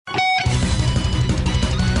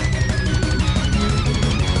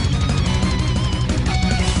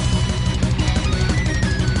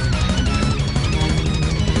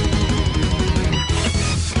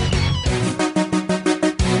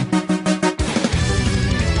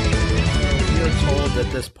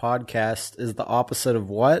this podcast is the opposite of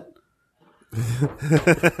what?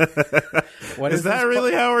 What is that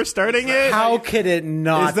really how we're starting it? How could it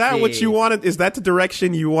not? Is that be? what you wanted? Is that the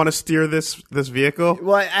direction you want to steer this vehicle?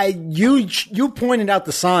 Well, you pointed out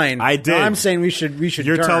the sign. I did. Now I'm saying we should.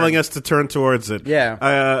 You're turn. telling us to turn towards it. Yeah.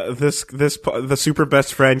 The Super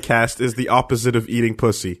Best Friend cast is the opposite of eating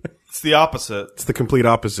pussy. It's the opposite. It's the complete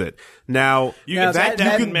opposite. Now,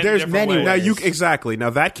 There's many ways. Now exactly.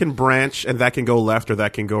 Now that can branch and that can go left or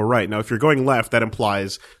that can go right. Now, if you're going left, that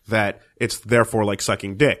implies that it's therefore like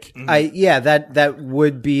sucking dick. That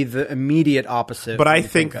would be the immediate opposite. But I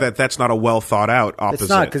think that that's not a well thought out opposite. It's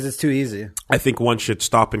not, because it's too easy. I think one should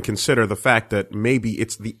stop and consider the fact that maybe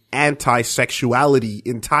it's the anti-sexuality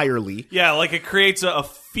entirely. Yeah, like it creates a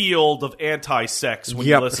field of anti-sex when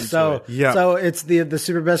you listen to it. Yeah. So it's the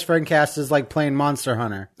Super Best Friend cast is like playing Monster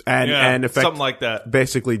Hunter. And effect, something like that.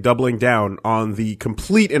 Basically doubling down on the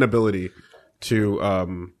complete inability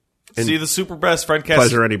to see the Super Best Friend cast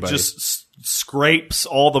pleasure anybody. Just scrapes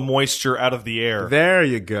all the moisture out of the air. There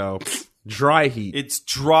you go. Dry heat. It's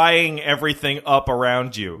drying everything up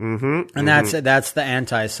around you. Mm-hmm. And that's the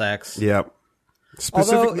anti-sex. Yep.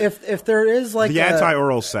 Although if there is like the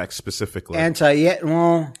anti-oral sex specifically. If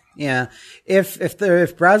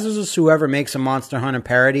Brazzers or whoever makes a Monster Hunter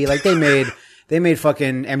parody, like they made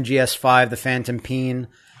fucking MGS5 the Phantom Peen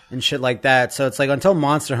and shit like that. So it's like until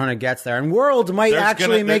Monster Hunter gets there, and World might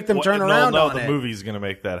make them turn around on it. The movie's gonna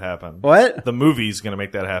make that happen. What? The movie's gonna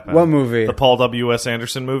make that happen. What movie? The Paul W.S.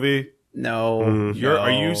 Anderson movie. No.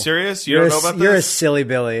 Are you serious? You don't know about this? You're a silly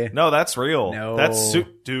Billy. No, that's real. No. That's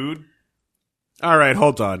dude. All right,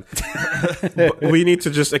 hold on. We need to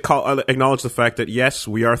just acknowledge the fact that, yes,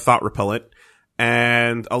 we are thought repellent,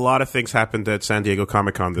 and a lot of things happened at San Diego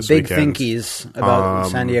Comic-Con this weekend. Big thinkies about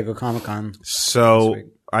San Diego Comic-Con. So,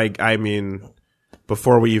 I mean,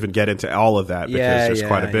 before we even get into all of that, because there's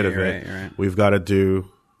quite a bit of it, right. we've got to do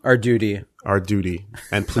our duty.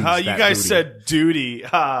 And please, you guys said duty.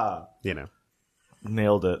 Ha! You know.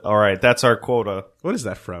 Nailed it. All right, that's our quota. What is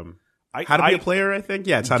that from? How to Be a Player, I think?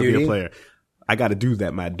 Yeah, it's How to Be a Player. I got to do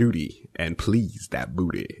that, my duty, and please that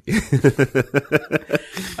booty.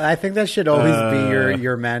 I think that should always be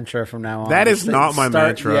your mantra from now on. That is not my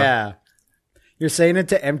mantra. Yeah. You're saying it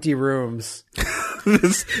to empty rooms.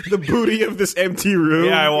 The booty of this empty room.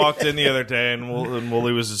 Yeah, I walked in the other day and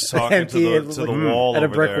Wooly was just talking to the wall at a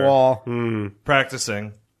brick wall.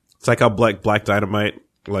 Practicing. It's like how Black Dynamite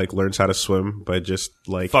like learns how to swim by just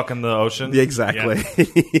like fucking the ocean. Yeah, exactly. Did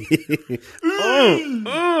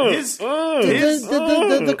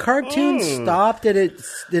the cartoon stop? Did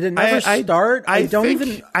it never start? I don't even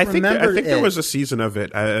remember. I think there was a season of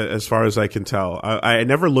it, as far as I can tell. I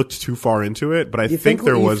never looked too far into it, but I think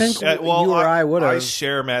there was. You or I would have. I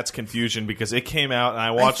share Matt's confusion because it came out and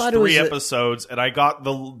I watched 3 episodes and I got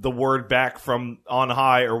the word back from on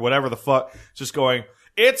high or whatever the fuck, just going,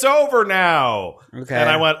 "It's over now." Okay. And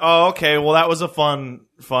I went, "Oh, okay. Well, that was a fun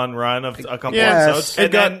run of a couple episodes."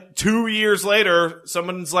 And then 2 years later,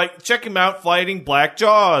 someone's like, "Check him out fighting Black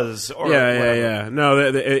Jaws." Or yeah. No,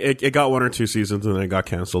 it got 1 or 2 seasons and then it got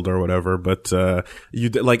canceled or whatever. But I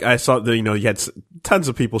saw you had tons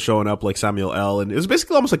of people showing up, like Samuel L. And it was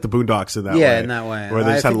basically almost like the Boondocks in that way. Yeah, in that way. Where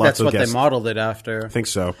they just had lots of guests. They modeled it after. I think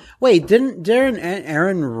so. Wait, didn't Darren and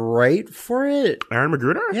Aaron write for it? Aaron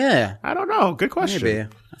Magruder? Yeah. I don't know. Good question. Maybe.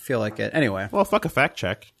 I feel like it. Anyway. Well, fuck a fact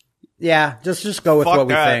check. Yeah, just go with what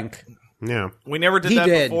we think. Yeah. We never did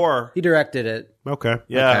that before. He directed it. Okay.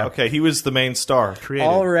 Yeah, okay. He was the main star. Creative.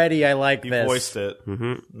 Already I like this. He voiced it.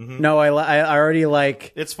 Mm-hmm. Mm-hmm. No, I already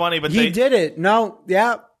like... It's funny, but he did it. No,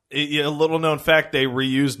 yeah. A little known fact, they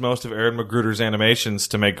reused most of Aaron Magruder's animations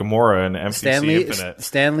to make Gamora in MCC Infinite.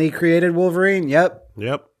 Stan Lee created Wolverine. Yep.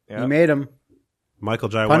 He made him. Michael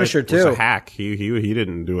Jai Punisher White too. was a hack. He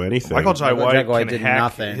didn't do anything. Michael Jai White can did hack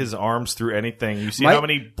nothing. his arms through anything. You see how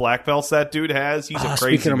many black belts that dude has? He's a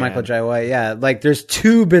crazy Speaking of man. Michael Jai White, yeah. Like, there's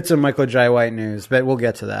 2 bits of Michael Jai White news, but we'll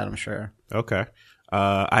get to that, I'm sure. Okay.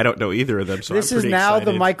 I don't know either of them, so this I'm pretty is now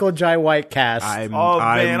excited. the Michael Jai White cast. Man,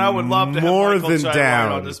 I would love to have Michael Jai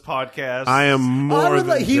White on this podcast. I am more than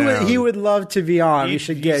down. He would love to be on. You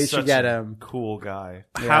should get him. Cool guy.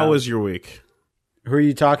 Yeah. How was your week? Who are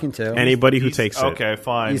you talking to? Anybody who takes it. Okay,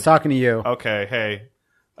 fine. He's talking to you. Okay, hey.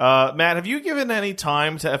 Matt, have you given any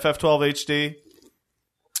time to FF12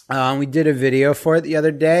 HD? We did a video for it the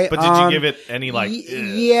other day. But did you give it any,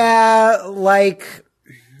 Yeah, like...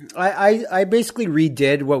 I basically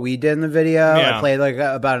redid what we did in the video. Yeah. I played like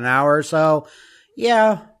about an hour or so.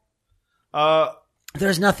 Yeah.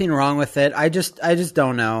 There's nothing wrong with it. I just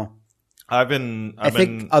don't know. I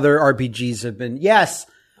think other RPGs have been... Yes.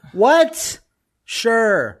 What?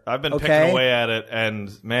 Sure. I've been picking away at it,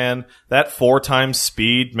 and man, that 4 times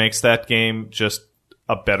speed makes that game just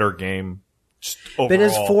a better game. Overall. But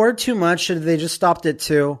is 4 too much? Should they just stopped at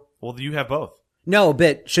 2? Well, you have both. No,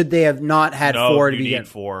 but should they have not had 4 to begin? You need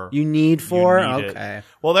 4. You need 4? You need okay. It.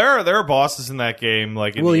 Well, there are bosses in that game,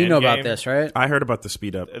 like in the you end know game. about this, right? I heard about the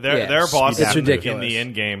speed up. There are bosses in ridiculous. the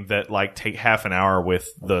end game that like take half an hour with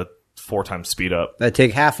the 4 times speed up. That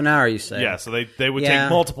take half an hour, you say? Yeah, so they would take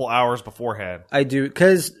multiple hours beforehand. I do,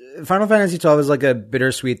 because Final Fantasy XII is like a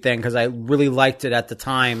bittersweet thing, because I really liked it at the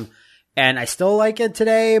time, and I still like it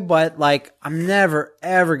today, but like I'm never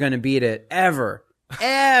ever gonna beat it, ever.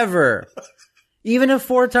 Even if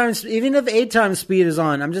 8 times speed is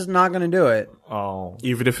on, I'm just not gonna do it. Oh,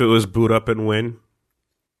 even if it was boot up and win.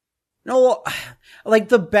 No, like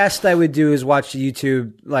the best I would do is watch the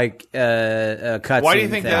YouTube cutscene. Why do you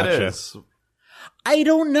think that is? I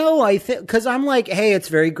don't know. I think because I'm like, hey, it's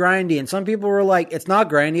very grindy, and some people were like, it's not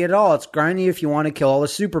grindy at all. It's grindy if you want to kill all the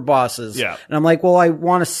super bosses. Yeah, and I'm like, well, I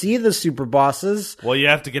want to see the super bosses. Well, you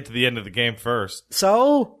have to get to the end of the game first.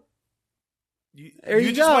 So there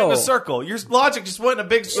you just go. went in a circle. Your logic just went in a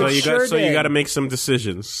big circle. So you got to make some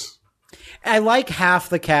decisions. I like half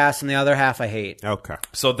the cast, and the other half I hate. Okay,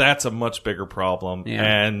 so that's a much bigger problem,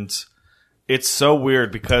 and it's so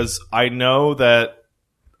weird because I know that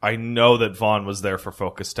Vaughn was there for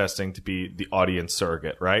focus testing to be the audience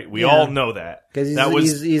surrogate, right? We all know that. Because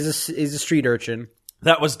he's a street urchin.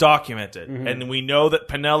 That was documented. Mm-hmm. And we know that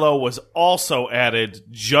Penelo was also added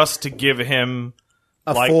just to give him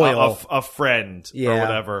foil. A friend or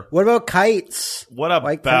whatever. What about kites?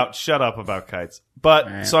 Shut up about kites.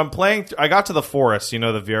 But so I'm playing, I got to the forest, the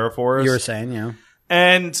Vieira forest. You were saying, yeah.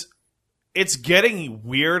 And it's getting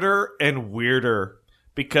weirder and weirder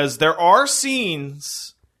because there are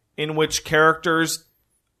scenes in which characters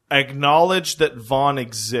acknowledge that Vaughn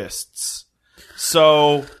exists.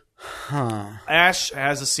 So, Ash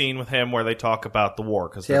has a scene with him where they talk about the war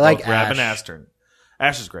because they're both Rab and Astern.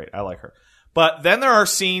 Ash is great. I like her. But then there are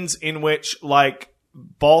scenes in which, like,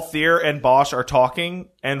 Balthier and Bosch are talking,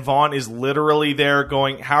 and Vaughn is literally there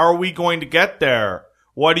going, how are we going to get there?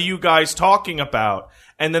 What are you guys talking about?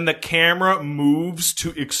 And then the camera moves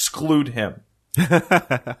to exclude him.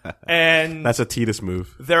 And that's a Tidus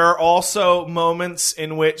move. There are also moments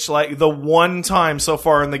in which, like, the one time so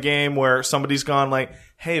far in the game where somebody's gone like,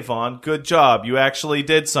 hey Vaughn, good job, you actually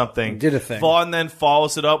did something. You did a thing. Vaughn then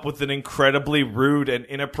follows it up with an incredibly rude and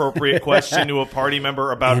inappropriate question to a party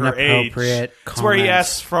member about her age. It's where he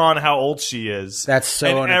asks Fran how old she is. That's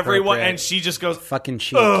so inappropriate. And she just goes fucking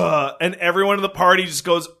cheek. Ugh, and everyone in the party just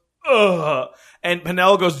goes ugh. And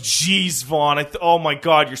Penelo goes, geez, Vaughn, oh my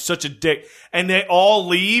God, you're such a dick. And they all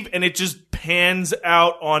leave, and it just pans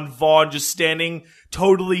out on Vaughn just standing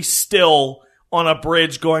totally still on a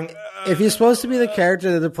bridge going, if he's supposed to be the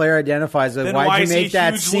character that the player identifies with, why'd you make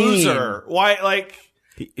that scene? Loser? Why, like...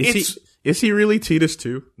 Is he really Tidus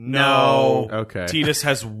too? No. Okay. Tidus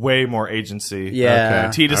has way more agency. Yeah.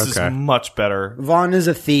 Okay. Tidus is much better. Vaughn is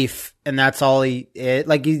a thief, and that's all he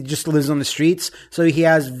just lives on the streets, so he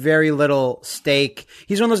has very little stake.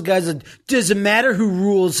 He's one of those guys that doesn't matter who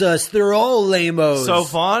rules us, they're all lame-os. So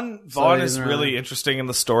Vaughn is really interesting in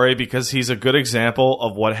the story because he's a good example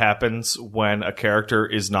of what happens when a character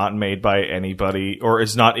is not made by anybody or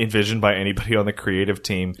is not envisioned by anybody on the creative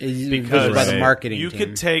team. Because by the marketing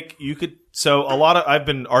team. So I've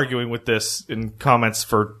been arguing with this in comments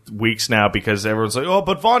for weeks now because everyone's like, oh,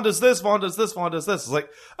 but Vaughn does this, Vaughn does this, Vaughn does this. It's like,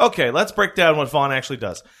 okay, let's break down what Vaughn actually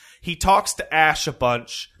does. He talks to Ash a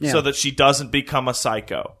bunch so that she doesn't become a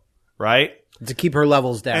psycho, right? To keep her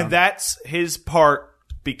levels down. And that's his part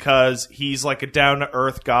because he's like a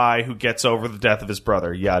down-to-earth guy who gets over the death of his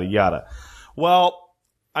brother, yada, yada. Well,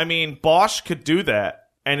 I mean, Bosch could do that.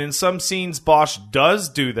 And in some scenes, Bosch does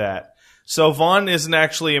do that. So Vaughn isn't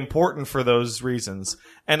actually important for those reasons.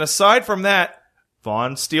 And aside from that,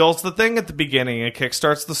 Vaughn steals the thing at the beginning and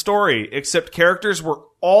kickstarts the story, except characters were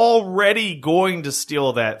already going to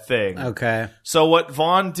steal that thing. Okay. So what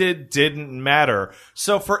Vaughn didn't matter.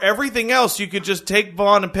 So for everything else, you could just take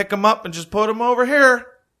Vaughn and pick him up and just put him over here.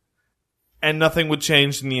 And nothing would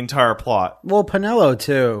change in the entire plot. Well, Penelo,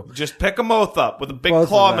 too. Just pick them both up with a big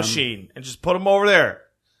claw machine and just put them over there.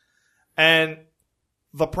 And...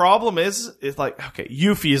 the problem is like, okay,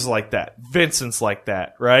 Yuffie is like that. Vincent's like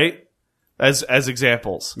that, right? As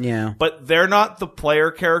examples. Yeah. But they're not the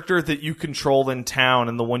player character that you control in town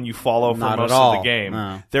and the one you follow for most of the game.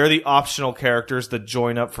 No. They're the optional characters that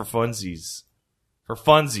join up for funsies.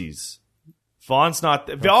 Vaughn's not...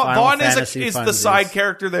 Vaughn is the side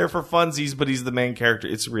character there for funsies, but he's the main character.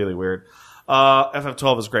 It's really weird.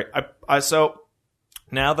 FF12 is great. So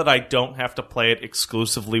now that I don't have to play it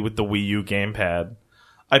exclusively with the Wii U gamepad,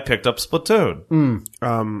 I picked up Splatoon.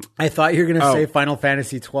 I thought you were going to say Final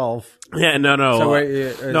Fantasy 12. Yeah, no. So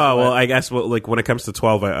Well, I guess like when it comes to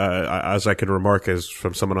 12, as I can remark as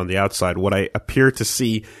from someone on the outside, what I appear to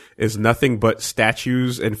see is nothing but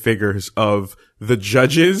statues and figures of the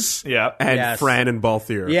judges and Fran and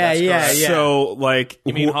Balthier. Yeah. So, like...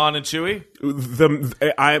 You mean Han and Chewie?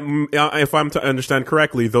 If I'm to understand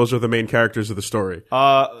correctly, those are the main characters of the story.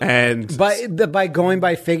 By going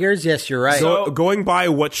by figures, yes, you're right. So, going by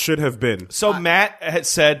what should have been. So Matt had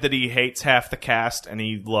said that he hates half the cast and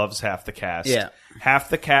he loves half the cast. Yeah. Half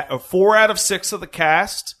the 4 out of 6 of the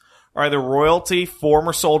cast are either royalty,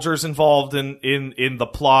 former soldiers involved in the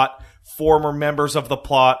plot, former members of the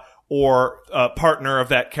plot, or a partner of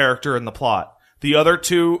that character in the plot. The other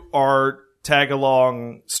 2 are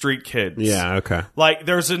tag-along street kids. Yeah, okay. Like,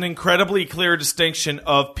 there's an incredibly clear distinction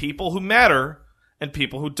of people who matter and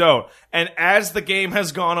people who don't. And as the game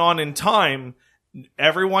has gone on in time,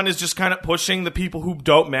 everyone is just kind of pushing the people who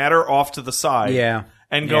don't matter off to the side. Yeah.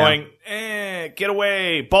 And going, get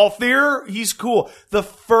away. Balthier, he's cool. The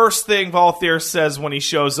first thing Balthier says when he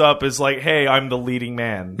shows up is like, hey, I'm the leading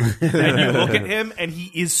man. And you look at him, and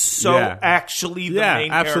he is so actually the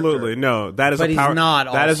main absolutely. character. No, that is But a power. he's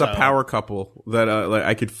not that is a also. power couple that like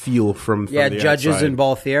I could feel from the judges outside. and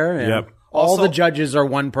Balthier. And Yep. all Also, the judges are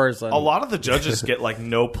one person. A lot of the judges get like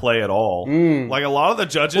no play at all. Like a lot of the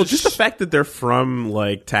judges. Well, just the fact that they're from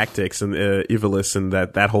like Tactics and Evilis and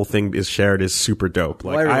that whole thing is shared is super dope.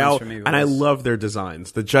 Like everyone's from Evilis. and I love their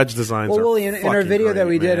designs. The judge designs. Well, are in our video great, that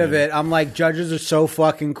we did man. of it, I'm like, judges are so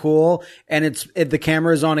fucking cool, and the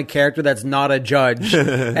camera's on a character that's not a judge,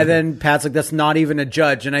 and then Pat's like, that's not even a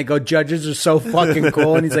judge, and I go, judges are so fucking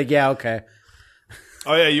cool, and he's like, yeah, okay.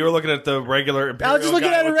 Oh yeah, you were looking at the regular Imperial I was just looking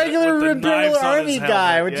guy at a with the regular Imperial knives on Army his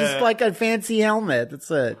guy helmet. with just like a fancy helmet. That's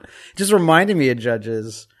it. Just reminded me of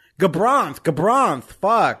judges. Gabranth,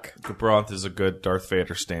 fuck. Gabranth is a good Darth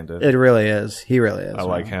Vader stand-in. It really is. He really is. I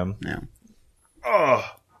like him. Yeah. Oh,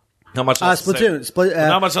 not much else to say. Splatoon.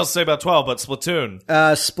 Not much else to say about 12, but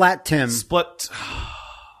Splatoon. Splat Tim. Split.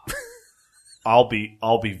 I'll be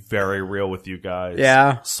very real with you guys.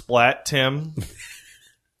 Yeah. Splat Tim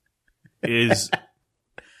is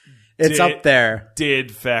It's up there.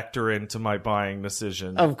 Did factor into my buying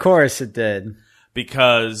decision. Of course it did.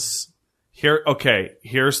 Because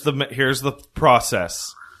here's the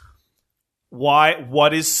process.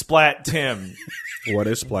 What is Splat Tim? What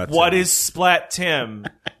is Splat Tim? What is Splat Tim?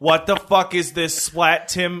 What the fuck is this Splat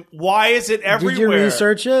Tim? Why is it everywhere? Did you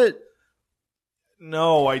research it?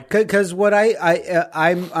 No, because what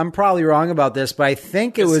I'm probably wrong about this, but I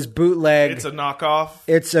think it was bootleg. It's a knockoff.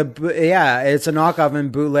 It's a knockoff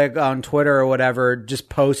and bootleg on Twitter or whatever. Just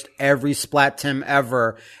post every Splat Tim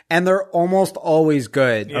ever, and they're almost always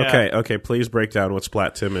good. Yeah. Okay. Please break down what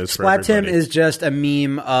Splat Tim is. Splat for Tim everybody. is just a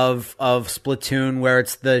meme of Splatoon where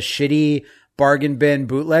it's the shitty bargain bin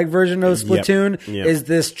bootleg version of Splatoon is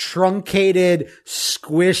this truncated,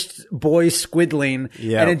 squished boy squiddling,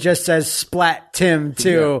 and it just says Splat Tim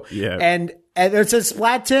too. And it says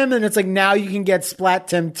Splat Tim, and it's like now you can get Splat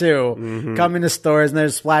Tim too. Come into stores, and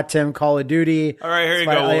there's Splat Tim Call of Duty. All right, here you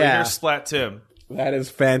go. Well, here's Splat Tim. That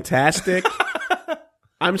is fantastic.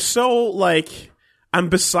 I'm I'm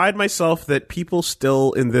beside myself that people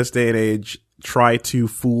still in this day and age try to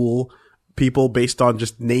fool people based on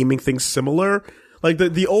just naming things similar. Like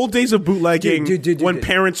the old days of bootlegging when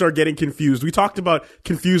parents are getting confused. We talked about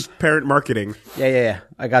confused parent marketing. Yeah.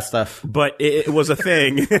 I got stuff. But it was a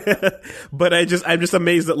thing. But I'm just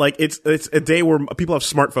amazed that like it's a day where people have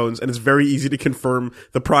smartphones and it's very easy to confirm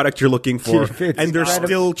the product you're looking for, and they're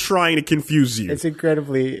still trying to confuse you. It's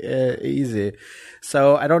incredibly easy.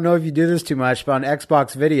 So I don't know if you do this too much, but on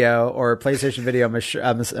Xbox Video or PlayStation Video,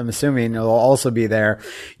 I'm assuming it will also be there.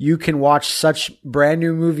 You can watch such brand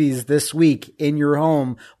new movies this week in your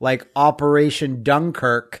home, like Operation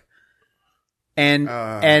Dunkirk and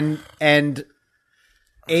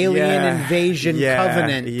Alien Invasion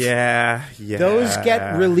Covenant. Yeah. Those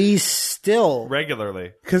get released still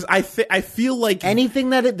regularly. Because I feel like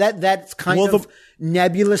anything that's kind of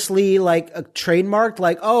nebulously like trademarked,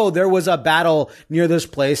 like, oh, there was a battle near this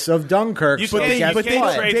place of Dunkirk. You can't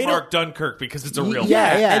trademark Dunkirk because it's a real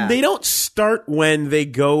and they don't start when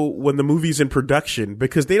the movie's in production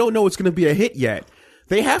because they don't know it's going to be a hit yet.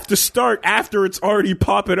 They have to start after it's already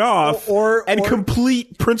popping off or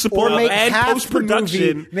complete principle and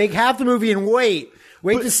post-production. Make half the movie and wait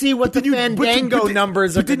to see what the Fandango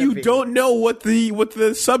numbers are. But then you don't know what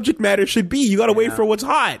the subject matter should be. You got to wait for what's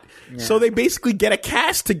hot. Yeah. So they basically get a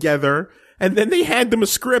cast together and then they hand them a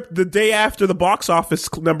script the day after the box office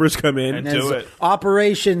numbers come in. And do it.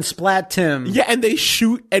 Operation Splat Tim. Yeah, and they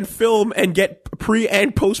shoot and film and get pre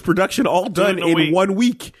and post production all done in 1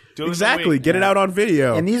 week. Exactly. Get it out on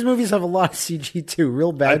video. And these movies have a lot of CG too.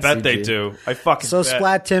 Real bad I bet CG. they do. I fucking So bet.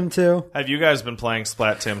 Splat Tim too. Have you guys been playing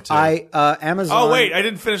Splat Tim too? Amazon. Oh wait, I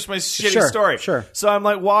didn't finish my shitty story. Sure. So I'm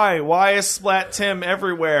like, why? Why is Splat Tim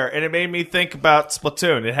everywhere? And it made me think about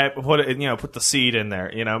Splatoon. It had put the seed in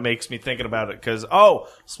there. Makes me thinking about it because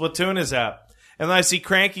Splatoon is out, and then I see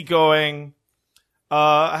Cranky going,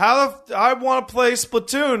 I want to play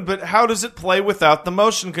Splatoon, but how does it play without the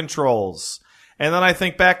motion controls? And then I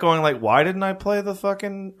think back, going like, why didn't I play the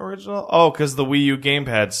fucking original? Oh, because the Wii U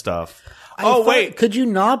gamepad stuff. Wait. Could you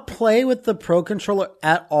not play with the Pro Controller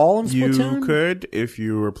at all in Splatoon? You could if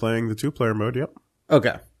you were playing the 2-player mode, yep.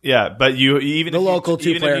 Okay. Yeah, but even if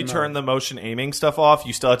you turn the motion aiming stuff off,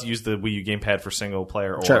 you still have to use the Wii U gamepad for single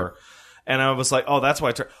player. Sure. And I was like, that's why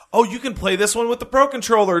I turned. Oh, you can play this one with the Pro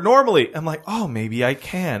Controller normally. I'm like, maybe I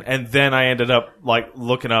can. And then I ended up like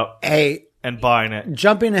looking up. And buying it.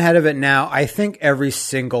 Jumping ahead of it now, I think every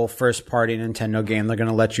single first-party Nintendo game, they're going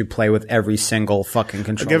to let you play with every single fucking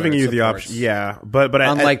controller. Giving you the option, yeah. But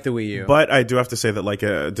unlike the Wii U. But I do have to say that, like,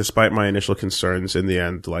 despite my initial concerns, in the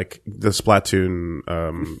end, like, the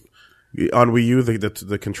Splatoon, on Wii U,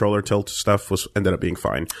 the controller tilt stuff ended up being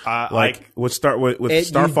fine. With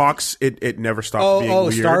Star Fox, it never stopped being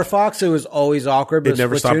weird. Star Fox, it was always awkward. But it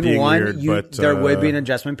never stopped being weird. But there would be an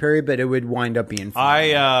adjustment period, but it would wind up being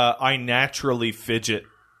fine. I naturally fidget,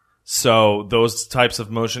 so those types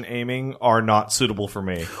of motion aiming are not suitable for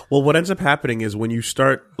me. Well, what ends up happening is when you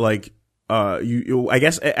start like.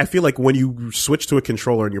 I feel like when you switch to a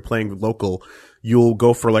controller and you're playing local, you'll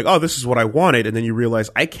go for like, this is what I wanted. And then you realize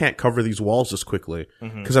I can't cover these walls as quickly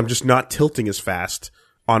because I'm just not tilting as fast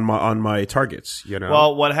on my targets,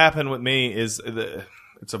 Well, what happened with me is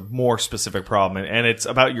it's a more specific problem, and it's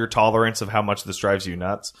about your tolerance of how much this drives you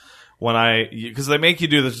nuts. Because they make you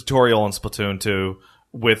do the tutorial in Splatoon 2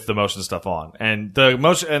 with the motion stuff on, and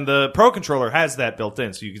the Pro Controller has that built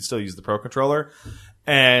in, so you can still use the Pro Controller.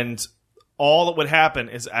 And all that would happen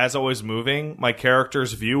is, as I was moving, my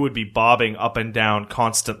character's view would be bobbing up and down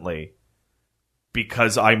constantly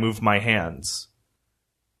because I moved my hands.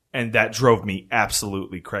 And that drove me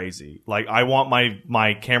absolutely crazy. Like, I want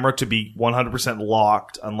my camera to be 100%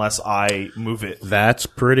 locked unless I move it. That's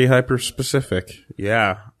pretty hyper-specific.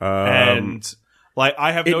 Yeah. And, like,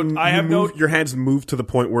 your hands move to the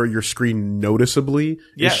point where your screen noticeably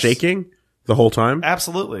is shaking? The whole time?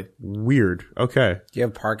 Absolutely. Weird. Okay. Do you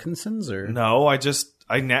have Parkinson's or? No, I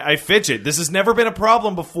fidget. This has never been a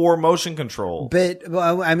problem before motion control. But,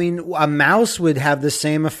 I mean, a mouse would have the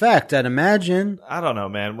same effect, I'd imagine. I don't know,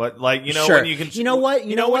 man. What, when you can, you know what?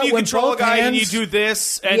 You know when you control a guy and you do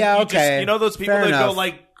this and those people Fair that enough. go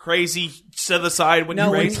like crazy to the side when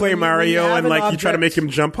when you play Mario and like you try to make him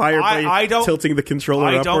jump higher by tilting the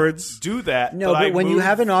controller upwards. I don't do that. No, but when you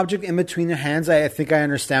have an object in between your hands, I think I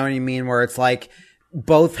understand what you mean, where it's like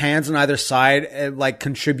both hands on either side like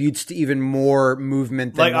contributes to even more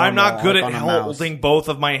movement than I'm not good like at holding both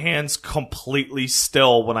of my hands completely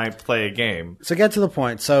still when I play a game. So get to the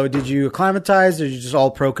point. So did you acclimatize, or did you just all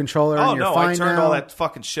Pro Controller? Oh and you're no, fine I turned now? all that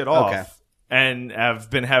fucking shit off. Okay. And have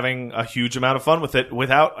been having a huge amount of fun with it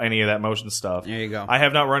without any of that motion stuff. There you go. I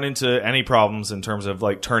have not run into any problems in terms of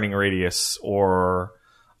like turning radius or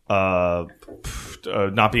not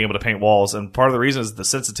being able to paint walls. And part of the reason is the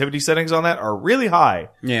sensitivity settings on that are really high.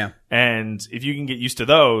 Yeah. And if you can get used to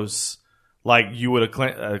those, like you would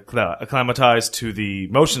acclimatize to the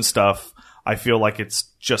motion stuff, I feel like it's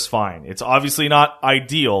just fine. It's obviously not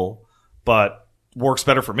ideal, but works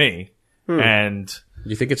better for me. And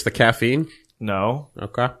you think it's the caffeine? No.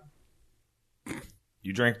 Okay.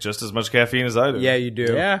 You drink just as much caffeine as I do. Yeah, you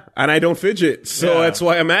do. Yeah, and I don't fidget, so that's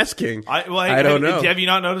why I'm asking. I don't know. Have you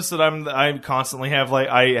not noticed that I constantly have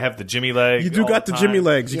I have the Jimmy leg? You do got the Jimmy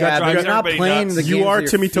legs. You're not playing the You are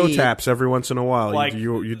Timmy Toe feet. Taps every once in a while. Like,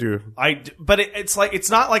 you do. But it's like it's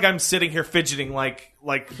not like I'm sitting here fidgeting like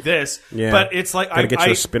this. Yeah. But it's like get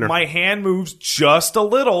you a spinner. My hand moves just a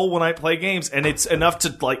little when I play games, and it's enough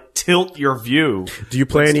to like tilt your view. Do you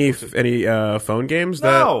play any phone games?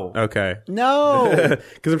 No. Okay. No.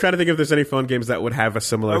 Because I'm trying to think if there's any phone games that would have a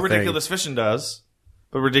similar thing. Ridiculous Fishing does.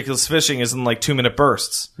 But Ridiculous Fishing is in like 2-minute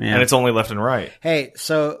bursts, Yeah. and it's only left and right. Hey,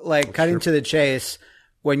 so like cutting to the chase,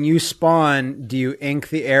 when you spawn, do you ink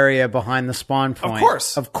the area behind the spawn point? Of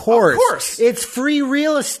course. Of course. It's free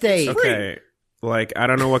real estate. Okay. Like, I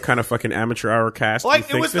don't know what kind of fucking amateur hour cast Like, you it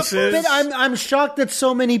think was the this is. But I'm shocked that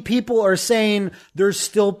so many people are saying there's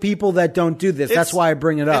still people that don't do this. That's why I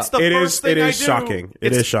bring it up. It's the first thing it I is do. shocking.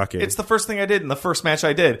 It is shocking. It's the first thing I did in the first match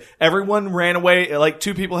I did. Everyone ran away. Like,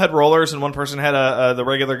 2 people had rollers and 1 person had the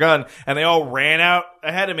regular gun, and they all ran out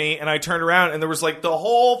ahead of me, and I turned around, and there was like the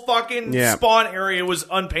whole fucking spawn area was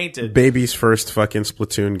unpainted. Baby's first fucking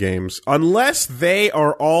Splatoon games. Unless they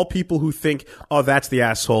are all people who think, oh, that's the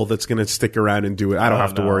asshole that's going to stick around and do it. I don't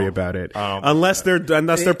have to worry about it. Unless they're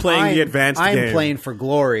playing the advanced game. I'm playing for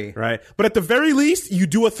glory. Right. But at the very least, you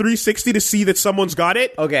do a 360 to see that someone's got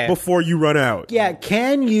it before you run out. Yeah,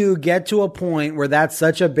 can you get to a point where that's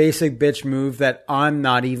such a basic bitch move that I'm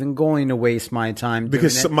not even going to waste my time doing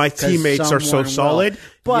because it my teammates are so solid?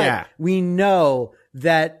 But we know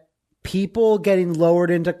that people getting lowered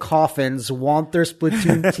into coffins want their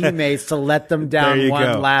Splatoon teammates to let them down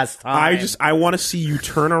one last time. I want to see you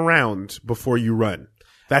turn around before you run.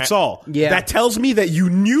 That's all. Yeah. That tells me that you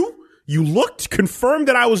knew, you looked, confirmed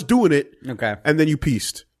that I was doing it. Okay. And then you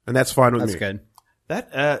pieced. And that's fine with me. That's good.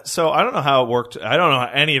 That so I don't know how it worked. I don't know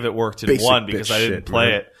how any of it worked in Basic 1 because I didn't shit, play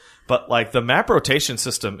right? it. But like the map rotation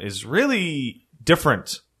system is really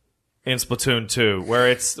different in Splatoon 2, where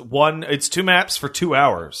it's 2 maps for 2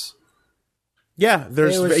 hours. Yeah,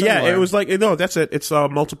 It was like that's it. It's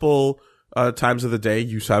multiple times of the day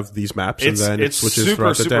you have these maps, and then it switches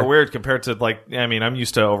throughout the day. super weird compared to like I'm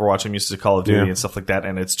used to Overwatch, I'm used to Call of Duty and stuff like that,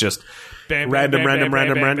 and it's just random,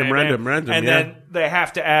 and then they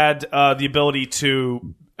have to add the ability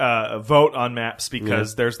to vote on maps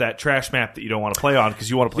because there's that trash map that you don't want to play on because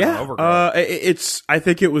you want to play on Overgrowth. I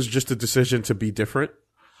think it was just a decision to be different.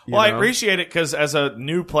 Well, I appreciate it because as a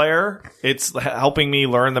new player, it's helping me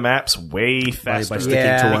learn the maps way faster. By sticking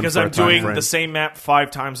to one because for a I'm time doing frame. the same map 5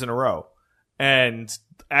 times in a row and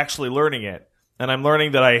actually learning it. And I'm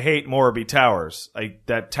learning that I hate Moribee Towers.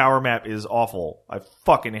 That tower map is awful. I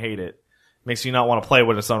fucking hate it. Makes me not want to play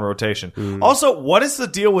when it's on rotation. Also, what is the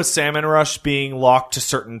deal with Salmon Rush being locked to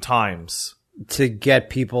certain times? To get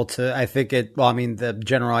people to, I think the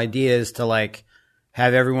general idea is to like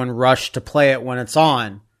have everyone rush to play it when it's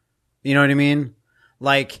on. You know what I mean?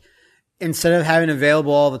 Like, instead of having it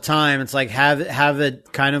available all the time, it's like have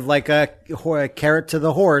it kind of like a carrot to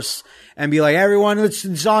the horse and be like, everyone,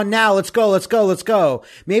 it's on now. Let's go.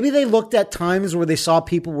 Maybe they looked at times where they saw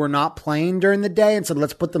people were not playing during the day and said,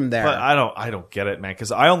 let's put them there. But I don't get it, man,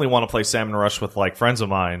 because I only want to play Salmon Rush with like friends of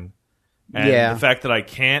mine. And the fact that I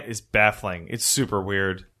can't is baffling. It's super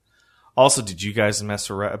weird. Also, did you guys mess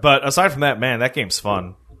around? But aside from that, man, that game's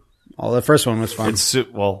fun. Oh, the first one was fun.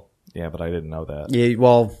 Yeah, but I didn't know that.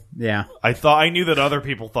 Yeah. I knew that other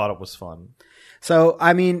people thought it was fun. So,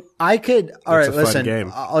 I could. All right, a fun listen. game.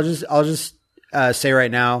 I'll just say right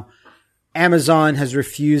now, Amazon has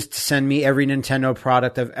refused to send me every Nintendo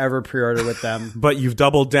product I've ever pre-ordered with them. But you've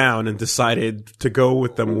doubled down and decided to go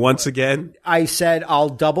with them once again? I said I'll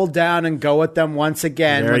double down and go with them once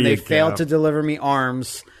again when they failed to deliver me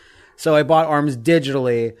ARMS. So I bought ARMS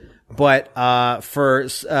digitally. But for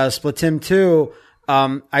Splatoon 2,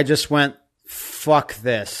 I just went, fuck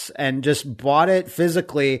this, and just bought it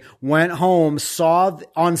physically, went home, saw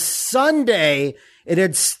on Sunday it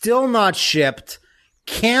had still not shipped,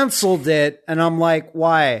 canceled it, and I'm like,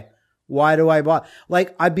 why? Why do I buy?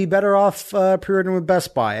 Like, I'd be better off pre-ordering with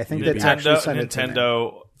Best Buy. I think that's actually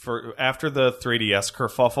Nintendo for after the 3DS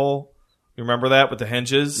kerfuffle. You remember that with the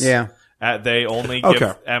hinges? Yeah. They only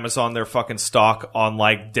give Amazon their fucking stock on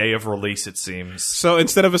like day of release, it seems. So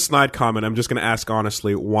instead of a snide comment, I'm just going to ask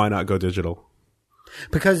honestly, why not go digital?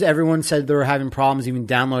 Because everyone said they were having problems even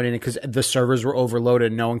downloading it because the servers were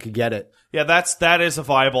overloaded and no one could get it. Yeah, that is a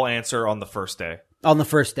viable answer on the first day. On the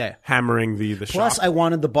first day. Hammering the Plus, shop. I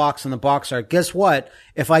wanted the box and the box art. Guess what?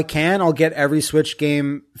 If I can, I'll get every Switch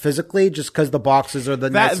game physically just because the boxes are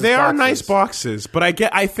the nicest They are boxes. nice boxes, but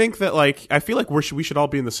I think that like, I feel like we should all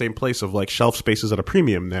be in the same place of like shelf spaces at a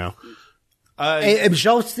premium now.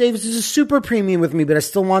 Shelf space is a super premium with me, but I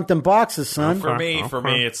still want them boxes, son. For me,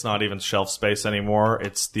 it's not even shelf space anymore.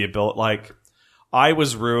 It's the ability. Like, I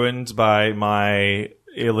was ruined by my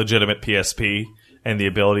illegitimate PSP and the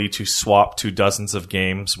ability to swap to dozens of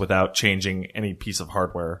games without changing any piece of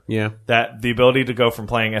hardware. Yeah. That the ability to go from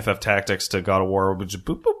playing FF Tactics to God of War would just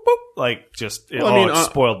boop, boop, boop. Like, just, it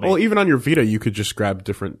spoiled me. Well, even on your Vita, you could just grab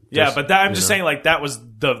different. Yeah, but I'm just saying, like, that was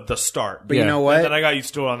the start. But you know what? And then I got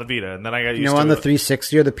used to it on the Vita, and then I got used to it. on the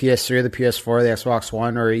 360 or the PS3 or the PS4, the Xbox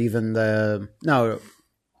One, or even the... No,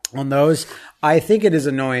 on those. I think it is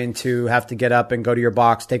annoying to have to get up and go to your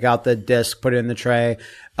box, take out the disc, put it in the tray,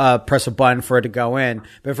 press a button for it to go in.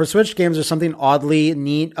 But for Switch games, there's something oddly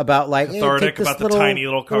neat about like cathartic take this about the tiny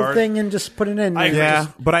little card thing and just put it in.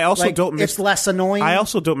 But I also don't miss. It's less annoying. I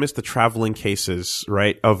also don't miss the traveling cases,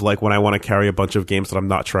 right? Of like when I want to carry a bunch of games that I'm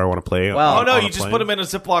not sure I want to play. Well, you just put them in a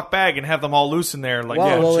Ziploc bag and have them all loose in there. Like,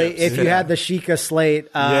 if you had the Sheikah Slate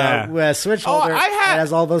Switch holder, it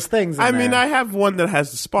has all those things. I mean, I have one that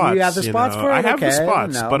has the spots. You have the spots for it. I have the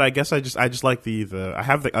spots, but I guess I just like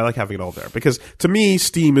I like having it all there because to me,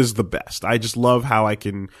 Steam is the best. I just love how I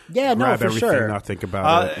can grab everything, not think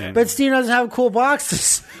about it. But Steam doesn't have cool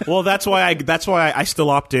boxes. Well, that's why I still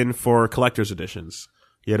opt in for collector's editions.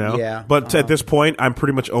 You know, yeah. But at this point, I'm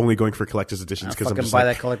pretty much only going for collector's editions because I'm just buy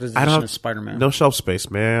that collector's edition of Spider-Man. No shelf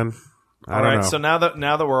space, man. All right. So now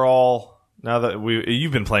that we're all. Now that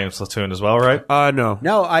you've been playing Splatoon as well, right?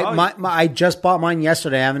 No. I just bought mine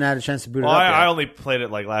yesterday. I haven't had a chance to boot it up yet. I only played it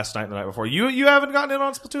like last night and the night before. You haven't gotten in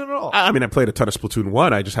on Splatoon at all? I mean, I played a ton of Splatoon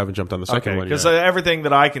 1. I just haven't jumped on the second one yet. Because everything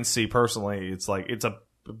that I can see personally, it's like it's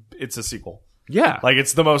a sequel. Yeah, like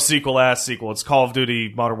it's the most sequel-ass sequel. It's Call of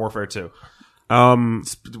Duty Modern Warfare 2.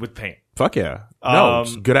 With paint. Fuck yeah! No,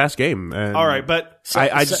 it's a good ass game. And all right, but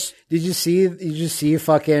did you see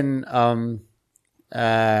fucking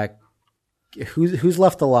Who's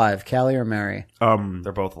left alive, Callie or Mary?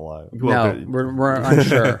 They're both alive. No, we're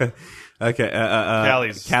unsure. Okay,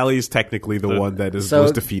 Callie's technically the one that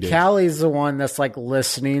was defeated. Callie's the one that's like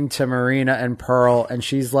listening to Marina and Pearl, and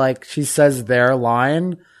she says their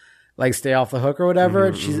line, like "stay off the hook" or whatever,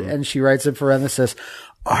 and she writes in parenthesis,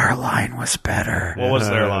 "Our line was better." What was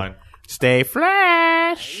their line? Stay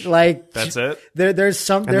flash. Like that's it. There's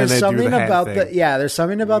something about there's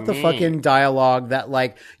something about the fucking dialogue that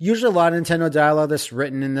like usually a lot of Nintendo dialogue that's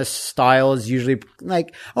written in this style is usually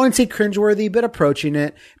like I wouldn't say cringeworthy, but approaching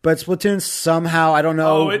it. But Splatoon somehow I don't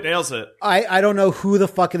know. Oh, it nails it. I don't know who the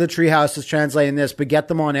fuck in the treehouse is translating this, but get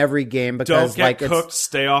them on every game because don't get cooked.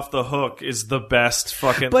 Stay off the hook is the best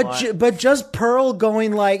fucking. But just Pearl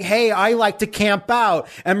going like, "Hey, I like to camp out,"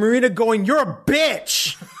 and Marina going, "You're a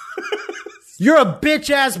bitch." You're a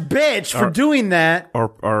bitch-ass bitch for doing that.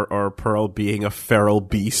 Or Pearl being a feral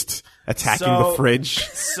beast attacking the fridge.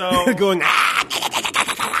 So going,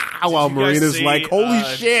 while Marina's like, holy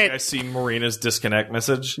shit. Did you guys see Marina's disconnect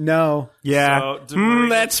message? No. Yeah.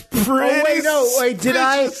 That's pretty. Did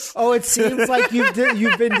I? Oh, it seems like you've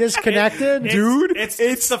been disconnected? Dude.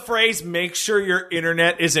 It's the phrase, make sure your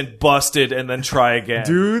internet isn't busted and then try again.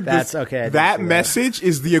 Dude. That's okay. That message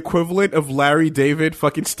is the equivalent of Larry David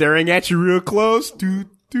fucking staring at you real close. Dude.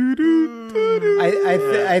 I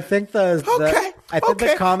think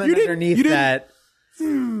the comment underneath that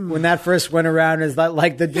when that first went around is that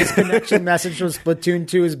like the disconnection message from Splatoon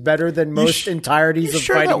 2 is better than most entirities of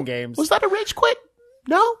fighting games. Was that a rage quit?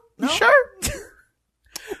 No? You sure?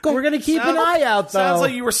 We're gonna keep an eye out though. Sounds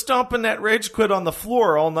like you were stomping that rage quit on the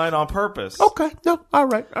floor all night on purpose. Okay. No. All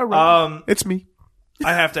right. It's me.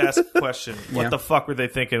 I have to ask a question. What the fuck were they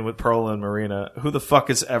thinking with Pearl and Marina? Who the fuck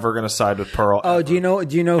is ever going to side with Pearl? Oh, do you know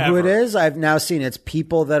who it is? I've now seen it's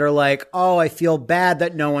people that are like, "Oh, I feel bad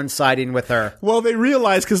that no one's siding with her." Well, they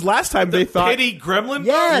realized because last time they thought pity gremlin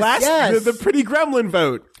vote? The pretty gremlin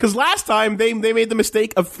vote. Because last time they made the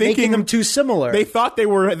mistake of thinking making them too similar. They thought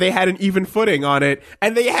they had an even footing on it,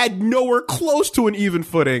 and they had nowhere close to an even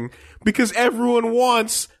footing because everyone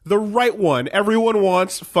wants the right one. Everyone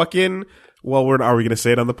wants fucking. Well, are we going to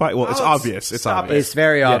say it on the pod? Well, it's obvious. It's obvious. It's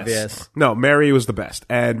very obvious. No, Mary was the best.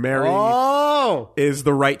 And Mary is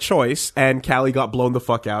the right choice. And Callie got blown the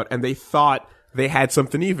fuck out. And they thought they had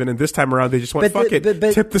something even. And this time around, they just went, fuck it.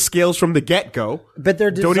 Tip the scales from the get-go. But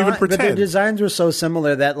don't even pretend. But their designs were so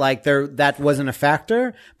similar that like that wasn't a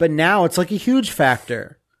factor. But now it's like a huge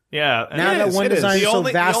factor. Yeah. Now that one design is so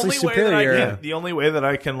vastly superior. The only way that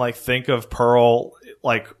I can like think of Pearl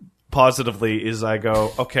like positively is I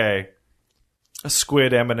go, okay, a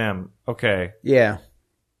squid M&M. Okay. Yeah.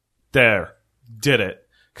 There. Did it.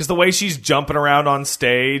 Because the way she's jumping around on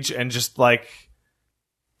stage and just like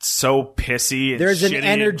so pissy and there's an shitty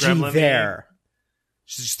energy and there.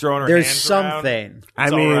 She's just throwing her There's hands something. around. I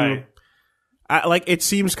mean, like it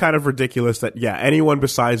seems kind of ridiculous that anyone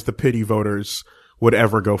besides the pity voters would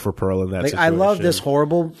ever go for Pearl in that situation. I love this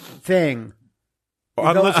horrible thing.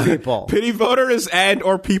 Those people. Pity voters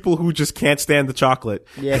or people who just can't stand the chocolate.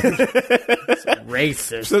 Yeah. It's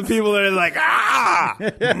racist. Some people that are like,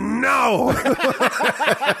 no.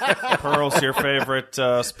 Pearl's your favorite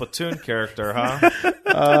Splatoon character, huh?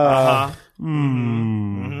 Uh-huh.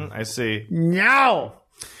 I see. No.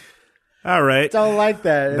 All right. Don't like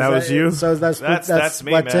that. Was you? So that's me,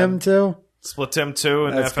 Splatoon man. too? Splatoon 2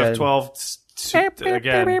 and That's FF12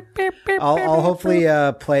 again. I'll hopefully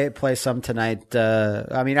play some tonight.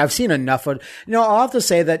 I mean, I've seen enough of. I'll have to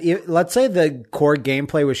say that let's say the core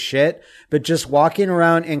gameplay was shit, but just walking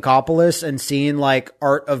around Inkopolis and seeing like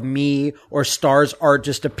art of me or Star's art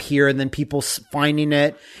just appear and then people finding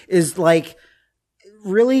it is like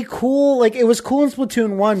really cool. Like it was cool in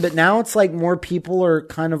Splatoon 1, but now it's like more people are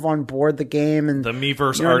kind of on board the game, and the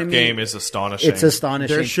Miiverse art game is astonishing. It's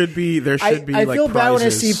astonishing. There should be I like feel bad when I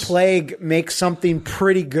see Plague make something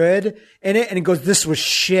pretty good in it and it goes, this was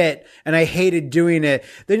shit and I hated doing it.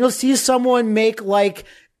 Then you'll see someone make like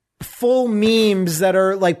full memes that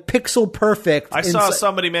are like pixel perfect. I saw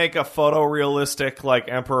somebody make a photorealistic like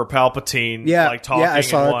Emperor Palpatine like talking I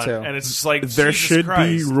saw in that too. And it's just like there should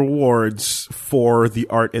be rewards for the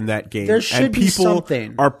art in that game. There should and be people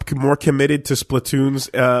something. Are more committed to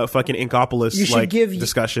Splatoon's fucking Inkopolis you should like give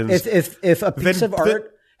discussions. If a piece of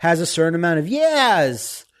art has a certain amount of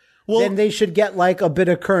then they should get like a bit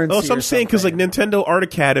of currency. Oh, so I'm saying because like Nintendo Art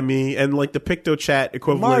Academy and like the PictoChat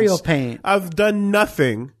equivalents, Mario Paint, I've done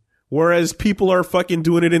nothing. Whereas people are fucking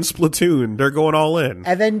doing it in Splatoon. They're going all in.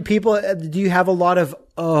 And then people, do you have a lot of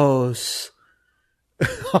O's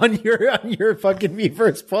on your fucking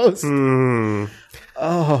Miiverse post?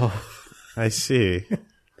 Oh. I see.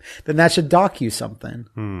 Then that should dock you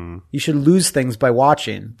something. You should lose things by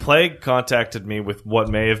watching. Plague contacted me with what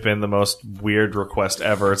may have been the most weird request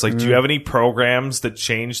ever. It's like, do you have any programs that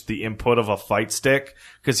changed the input of a fight stick?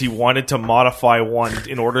 Because he wanted to modify one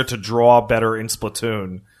in order to draw better in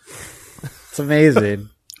Splatoon. It's amazing.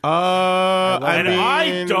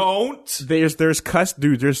 I don't.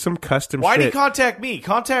 There's some custom Why shit. did he contact me?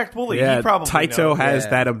 Contact Wooly. Yeah, He probably Taito knows. has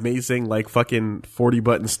that amazing like fucking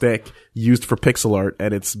 40-button stick used for pixel art,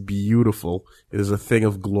 and it's beautiful. It is a thing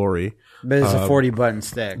of glory. But it's a 40-button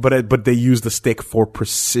stick. But they use the stick for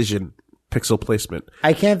precision pixel placement.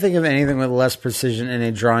 I can't think of anything with less precision in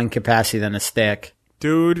a drawing capacity than a stick.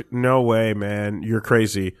 Dude, no way, man. You're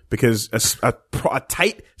crazy. Because a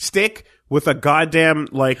tight stick with a goddamn,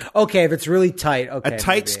 like... Okay, if it's really tight, okay. A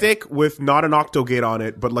tight stick with not an octo gate on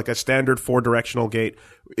it, but like a standard 4-directional gate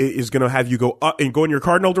is going to have you go up and go in your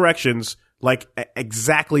cardinal directions, like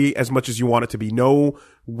exactly as much as you want it to be. No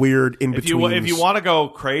weird in-betweens. If you want to go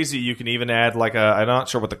crazy, you can even add like I'm not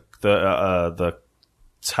sure what the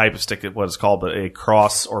type of stick, what it's called, but a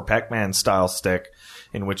cross or Pac-Man style stick,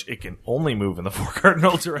 in which it can only move in the 4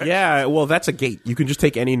 cardinal directions. Yeah, well, that's a gate. You can just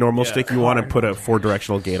take any normal stick you want and put a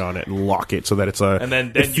 4-directional gate on it and lock it so that it's and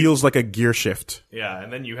then it feels like a gear shift. Yeah,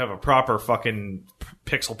 and then you have a proper fucking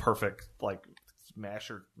pixel perfect like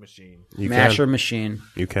masher machine. Machine.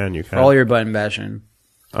 You can. For all your button bashing.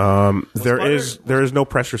 There is no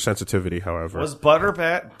pressure sensitivity, however. Was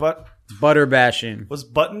butter bashing. Was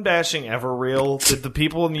button bashing ever real? Did the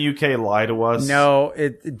people in the UK lie to us? No,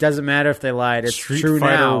 it doesn't matter if they lied. It's Street true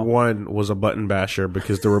Fighter now. 1 was a button basher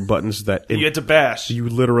because there were buttons that you had to bash. You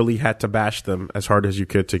literally had to bash them as hard as you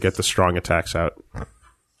could to get the strong attacks out.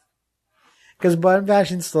 Because button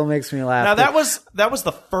bashing still makes me laugh. Now that was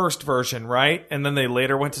the first version, right? And then they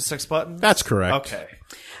later went to 6 buttons? That's correct. Okay.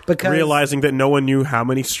 Because realizing that no one knew how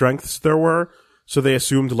many strengths there were, so they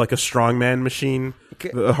assumed like a strongman machine.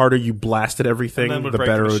 The harder you blasted everything, the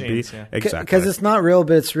better it would be. Yeah. Exactly. Because it's not real,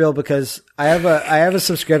 but it's real because I have a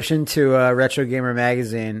subscription to Retro Gamer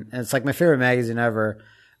magazine, and it's like my favorite magazine ever.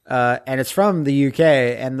 And it's from the UK,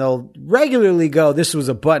 and they'll regularly go, this was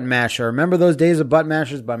a button masher. Remember those days of button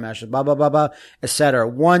mashers, blah, blah, blah, blah, etc.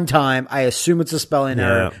 One time, I assume it's a spelling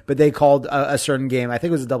error, but they called a certain game, I think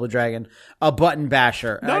it was a Double Dragon, a button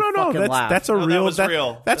basher. No, that's a real.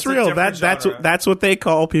 That's real. That's what they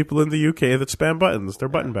call people in the UK that spam buttons. They're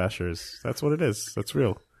button bashers. That's what it is. That's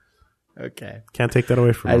real. Okay. Can't take that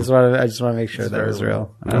away from I them. just want to make sure that was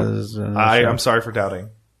real. I'm sorry for doubting.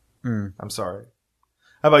 I'm sorry.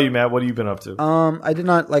 How about you, Matt? What have you been up to? I did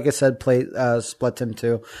not, like I said, play Splatoon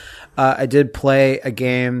 2. I did play a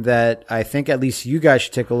game that I think at least you guys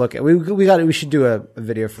should take a look at. We should do a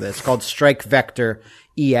video for this called Strike Vector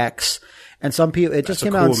EX. And some people, it just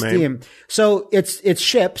came out on Steam. So it's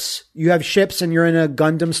ships. You have ships and you're in a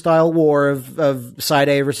Gundam style war of side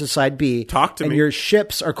A versus side B. Talk to me. And your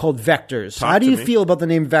ships are called vectors. How do you feel about the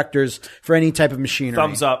name vectors for any type of machinery?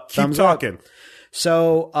 Thumbs up. Keep talking.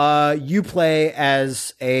 So, you play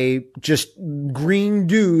as a just green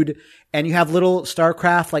dude and you have little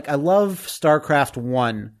StarCraft. Like, I love StarCraft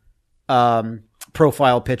 1,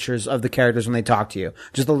 profile pictures of the characters when they talk to you.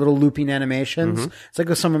 Just the little looping animations. It's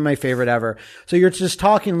like some of my favorite ever. So you're just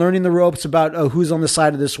talking, learning the ropes about who's on the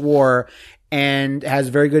side of this war. and has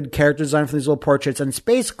very good character design for these little portraits. And it's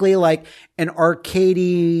basically like an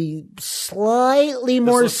arcadey, slightly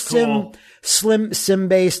more sim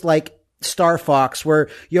based, like Star Fox, where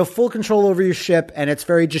you have full control over your ship and it's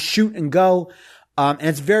very just shoot and go. And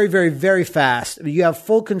it's very, very, very fast. You have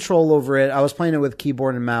full control over it. I was playing it with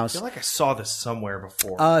keyboard and mouse. I feel like I saw this somewhere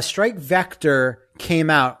before. Strike Vector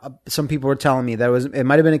came out. Some people were telling me that it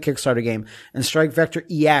might have been a Kickstarter game. And Strike Vector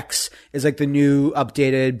EX is like the new,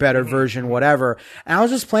 updated, better version, whatever. And I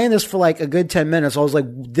was just playing this for like a good 10 minutes. I was like,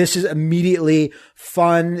 this is immediately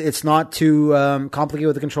fun. It's not too complicated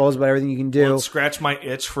with the controls, but everything you can do. Well, scratch my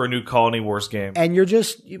itch for a new Colony Wars game. And you're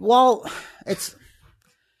just, It's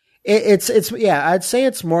I'd say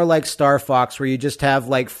it's more like Star Fox, where you just have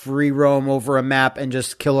like free roam over a map and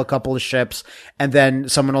just kill a couple of ships, and then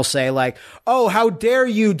someone will say like, "Oh, how dare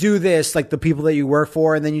you do this?" Like the people that you work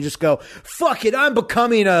for, and then you just go, "Fuck it, I'm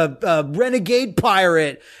becoming a renegade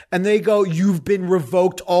pirate," and they go, "You've been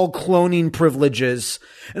revoked all cloning privileges,"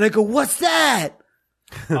 and I go, "What's that?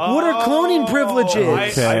 What are cloning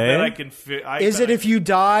privileges?" I bet I can Is it if you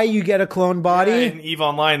die, you get a clone body? Yeah, in EVE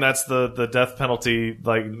Online, that's the death penalty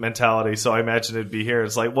like mentality. So I imagine it'd be here.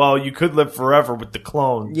 It's like, well, you could live forever with the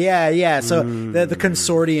clone. Yeah. So the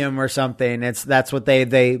consortium or something. That's what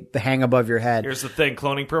they hang above your head. Here's the thing: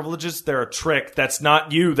 cloning privileges, they're a trick. That's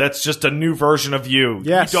not you. That's just a new version of you.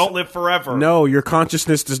 Yes. You don't live forever. No, your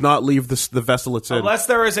consciousness does not leave the vessel it's in. Unless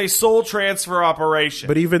there is a soul transfer operation.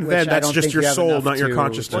 But even then, Which I that's don't just think your you have soul, enough not your to- consciousness.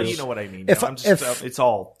 Well, you know what I mean. If- it's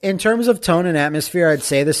all. In terms of tone and atmosphere, I'd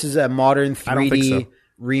say this is a modern I don't think 3D so.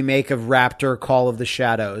 remake of Raptor: Call of the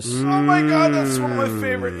Shadows. Oh my god, that's one of my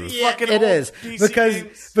favorite. Fucking It old is DC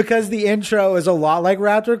games. because the intro is a lot like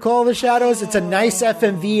Raptor: Call of the Shadows. It's a nice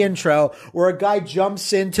FMV intro where a guy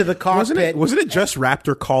jumps into the cockpit. Wasn't it just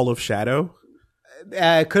Raptor Call of Shadow?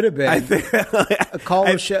 It could have been. I think a Call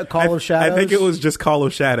of Shadows. I think it was just Call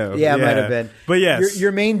of Shadow. Yeah, it might have been. But yes,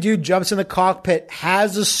 your main dude jumps in the cockpit,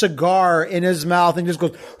 has a cigar in his mouth, and just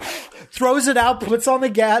goes, throws it out, puts on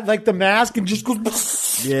the mask, and just goes.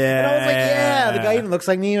 Yeah. And I was like, yeah. The guy even looks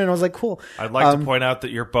like me, and I was like, cool. I'd like to point out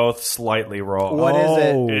that you're both slightly wrong. What is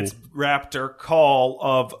it? It's Raptor Call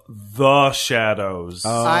of the Shadows.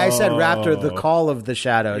 I said Raptor: The Call of the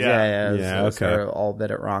Shadows. Yeah. Yeah. Okay. So all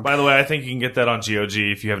did it wrong. By the way, I think you can get that on GOG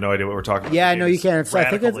if you have no idea what we're talking about. Yeah, no, you can. I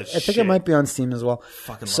think it might be on Steam as well.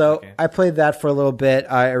 Fucking love so that game. I played that for a little bit.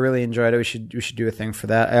 I really enjoyed it. We should do a thing for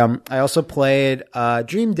that. I also played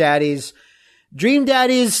Dream Daddies. Dream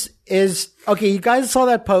Daddies is okay. You guys saw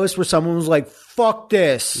that post where someone was like, "Fuck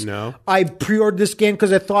this." No. I pre-ordered this game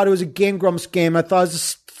because I thought it was a Game Grumps game. I thought it was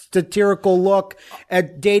a satirical look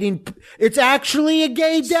at dating. It's actually a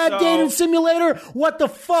gay dad dating simulator. What the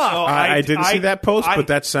fuck? I didn't see that post, but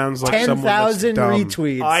that sounds like someone that's 10,000 dumb.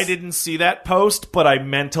 retweets. I didn't see that post, but I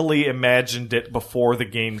mentally imagined it before the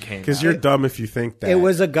game came out. Because you're dumb if you think that. It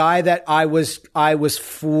was a guy that I was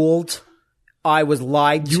fooled. I was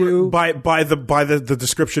lied to by the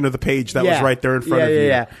description of the page that was right there in front of you.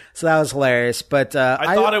 Yeah. So that was hilarious. But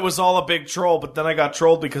I thought it was all a big troll, but then I got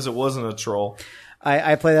trolled because it wasn't a troll.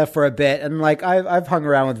 I played that for a bit, and like I've hung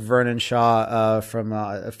around with Vernon Shaw from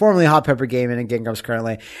formerly Hot Pepper Gaming and Game Grumps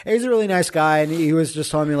currently. And he's a really nice guy, and he was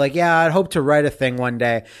just telling me like, yeah, I'd hope to write a thing one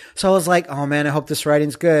day. So I was like, oh man, I hope this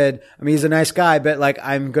writing's good. I mean, he's a nice guy, but like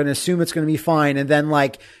I'm gonna assume it's gonna be fine. And then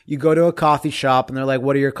like you go to a coffee shop, and they're like,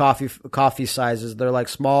 what are your coffee sizes? They're like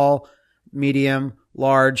small, medium,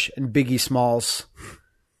 large, and biggie smalls.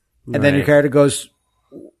 And then your character goes,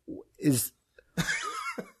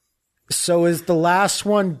 So is the last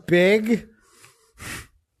one big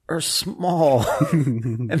or small?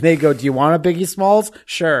 And they go, do you want a Biggie Smalls?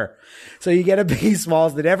 Sure. So you get a Biggie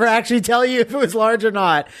Smalls. They never actually tell you if it was large or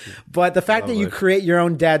not. But the fact that you create your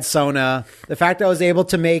own dadsona, the fact that I was able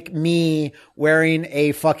to make me wearing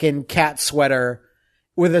a fucking cat sweater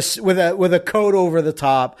with a coat over the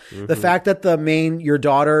top. Mm-hmm. The fact that your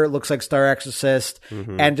daughter looks like Star Exorcist,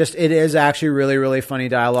 and just it is actually really, really funny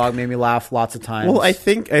dialogue. Made me laugh lots of times. Well, I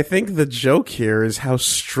think the joke here is how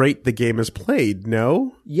straight the game is played.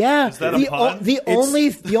 No, yeah. Is that a pun? The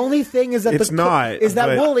only thing is that it's not. Is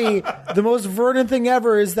that Wooly? The most Vernon thing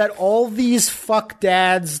ever is that all these fuck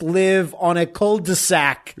dads live on a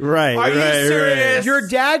cul-de-sac. Right. Are you serious? Right. Your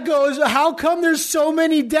dad goes, how come there's so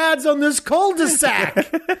many dads on this cul-de-sac?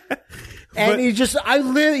 And he just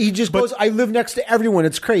goes, I live next to everyone.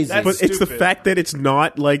 It's crazy. But it's the fact that it's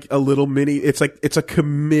not like a little mini. It's like it's a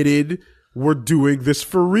committed. We're doing this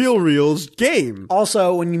for reals game.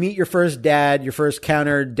 Also, when you meet your first dad, your first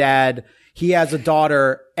counter dad, he has a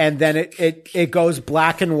daughter, and then it goes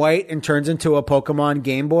black and white and turns into a Pokemon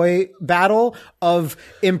Game Boy battle of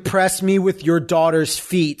impress me with your daughter's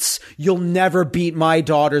feats. You'll never beat my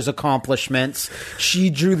daughter's accomplishments. She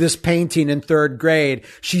drew this painting in 3rd grade.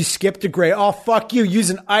 She skipped a grade. Oh, fuck you. Use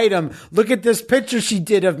an item. Look at this picture she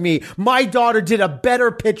did of me. My daughter did a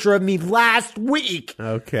better picture of me last week.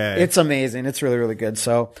 Okay. It's amazing. It's really, really good.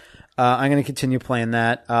 So, I'm going to continue playing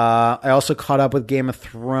that. I also caught up with Game of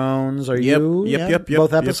Thrones. Are you? Yep.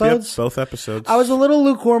 Both episodes? Both episodes. I was a little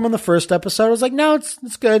lukewarm on the first episode. I was like, no,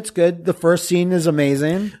 it's good. It's good. The first scene is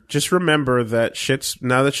amazing. Just remember that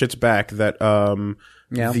now that shit's back, that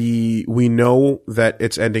we know that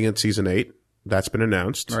it's ending in season 8. That's been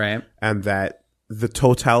announced. Right. And that the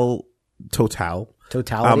total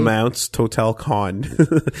amounts, total con,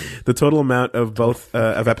 the total amount of both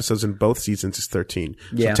of episodes in both seasons is 13.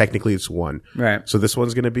 Yeah. So technically it's 1. Right. So this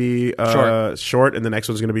one's going to be short, and the next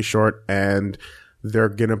one's going to be short, and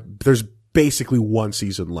there's basically 1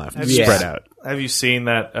 season left spread out. Have you seen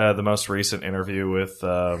that the most recent interview with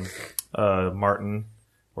Martin,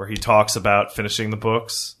 where he talks about finishing the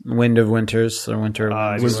books? Wind of Winters or Winter.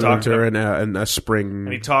 Winter and a spring.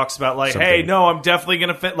 And he talks about like, something. hey, no, I'm definitely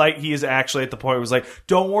going to fit. Like, he is actually at the point where he's like,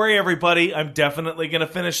 don't worry, everybody. I'm definitely going to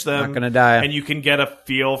finish them. Not going to die. And you can get a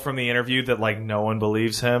feel from the interview that like no one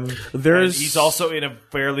believes him. And he's also in a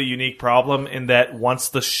fairly unique problem in that once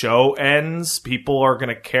the show ends, people are going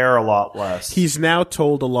to care a lot less. He's now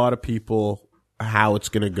told a lot of people how it's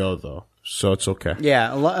going to go, though. So it's okay.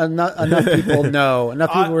 Yeah, enough people know.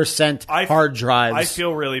 Enough people were sent hard drives. I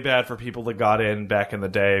feel really bad for people that got in back in the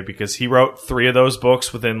day because he wrote 3 of those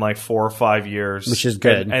books within like 4 or 5 years. Which is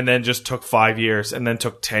good. And then just took 5 years and then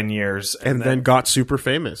took 10 years. And then got super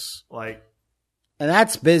famous. Like, and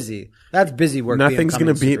that's busy. That's busy work. Nothing's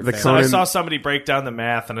going to beat the So I saw somebody break down the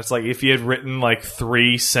math, and it's like if he had written like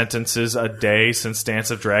 3 sentences a day since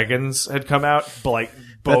Dance of Dragons had come out, like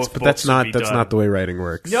both that's not the way writing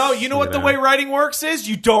works. No, you know what the way writing works is?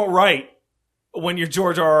 You don't write when you're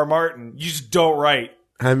George R.R. Martin. You just don't write.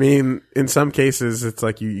 I mean, in some cases, it's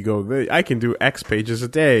like you go, I can do X pages a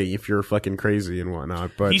day if you're fucking crazy and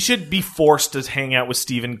whatnot. But he should be forced to hang out with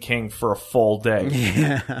Stephen King for a full day.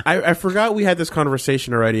 Yeah. I forgot we had this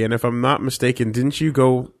conversation already, and if I'm not mistaken, didn't you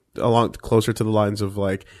go along closer to the lines of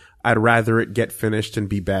like, I'd rather it get finished and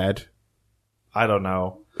be bad? I don't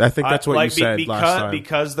know. I think that's what you said last time.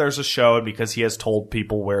 Because there's a show and because he has told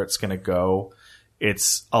people where it's going to go,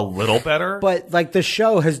 it's a little better. But like the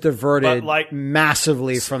show has diverted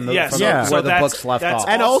massively from where the books left off.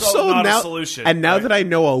 And also not now, a solution, and now that I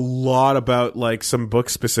know a lot about like some book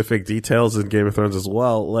specific details in Game of Thrones as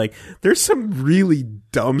well, like there's some really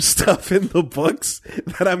dumb stuff in the books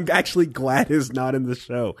that I'm actually glad is not in the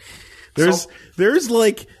show. There's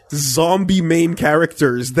like zombie main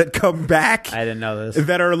characters that come back. I didn't know this.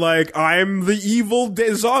 That are like, I'm the evil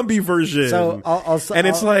zombie version. So I'll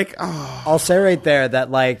say right there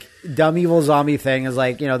that like dumb evil zombie thing is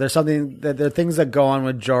like, you know, there's something that there are things that go on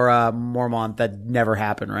with Jorah Mormont that never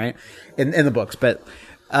happen, right? In the books, but.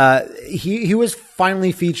 He was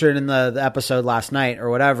finally featured in the episode last night or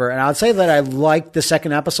whatever. And I'd say that I liked the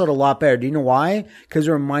second episode a lot better. Do you know why? Because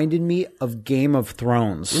it reminded me of Game of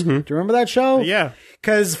Thrones. Mm-hmm. Do you remember that show? Yeah.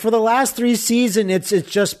 Because for the last 3 seasons, it's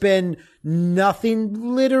just been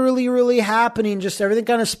nothing literally really happening. Just everything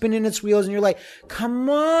kind of spinning its wheels. And you're like, come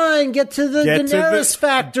on, get to the Daenerys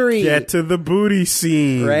factory. Get to the booty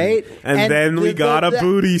scene. Right? And then we got a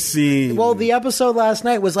booty scene. Well, the episode last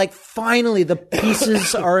night was like, finally, the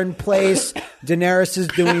pieces are in place. Daenerys is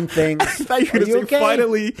doing things. I thought you were going to say,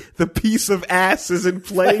 finally, the piece of ass is in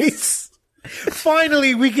place.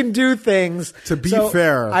 Finally, we can do things. To be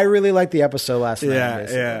fair, I really liked the episode last night.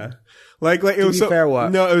 Yeah. Like it was fair,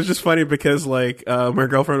 what? No, it was just funny because like my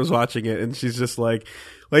girlfriend was watching it and she's just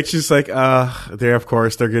they're of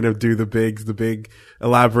course they're gonna do the big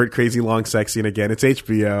elaborate crazy long sex scene again. It's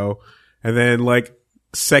HBO, and then like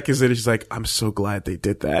seconds later she's like, I'm so glad they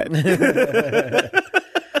did that.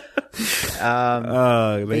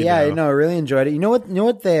 I really enjoyed it. You know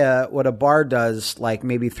what a bar does, like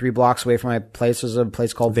maybe 3 blocks away from my place, is a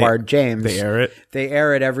place called Bar James. They air it. They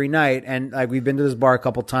air it every night, and like we've been to this bar a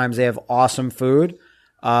couple times. They have awesome food.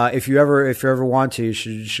 If you ever want to, you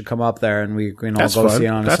should come up there and we can all go see it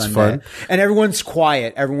on a Sunday. Fun. And everyone's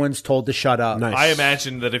quiet. Everyone's told to shut up. Nice. I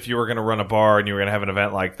imagine that if you were going to run a bar and you were going to have an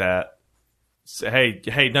event like that, say,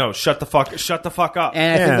 hey, no, shut the fuck up.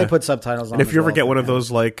 And I think they put subtitles on. And if you ever get one of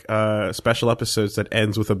those like special episodes that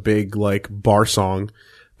ends with a big like bar song,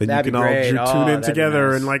 Then That'd you be can all great. tune in That'd be together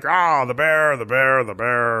nice. and like, the bear, the bear, the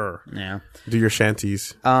bear. Yeah. Do your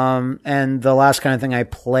shanties. And the last kind of thing I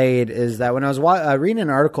played is that when I was reading an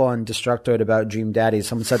article on Destructoid about Dream Daddy,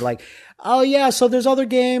 someone said like, oh yeah, so there's other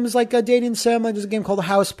games like a dating sim, like there's a game called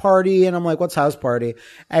House Party, and I'm like, what's House Party?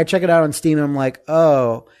 And I check it out on Steam and I'm like,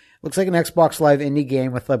 oh, looks like an Xbox Live indie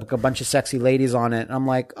game with like a bunch of sexy ladies on it. And I'm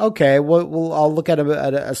like, okay, well I'll look at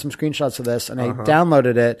some screenshots of this, and I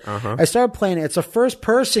downloaded it. I started playing it. It's a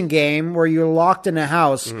first-person game where you're locked in a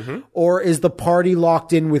house, or is the party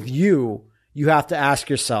locked in with you? You have to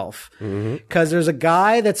ask yourself. Because there's a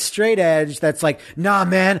guy that's straight edge that's like, nah,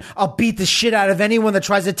 man, I'll beat the shit out of anyone that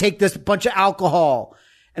tries to take this bunch of alcohol.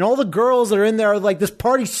 And all the girls that are in there are like, this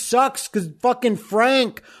party sucks because fucking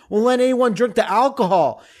Frank won't let anyone drink the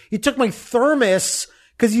alcohol. He took my thermos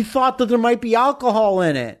because he thought that there might be alcohol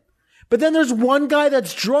in it. But then there's one guy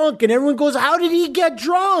that's drunk and everyone goes, how did he get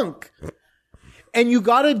drunk? And you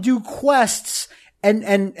got to do quests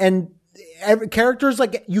and characters,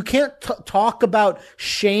 like, you can't talk about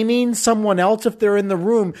shaming someone else if they're in the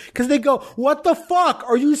room because they go, what the fuck?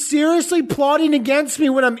 Are you seriously plotting against me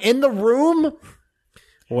when I'm in the room?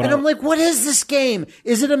 I'm like, what is this game?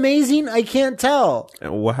 Is it amazing? I can't tell.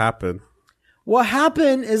 And what happened? What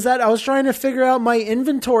happened is that I was trying to figure out my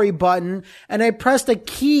inventory button and I pressed a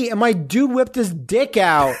key and my dude whipped his dick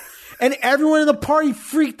out and everyone in the party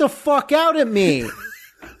freaked the fuck out at me.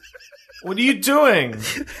 What are you doing?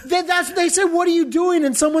 They said, what are you doing?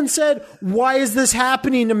 And someone said, why is this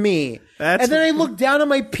happening to me? And then I look down at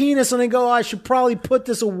my penis and I go, I should probably put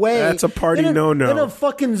this away. That's a party no-no. Then a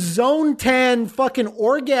fucking Zone 10 fucking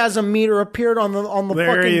orgasm meter appered on the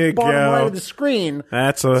fucking bottom right of the screen.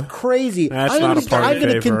 It's crazy. That's not a party I'm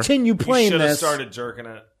going to favor. continue playing You should have this. started jerking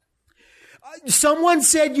it. Someone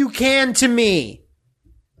said you can to me.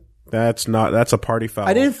 That's a party foul.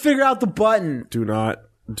 I didn't figure out the button. Do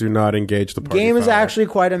not engage the party Game is foul. actually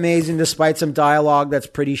quite amazing despite some dialogue that's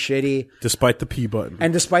pretty shitty. Despite the P button.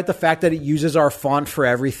 And despite the fact that it uses our font for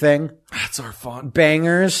everything. That's our font.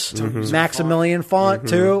 Bangers. Maximilian font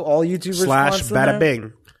too. All YouTubers fonts in /bada there.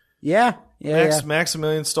 bing. Yeah.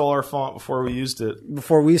 Maximilian stole our font before we used it.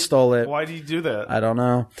 Before we stole it. Why do you do that? I don't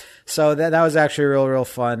know. So that was actually real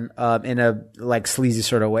fun in a like sleazy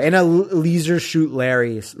sort of way. In a leisure suit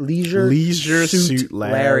Larry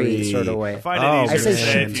sort of way. I find it easier I to say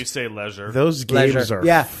say shoot. if you say leisure. Those games Leisure.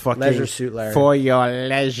 are fucking leisure suit Larry. for your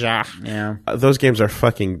leisure. Yeah. Those games are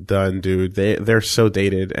fucking done, dude. They're so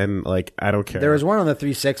dated and like I don't care. There was one on the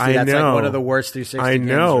 360 I that's know. like one of the worst 360 I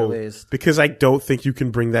know games released. because I don't think you can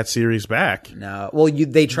bring that series back. No. Well,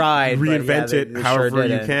 they tried. Reinvent it they however sure you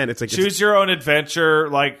didn't. can. It's like Choose your own adventure,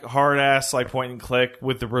 like hard ass, like point and click,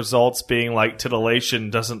 with the results being like titillation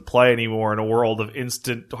doesn't play anymore in a world of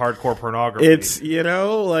instant hardcore pornography. It's,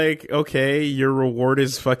 like, okay, your reward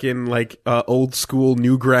is fucking like old school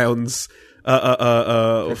Newgrounds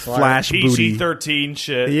flash booty. PG-13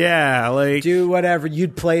 shit. Yeah, like Do whatever.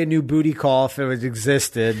 You'd play a new booty call if it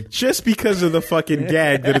existed. just because of the fucking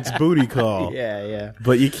gag that it's booty call. Yeah.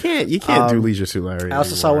 But you can't do Leisure Suit Larry. I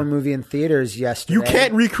also saw one movie in theaters yesterday. You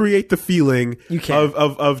can't recreate the feeling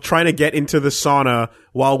of trying to get into the sauna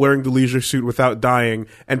while wearing the leisure suit without dying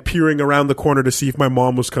and peering around the corner to see if my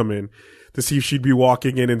mom was coming, to see if she'd be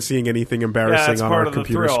walking in and seeing anything embarrassing on part our of the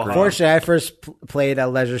computer thrill, screen. huh? Fortunately, I first played a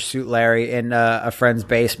Leisure Suit Larry in a friend's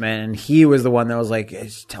basement, and he was the one that was like, hey,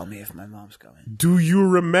 just tell me if my mom's coming. Do you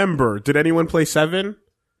remember? Did anyone play 7?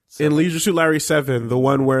 In Leisure Suit Larry 7, the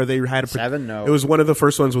one where they had 7? No. It was one of the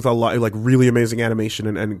first ones with a lot, like really amazing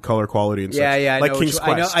animation and color quality and stuff. Yeah, like King's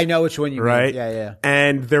Quest. I know which one you right? mean. Yeah.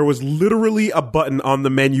 And there was literally a button on the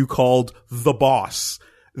menu called The Boss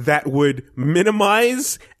that would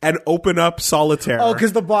minimize and open up Solitaire. Oh,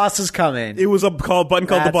 because the boss is coming. It was a button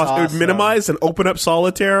called The That's Boss. It awesome. would minimize and open up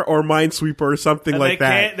Solitaire or Minesweeper or something And like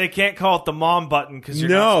that. They can't call it the mom button because you're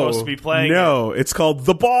not supposed to be playing it. No, it's called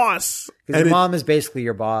The Boss. Because your mom is basically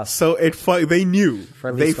your boss. So they knew. For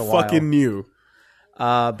at least they a while. fucking knew.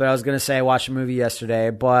 But I was going to say I watched a movie yesterday,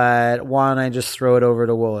 but why don't I just throw it over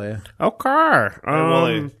to Wooly? Okay. Hey,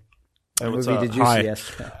 Wooly. Hey, What what's movie up? did you Hi. see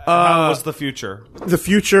yesterday? How was the future? The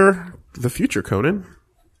future, Conan.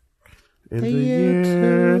 In the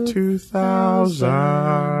year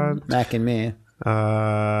 2000. Mac and me.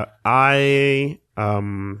 What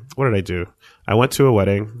did I do? I went to a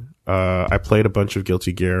wedding. I played a bunch of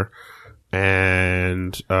Guilty Gear,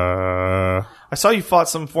 and I saw you fought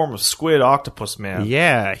some form of squid octopus man.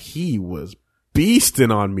 yeah, he was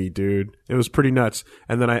beasting on me, dude. It was pretty nuts.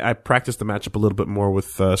 And then I practiced the matchup a little bit more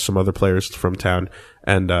with some other players from town,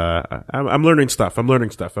 and I'm learning stuff. I'm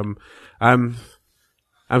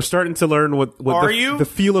I'm starting to learn what the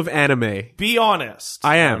feel of anime. Be honest.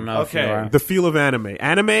 I am. Okay. The feel of anime.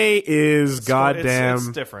 Anime is goddamn. It's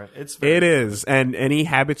different. It is, and any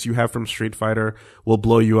habits you have from Street Fighter will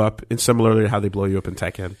blow you up, in similarly to how they blow you up in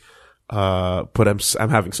Tekken. But I'm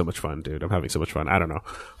having so much fun, dude. I'm having so much fun. I don't know,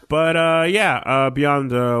 but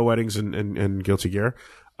beyond weddings and Guilty Gear.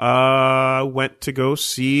 Went to go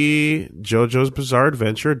see JoJo's Bizarre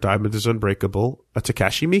Adventure, Diamond is Unbreakable, a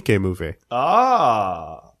Takashi Miike movie.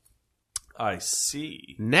 Ah, I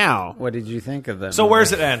see. Now, what did you think of that? So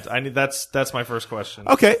where's it end? That's my first question.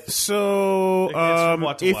 Okay, so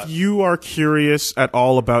if you are curious at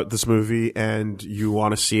all about this movie and you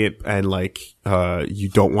want to see it and you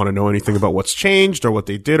don't want to know anything about what's changed or what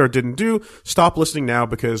they did or didn't do, stop listening now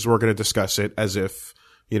because we're going to discuss it as if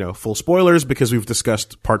full spoilers because we've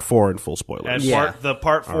discussed part 4 in full spoilers. And the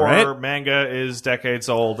part 4 manga is decades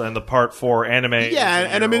old, and the part 4 anime. Yeah,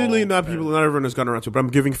 and admittedly, not everyone has gone around to it, but I'm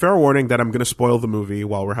giving fair warning that I'm going to spoil the movie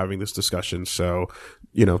while we're having this discussion. So,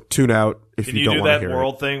 tune out if you don't want to hear it. Can you do that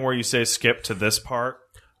world thing where you say skip to this part?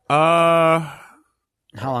 How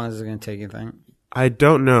long is it going to take? You think? I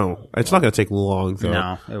don't know. It's not going to take long though.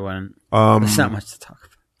 No, it wouldn't. There's not much to talk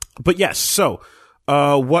about. But yes, so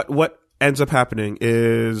what ends up happening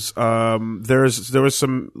is there was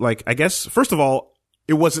some I guess first of all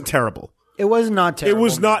it wasn't terrible. It was not terrible. It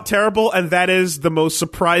was not terrible, and that is the most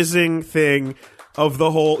surprising thing of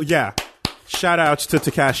the whole. Yeah, shout outs to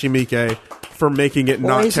Takashi Miike for making it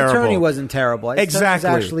not Ace terrible. Attorney wasn't terrible. Exactly.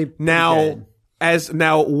 Was actually now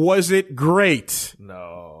was it great?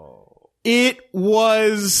 No, it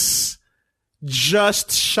was.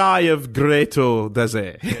 Just shy of Greto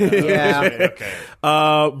Daze. Yeah. Okay.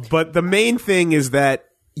 But the main thing is that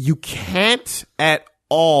you can't at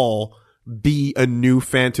all be a new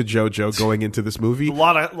fan to JoJo going into this movie.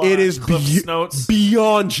 It is notes.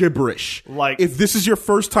 Beyond gibberish. If this is your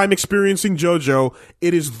first time experiencing JoJo,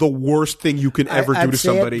 it is the worst thing you can ever do to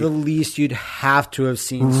somebody. At the least, you'd have to have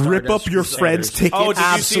seen Stardust Rip up your friend's ticket. Oh,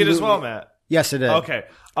 did you see it as well, Matt? Yes, it did. Okay.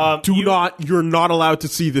 You're not allowed to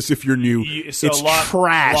see this if you're new. It's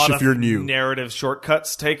trash if you're new. Narrative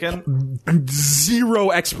shortcuts taken.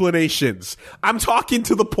 Zero explanations. I'm talking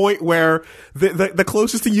to the point where the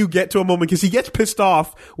closest thing you get to a moment, because he gets pissed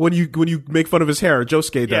off when you make fun of his hair.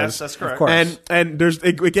 Josuke does. Yes, that's correct. Of course. And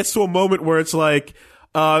it gets to a moment where it's like,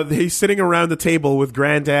 he's sitting around the table with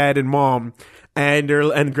granddad and mom, and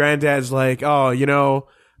granddad's like, oh,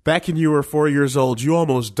 back when you were 4 years old, you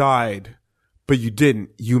almost died. But you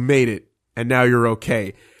didn't. You made it. And now you're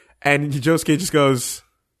okay. And Josuke just goes,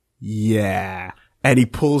 yeah. And he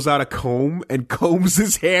pulls out a comb and combs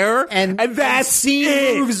his hair. And that's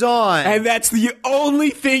scene moves on. And that's the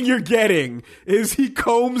only thing you're getting is he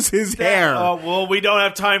combs his hair. Well, we don't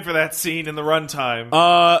have time for that scene in the runtime.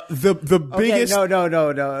 The biggest.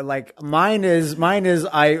 No. Mine is,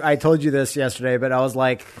 I told you this yesterday, but I was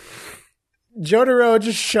like, Jotaro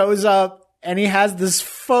just shows up. And he has this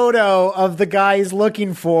photo of the guy he's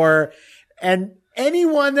looking for. And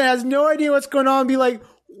anyone that has no idea what's going on be like,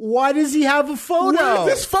 why does he have a photo? Where did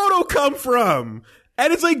this photo come from?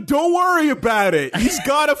 And it's like, don't worry about it. He's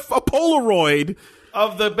got a Polaroid.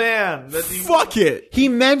 Of the band. Fuck it. He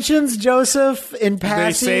mentions Joseph in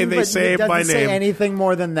passing. They say but by doesn't name. say anything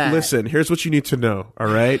more than that. Listen, here's what you need to know, all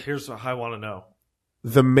right? Here's what I want to know.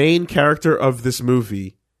 The main character of this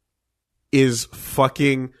movie is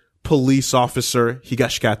fucking police officer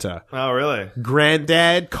Higashikata. Oh, really?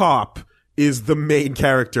 Granddad cop is the main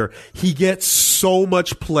character. He gets so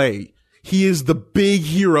much play. He is the big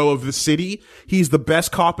hero of the city. He's the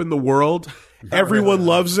best cop in the world. Everyone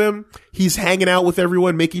loves him. He's hanging out with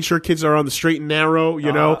everyone, making sure kids are on the straight and narrow,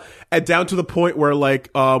 and down to the point where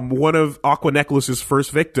one of Aqua Necklace's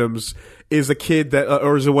first victims is a kid that,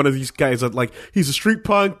 or is one of these guys that he's a street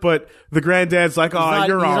punk, but the granddad's like, you're all right.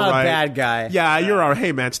 He's not a bad guy. Yeah, you're all right.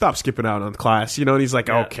 Hey man, stop skipping out on class, and he's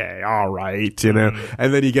like, okay, all right, and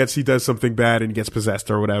then he does something bad and he gets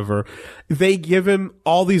possessed or whatever. They give him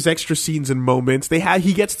all these extra scenes and moments.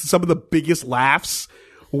 He gets some of the biggest laughs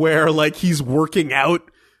where he's working out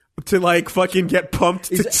to fucking get pumped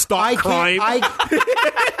to stop crime. I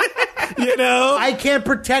can't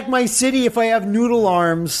protect my city if I have noodle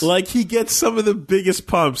arms. He gets some of the biggest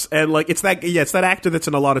pumps, and it's that actor that's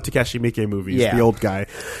in a lot of Takashi Miike movies, the old guy.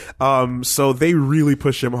 So they really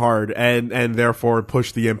push him hard, and therefore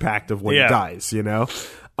push the impact of when he dies.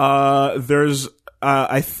 There's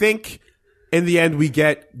I think in the end we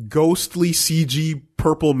get ghostly CG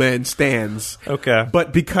purple men stands. Okay.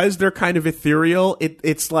 But because they're kind of ethereal,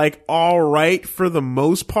 it's like all right for the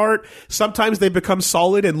most part. Sometimes they become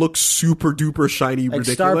solid and look super duper shiny, Like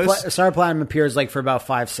ridiculous. Star Platinum appears like for about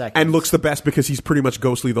 5 seconds. And looks the best because he's pretty much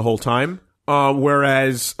ghostly the whole time.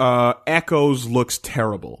 Whereas Echoes looks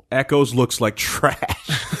terrible. Echoes looks like trash.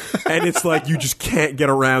 And it's like you just can't get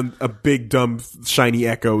around a big, dumb, shiny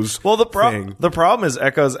Echoes Well, the thing. problem is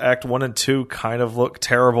Echoes Act 1 and 2 kind of look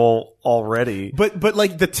terrible already. But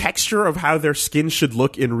like the texture of how their skin should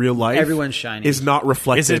look in real life, Everyone's shiny. is not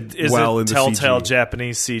reflected Is well it in the Telltale CG.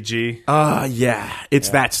 Japanese CG? Yeah, it's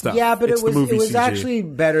that stuff. Yeah, but It's it was the movie CG. actually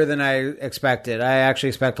better than I expected. I actually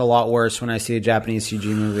expect a lot worse when I see a Japanese CG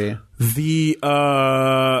movie. The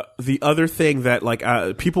other thing that like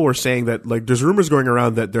people were saying that like there's rumors going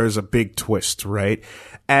around that there's a big twist, right?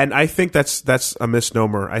 And I think that's a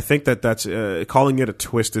misnomer. I think that's calling it a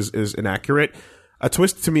twist is inaccurate. A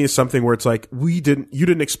twist to me is something where it's like you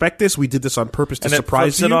didn't expect this. We did this on purpose to And it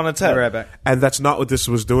surprise flips you. it on its head. Right back. And that's not what this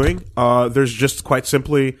was doing. There's just quite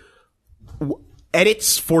simply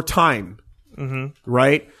edits for time,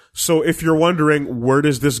 right? So if you're wondering where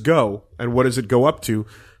does this go and what does it go up to,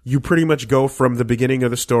 you pretty much go from the beginning of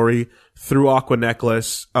the story through Aqua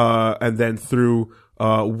Necklace, and then through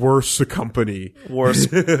Worse Company. Worse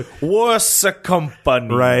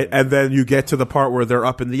company. Right, and then you get to the part where they're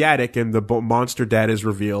up in the attic and the monster dad is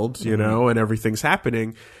revealed, you know, and everything's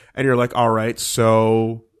happening, and you're like, all right,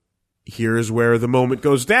 so here's where the moment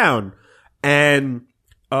goes down, and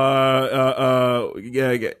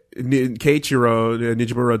Keiichiro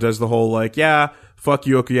Nijimura does the whole like, yeah, fuck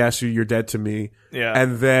you, Okuyasu, you're dead to me. Yeah.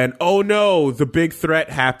 And then, oh no, the big threat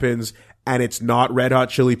happens, and it's not Red Hot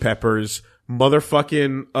Chili Peppers.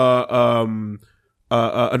 Motherfucking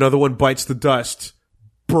another one bites the dust,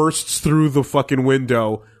 bursts through the fucking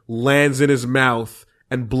window, lands in his mouth,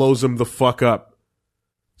 and blows him the fuck up.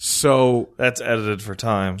 So That's edited for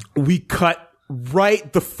time. we cut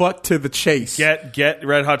right the fuck to the chase. Get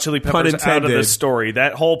Red Hot Chili Peppers out of intended. this story.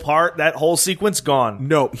 That whole sequence gone.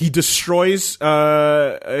 No, he destroys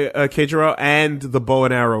Keijiro and the bow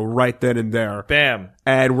and arrow right then and there. Bam.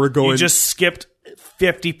 And we're going You just skipped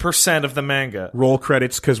 50% of the manga. roll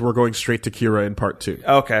credits because we're going straight to Kira in part 2.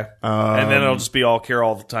 Okay. And then it'll just be all Kira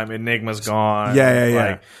all the time. Enigma's gone.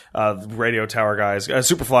 Yeah. Like, radio tower guys.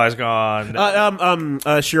 Superfly's gone.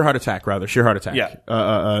 Sheer heart attack, rather. Sheer heart attack. Yeah.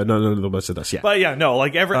 No, the most of us, yeah. But yeah, no,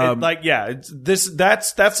 like that's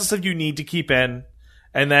the stuff you need to keep in.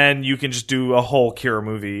 And then you can just do a whole Kira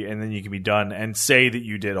movie, and then you can be done and say that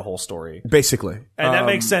you did a whole story. Basically. And that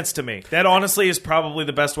makes sense to me. That honestly is probably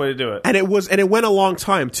the best way to do it. And it went a long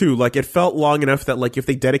time too. Like it felt long enough that like if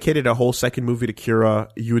they dedicated a whole second movie to Kira,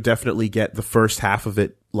 you would definitely get the first half of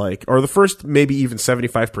it, like, or the first maybe even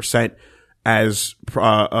 75% as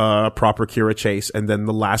proper Kira chase, and then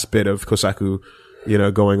the last bit of Kosaku, you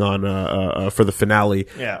know, going on for the finale.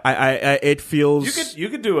 Yeah. I it feels You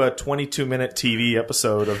could do a 22-minute TV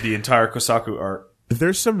episode of the entire Kosaku arc.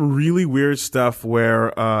 there's some really weird stuff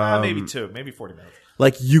where Maybe 40 minutes.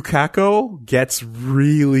 like Yukako gets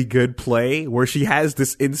really good play where she has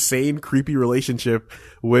this insane creepy relationship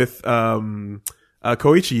with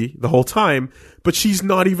Koichi the whole time, but she's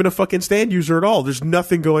not even a fucking stand user at all. There's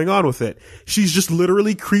nothing going on with it. She's just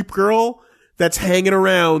literally creep girl that's hanging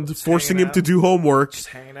around, forcing him to do homework. Just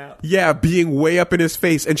hanging out. Yeah, being way up in his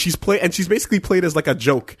face, and she's basically played as like a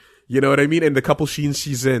joke. You know what I mean? In the couple scenes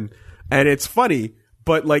she's in, and it's funny,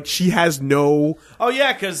 but like she has no. Oh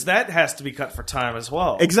yeah, because that has to be cut for time as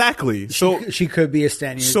well. Exactly. So She could be a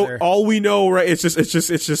stand user. so all we know, right? It's just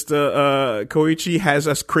Koichi has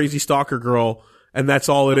a crazy stalker girl, and that's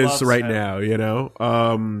all it is loves right him. now. You know.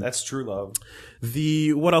 That's true love.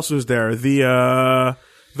 What else was there?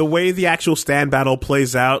 The way the actual stand battle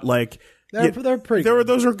plays out, like They're pretty They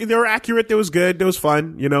good. were accurate. It was good. It was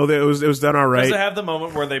fun. You know, it was done all right. Does it have the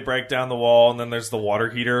moment where they break down the wall and then there's the water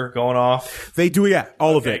heater going off? They do, yeah.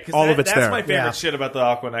 All of Okay, it. 'cause All of it's that's there. my favorite Yeah. shit about the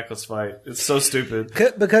Aqua Necklace fight. It's so stupid.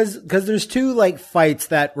 Because there's two like fights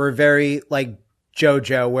that were very like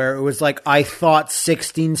JoJo, where it was like I thought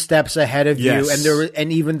 16 steps ahead of Yes. you,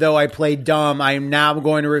 and even though I played dumb, I am now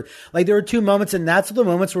going to like there were two moments, and that's the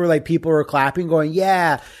moments where like people were clapping, going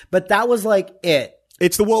yeah, but that was like it.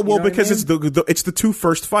 It's the well know what I because mean? it's the two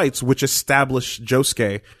first fights which establish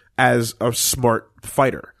Josuke as a smart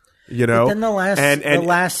fighter. You know, Then the last and the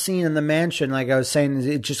last scene in the mansion, like I was saying,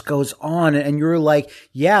 it just goes on, and you're like,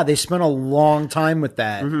 yeah, they spent a long time with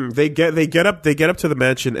that. they get up to the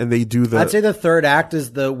mansion and they do the. I'd say the third act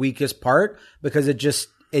is the weakest part because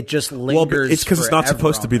it just lingers. Well, it's because it's not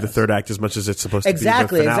supposed to be the this. third act as much as it's supposed to be the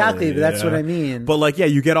Exactly. finale. That's what I mean. But like, yeah,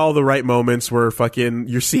 you get all the right moments where fucking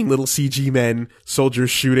you're seeing little CG men, soldiers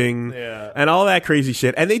shooting, and all that crazy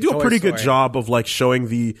shit. And they do a pretty good job of like showing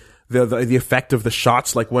the effect of the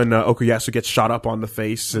shots, like when Okuyasu gets shot up on the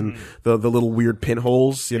face and the little weird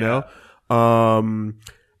pinholes, you know.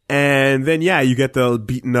 And then you get the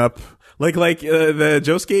beaten up. Like the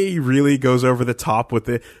Josuke really goes over the top with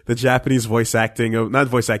the Japanese voice acting, not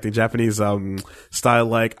voice acting, Japanese style.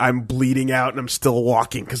 Like, I'm bleeding out and I'm still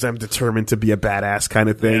walking because I'm determined to be a badass kind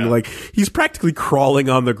of thing. Like, he's practically crawling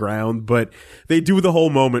on the ground, but they do the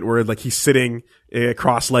whole moment where like he's sitting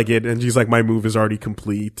cross-legged and he's like, my move is already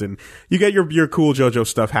complete, and you get your cool JoJo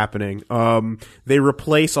stuff happening. They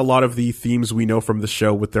replace a lot of the themes we know from the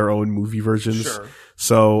show with their own movie versions. Sure.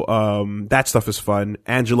 So, that stuff is fun.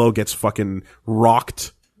 Angelo gets fucking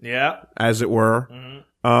rocked. Yeah. As it were.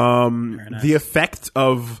 Mm-hmm. The effect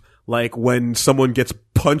of, like, when someone gets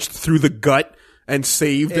punched through the gut and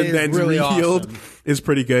saved and then really healed is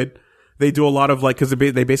pretty good. They do a lot of, like, cause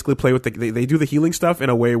they basically play with they do the healing stuff in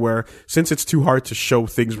a way where, since it's too hard to show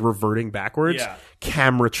things reverting backwards,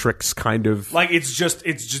 camera tricks kind of. Like, it's just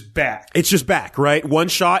back. It's just back, right? One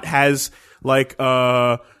shot has, like,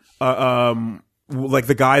 like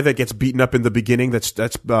the guy that gets beaten up in the beginning that's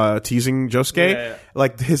teasing Josuke,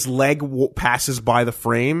 like his leg passes by the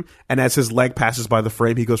frame, and as his leg passes by the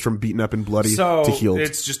frame, he goes from beaten up and bloody to healed.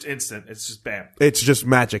 It's just instant. It's just bam. It's just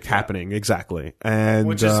magic happening, exactly. And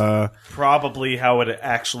which is probably how it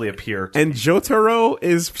actually appeared. And Jotaro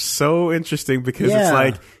is so interesting because it's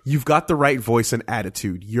like, you've got the right voice and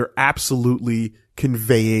attitude. You're absolutely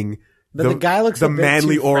conveying but the guy looks the a bit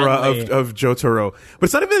manly too aura friendly. of Jotaro, but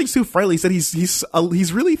it's not even too friendly. He said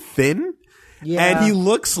he's really thin, and he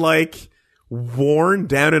looks like worn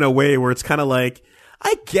down in a way where it's kind of like,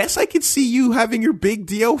 I guess I could see you having your big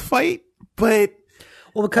Dio fight, but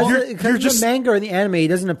well, because the manga or the anime, he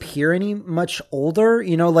doesn't appear any much older,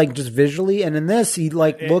 you know, like just visually, and in this, he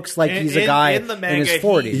like looks like he's a guy in his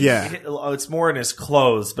 40s. It's more in his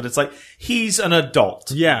clothes, but it's like he's an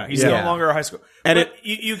adult. Yeah, he's no longer a high school. And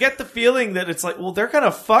you get the feeling that it's like, well, they're kind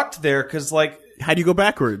of fucked there because, like, how do you go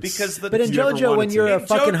backwards? But in JoJo, when you're a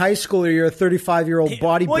fucking high schooler, you're a 35-year-old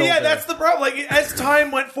bodybuilder. Well, yeah, that's the problem. Like, as time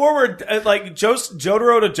went forward, like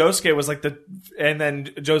Jotaro to Josuke was like and then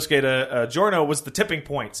Josuke to Giorno was the tipping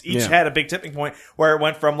points. Each had a big tipping point where it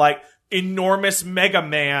went from like enormous Mega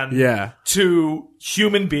Man to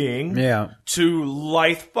human being to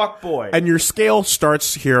lithe fuckboy. And your scale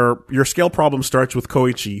starts here, your scale problem starts with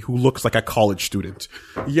Koichi, who looks like a college student.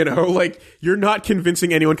 You know, like, you're not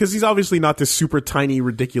convincing anyone, because he's obviously not this super tiny,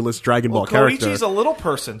 ridiculous Dragon Ball character. Koichi's a little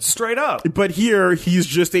person, straight up. But here, he's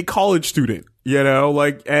just a college student, you know,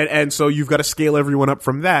 like, and so you've got to scale everyone up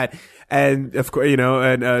from that. And of course, you know,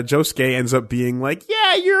 and Josuke ends up being like,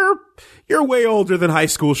 yeah, you're way older than high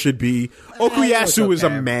school should be. Okuyasu is a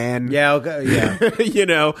man. Yeah, okay, you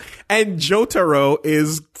know, and Jotaro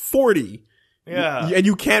is 40. Yeah. And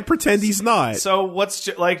you can't pretend he's not. So what's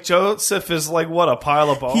like Joseph is like what, a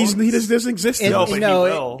pile of bones? He doesn't exist. No,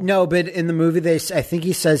 but in the movie I think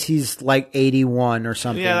he says he's like 81 or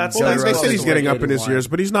something. Yeah, that's they said he's getting up in his years,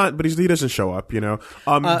 but he's not. But he doesn't show up. You know,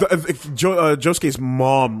 Josuke's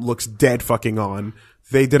mom looks dead fucking on.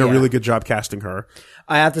 They did a really good job casting her.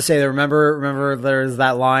 I have to say, remember there's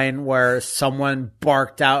that line where someone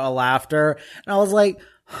barked out a laughter, and I was like,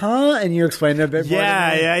 huh? And you explained it a bit more.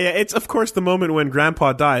 Yeah. It's, of course, the moment when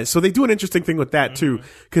Grandpa dies. So they do an interesting thing with that, too,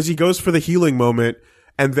 because he goes for the healing moment,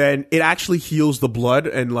 and then it actually heals the blood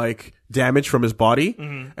and, like, damage from his body,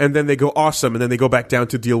 and then they go awesome, and then they go back down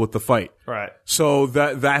to deal with the fight. Right. So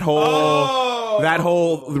that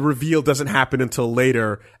whole reveal doesn't happen until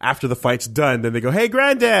later, after the fight's done. Then they go, hey,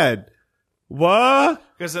 Granddad! What?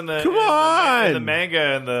 Because in the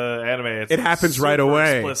manga and the anime, it happens right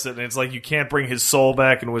away. Explicit, and it's like you can't bring his soul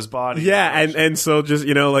back into his body. Yeah, and so just,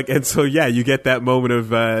 you know, like, and so you get that moment of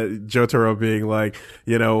Jotaro being like,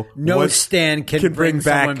 you know, no stand can bring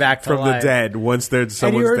someone back from life. The dead. Once someone's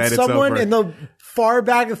and you heard dead, someone it's over. in the far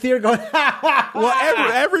back of the theater going,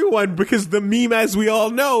 well, everyone, because the meme, as we all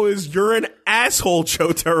know, is you're an asshole,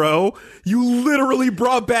 Jotaro. You literally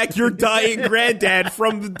brought back your dying granddad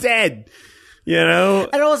from the dead. You know,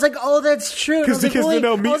 and I was like, "Oh, that's true."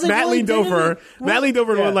 Matt leaned over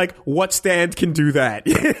and went like, "What stand can do that?"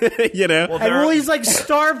 You know, and Willie's like,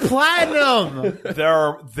 "Star Platinum."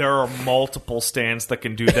 There are multiple stands that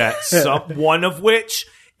can do that. One of which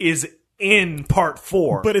is in part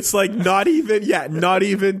 4. But it's like not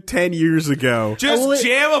even 10 years ago. Just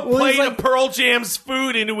jam a plate of Pearl Jam's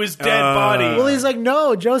food into his dead body. Well, he's like,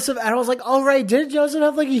 no, Joseph. And I was like, all right, didn't Joseph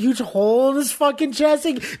have like a huge hole in his fucking chest?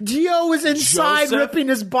 Like, Dio was inside ripping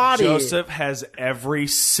his body. Joseph has every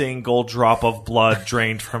single drop of blood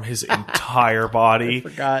drained from his entire body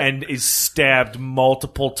and is stabbed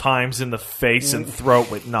multiple times in the face and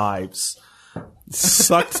throat with knives.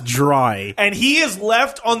 Sucked dry. And he is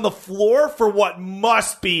left on the floor for what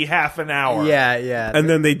must be half an hour. Yeah. And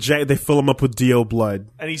then they fill him up with Dio blood.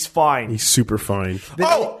 And he's fine. He's super fine.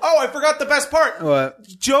 I forgot the best part. What?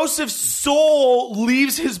 Joseph's soul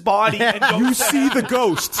leaves his body and goes You see the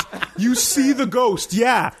ghost. You see the ghost.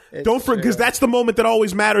 Yeah. Don't forget, because that's the moment that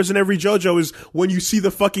always matters in every JoJo is when you see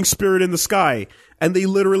the fucking spirit in the sky. And they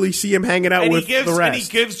literally see him hanging out with the rest. And he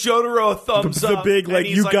gives Jotaro a thumbs up. The big, like,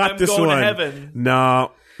 you got this one. To heaven.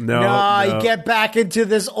 No. You get back into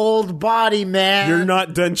this old body, man. You're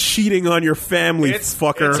not done cheating on your family,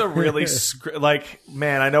 fucker. It's a really,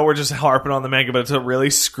 man, I know we're just harping on the manga, but it's a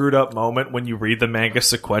really screwed up moment when you read the manga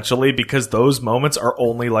sequentially because those moments are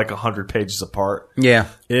only like 100 pages apart. Yeah.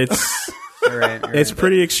 It's... Right. It's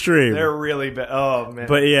pretty extreme. They're really bad. Oh, man.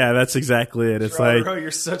 But yeah, that's exactly it. It's like, you're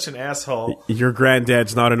such an asshole. Your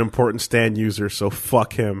granddad's not an important stand user, so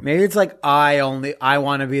fuck him. Maybe it's like I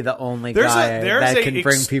want to be the only guy that can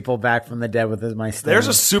bring people back from the dead with my stand. There's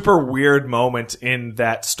a super weird moment in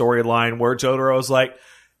that storyline where Jotaro's like,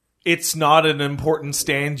 it's not an important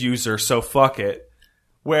stand user, so fuck it.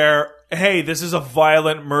 Where, hey, this is a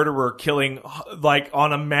violent murderer killing like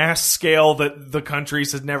on a mass scale that the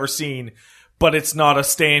countries had never seen, but it's not a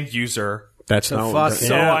stand user. That's not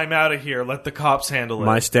So I'm out of here. Let the cops handle it.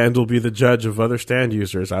 My stand will be the judge of other stand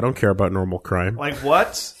users. I don't care about normal crime. Like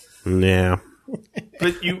what? Yeah.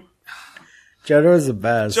 But you... Jotaro's the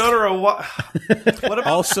best. Jotaro,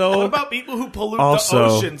 what about people who pollute the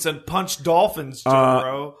oceans and punch dolphins,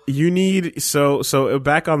 Jotaro? You need... So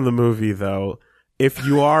back on the movie, though... If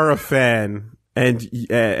you are a fan and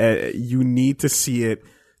you need to see it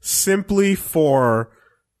simply for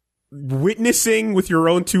witnessing with your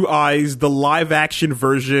own two eyes the live action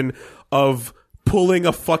version of pulling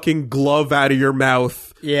a fucking glove out of your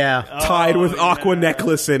mouth, tied with aqua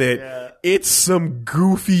necklace in it, it's some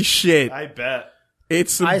goofy shit. I bet.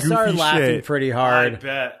 It's some goofy shit. I started laughing pretty hard. I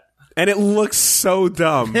bet. And it looks so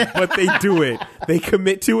dumb, but they do it. They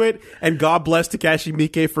commit to it, and God bless Takashi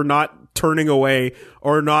Miike for not turning away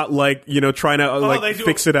or not like trying to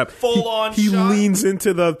fix it up. Full on. He leans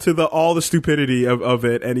into the all the stupidity of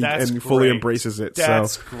it, and he fully embraces it.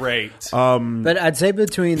 That's great. But I'd say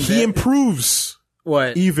between he improves.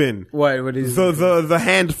 What even what is the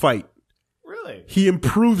hand fight? Really, he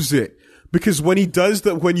improves it because when he does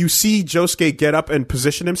when you see Josuke get up and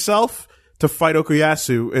position himself to fight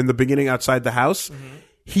Okuyasu in the beginning outside the house. Mm-hmm.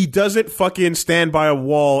 He doesn't fucking stand by a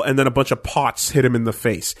wall and then a bunch of pots hit him in the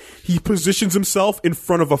face. He positions himself in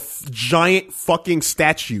front of a giant fucking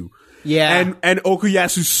statue. Yeah. And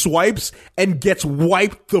Okuyasu swipes and gets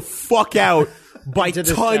wiped the fuck out by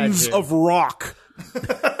tons of rock.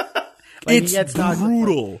 It's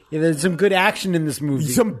brutal. Yeah, there's some good action in this movie.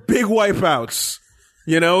 Some big wipeouts.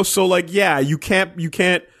 So like, yeah, you can't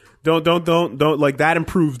Don't like that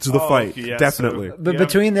improves the fight. Yeah, definitely. But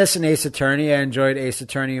between this and Ace Attorney, I enjoyed Ace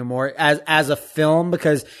Attorney more as a film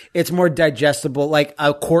because it's more digestible. Like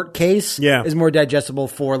a court case is more digestible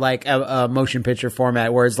for like a motion picture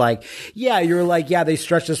format, whereas like, you're like, they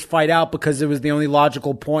stretched this fight out because it was the only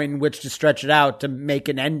logical point in which to stretch it out to make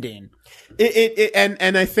an ending.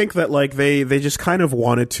 And I think that like they just kind of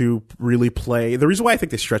wanted to really play. The reason why I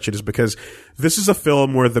think they stretch it is because this is a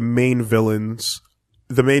film where the main villain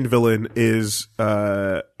is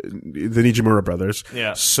the Nijimura brothers.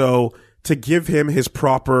 Yeah. So to give him his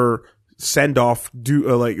proper send off,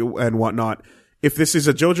 and whatnot. If this is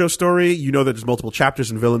a JoJo story, that there's multiple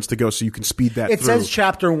chapters and villains to go, so you can speed that. It says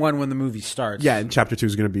chapter 1 when the movie starts. Yeah, and chapter 2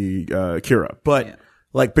 is going to be Kira, but.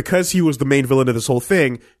 Like, because he was the main villain of this whole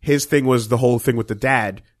thing, his thing was the whole thing with the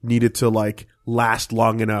dad needed to, like, last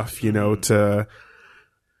long enough, to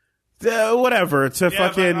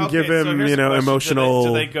fucking give him, emotional.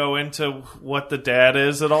 Do they go into what the dad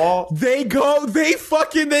is at all? They go,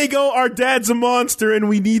 our dad's a monster and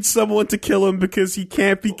we need someone to kill him because he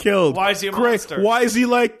can't be killed. Why is he a monster? Why is he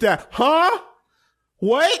like that? Huh?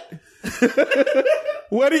 What?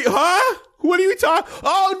 What are you talking?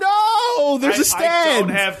 Oh no! There's a stand. I don't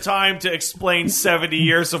have time to explain 70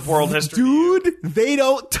 years of world history. Dude, they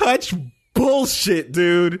don't touch bullshit,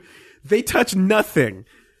 dude. They touch nothing.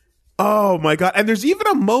 Oh my god. And there's even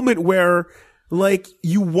a moment where, like,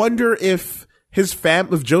 you wonder if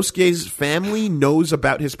Josuke's family knows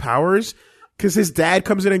about his powers, because his dad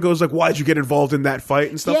comes in and goes like, "Why'd you get involved in that fight?"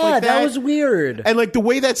 and stuff like that. Yeah, that was weird. And like the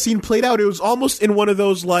way that scene played out, it was almost in one of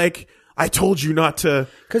those like, I told you not to.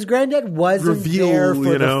 Because Granddad wasn't reveal, there for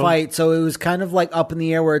you the know? fight, so it was kind of like up in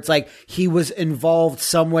the air where it's like he was involved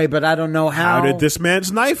some way, but I don't know how. How did this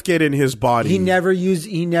man's knife get in his body? He never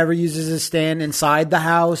uses his stand inside the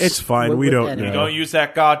house. It's fine. We don't know. You don't use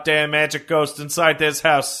that goddamn magic ghost inside this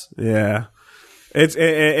house. Yeah.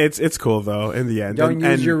 It's cool though in the end. Don't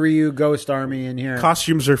use your Ryu Ghost Army in here.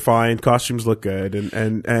 Costumes are fine. Costumes look good,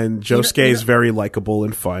 and Josuke is very likable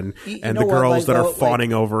and fun. And the girls that are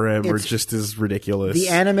fawning over him are just as ridiculous. The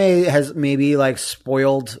anime has maybe like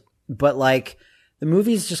spoiled, but like the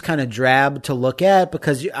movie's just kind of drab to look at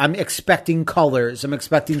because I'm expecting colors. I'm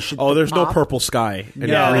expecting shit. Oh, there's no purple sky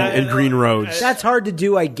and green roads. That's hard to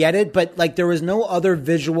do. I get it, but like there was no other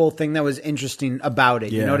visual thing that was interesting about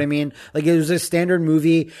it. You know what I mean? Like it was a standard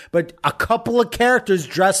movie, but a couple of characters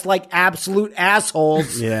dressed like absolute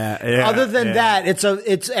assholes. Other than that,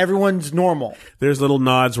 it's everyone's normal. There's little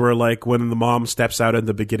nods where like when the mom steps out in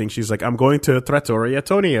the beginning, she's like, "I'm going to Trattoria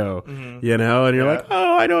Tonio," you know, and you're like,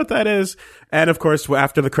 "Oh, I know what that is." And of course,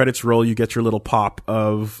 after the credits roll, you get your little pop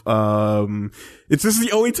of, this is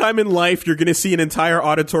the only time in life you're going to see an entire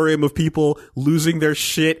auditorium of people losing their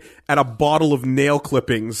shit at a bottle of nail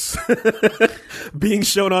clippings being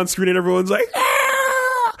shown on screen, and everyone's like,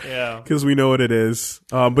 "Ah!" Yeah. Because we know what it is.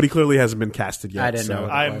 But he clearly hasn't been casted yet. I didn't know.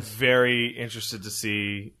 I'm very interested to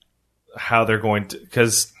see how they're going to,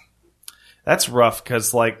 because that's rough,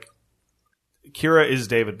 because like Kira is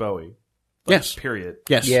David Bowie. Like, yes. Period.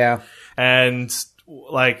 Yes. Yeah. And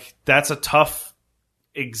like that's a tough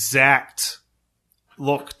exact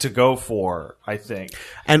look to go for, I think.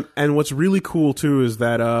 And what's really cool too is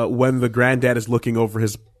that when the granddad is looking over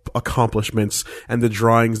his accomplishments and the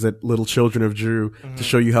drawings that little children have drew to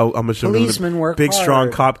show you how much of a big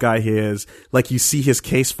strong cop guy he is, like you see his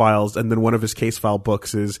case files, and then one of his case file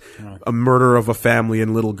books is a murder of a family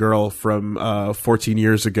and little girl from 14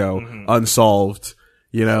 years ago, unsolved.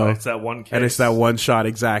 You know, it's that one case. And it's that one shot,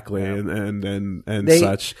 exactly. Yeah. And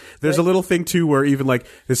such. There's a little thing too where even like,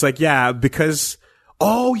 it's like, because,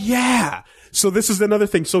 so this is another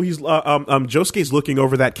thing. So he's, Josuke's looking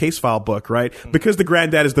over that case file book, right? Because the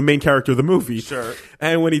granddad is the main character of the movie. Sure.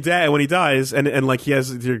 And when he dies, and like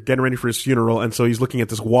they're getting ready for his funeral, and so he's looking at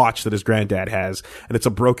this watch that his granddad has, and it's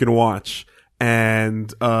a broken watch. And,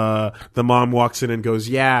 the mom walks in and goes,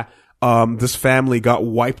 this family got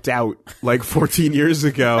wiped out like 14 years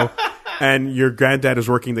ago, and your granddad is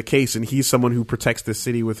working the case, and he's someone who protects the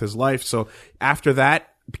city with his life. So after that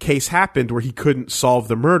case happened where he couldn't solve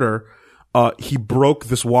the murder, he broke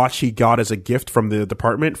this watch he got as a gift from the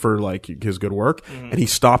department for like his good work, and he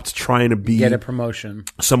stopped trying to get a promotion.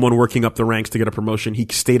 Someone working up the ranks to get a promotion. He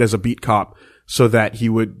stayed as a beat cop so that he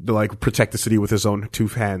would like protect the city with his own two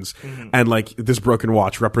hands. And like this broken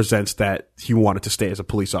watch represents that he wanted to stay as a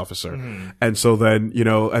police officer. And so then, you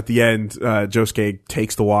know, at the end, Josuke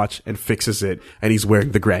takes the watch and fixes it, and he's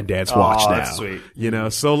wearing the granddad's watch now. That's sweet. You know,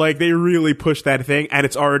 so like they really push that thing, and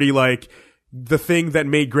it's already like the thing that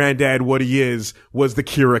made Granddad what he is was the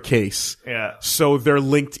Kira case. Yeah. So they're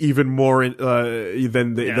linked even more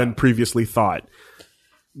than previously thought.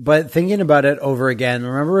 But thinking about it over again,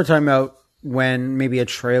 remember we were talking about when maybe a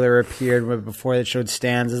trailer appeared before it showed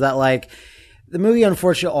stands, is that like the movie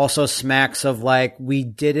unfortunately also smacks of like, we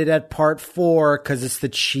did it at part 4 because it's the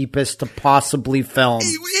cheapest to possibly film.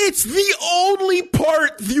 It's the only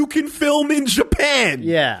part you can film in Japan.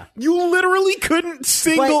 Yeah. You literally couldn't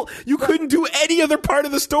couldn't do any other part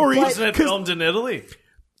of the story. Wasn't it filmed in Italy?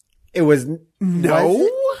 It was. No.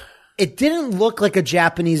 Was it didn't look like a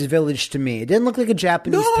Japanese village to me. It didn't look like a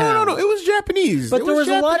Japanese town. No. It was Japanese. But there was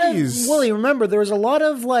a lot of, Willie, remember, there was a lot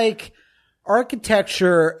of like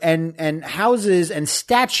architecture and houses and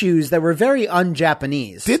statues that were very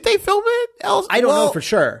un-Japanese. Did they film it? I don't know for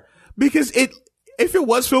sure. Because if it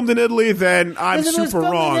was filmed in Italy, then I'm super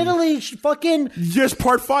wrong. In Italy, fucking. Yes,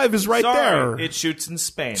 part 5 is right there. It shoots in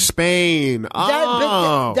Spain. Spain.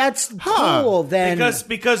 That's cool. Then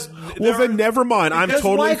because then never mind. I'm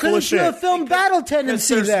totally full of shit. Why couldn't you have filmed Battle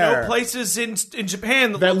Tendency there's there? no places in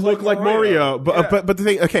Japan that look like Morio. But the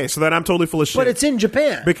thing, okay, so then I'm totally full of shit. But it's in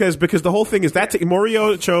Japan because the whole thing is that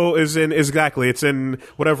Moriocho is it's in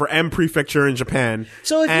whatever M prefecture in Japan.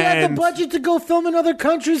 So if you had the budget to go film in other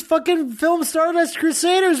countries, fucking film Stardust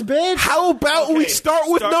Crusaders, bitch. How about we start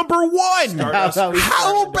with number 1?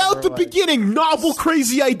 How about the beginning? Novel,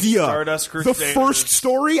 crazy idea. Stardust Crusaders. The first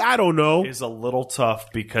story? I don't know. Is a little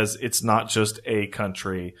tough because it's not just a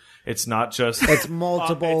country. It's not just. It's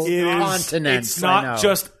multiple continents. It's not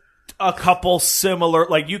just a couple similar,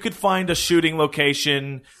 like you could find a shooting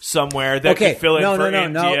location somewhere that could fill in for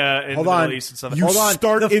India and the Middle East and stuff. You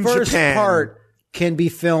start the in first Japan. Part can be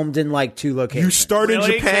filmed in like 2 locations. You start in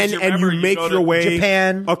Japan and you make your way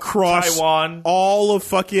Japan, across Taiwan, all of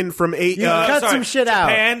fucking from cut some shit out.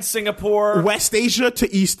 Japan, Singapore, West Asia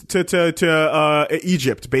to East to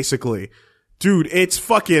Egypt, basically. Dude, it's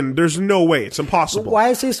fucking. There's no way. It's impossible. Why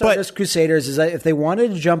I say Stardust Crusaders is that if they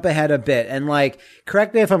wanted to jump ahead a bit, and like,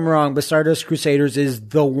 correct me if I'm wrong, but Stardust Crusaders is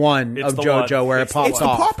the one of JoJo where it pops it's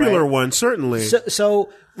off. It's the popular right? one, certainly. So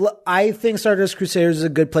I think Stardust Crusaders is a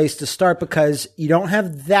good place to start because you don't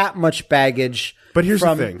have that much baggage. But here's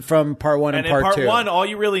the thing: from part 1 and part 2. In part 1, all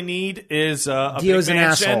you really need is a Dio's big an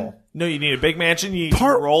mansion. asshole. No, you need a big mansion. You need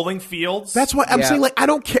rolling fields. That's why I'm saying, like, I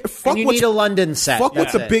don't care. Fuck, and you need a London set. Fuck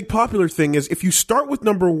what the big popular thing is. If you start with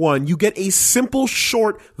number 1, you get a simple,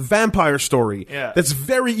 short vampire story. Yeah. That's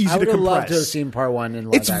very easy to compress. I would have loved to have seen part 1 in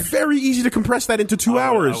live It's action. very easy to compress that into 2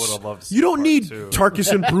 hours. I would have loved to see you don't part need 2. Tarkus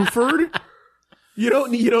and Bruford. You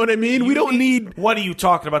don't need, you know what I mean? We don't need. What are you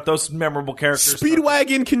talking about? Those memorable characters.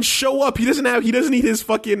 Speedwagon can show up. He doesn't need his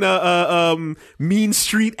fucking mean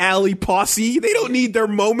street alley posse. They don't need their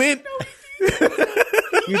moment.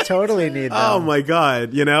 You totally need them. Oh my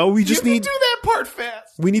god! We just need do that part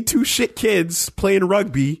fast. We need 2 shit kids playing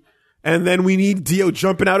rugby, and then we need Dio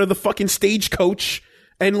jumping out of the fucking stagecoach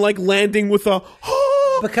and like landing with a.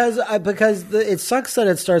 Because it sucks that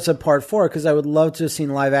it starts at part 4 because I would love to have seen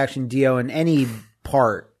live action Dio in any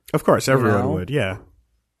part. Of course, everyone would. Yeah.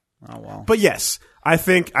 Oh well. But yes, I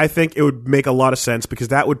think it would make a lot of sense because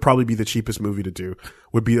that would probably be the cheapest movie to do.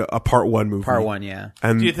 Would be a part 1 movie. Part 1, yeah.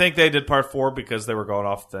 And do you think they did part 4 because they were going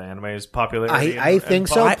off the anime's popularity? I think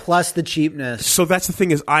so. Plus the cheapness. So that's the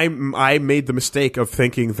thing is, I made the mistake of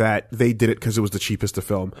thinking that they did it because it was the cheapest to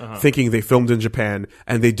film. Thinking they filmed in Japan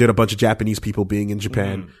and they did a bunch of Japanese people being in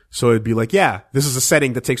Japan. So it'd be like, yeah, this is a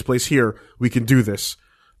setting that takes place here. We can do this.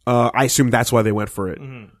 I assume that's why they went for it.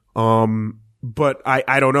 But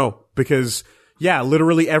I don't know because. Yeah,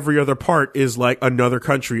 literally every other part is like another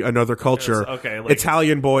country, another culture. Like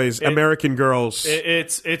Italian boys, American girls,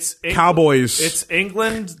 it's cowboys. It's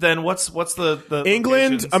England. Then what's the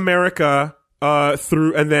England, locations? America,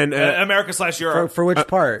 through and then America / Europe for which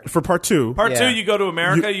part? For part 2. Part 2, you go to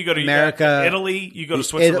America. You go to America, Italy. You go to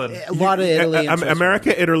Switzerland. A lot of Italy, and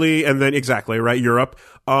America, Italy, and then exactly right Europe.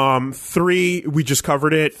 3, we just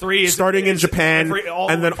covered it. 3 is starting in Japan,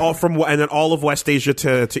 and then all of West Asia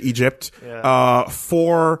to Egypt. Yeah.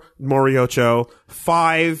 4, Moriocho.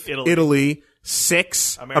 5, Italy.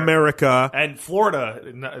 6, America. And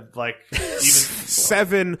Florida, like even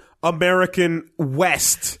 7, American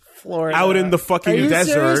West. Florida. Out in the fucking Are you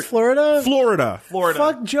desert. Serious? Florida.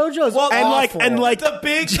 Fuck JoJo's and like the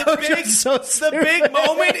big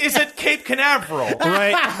moment is at Cape Canaveral,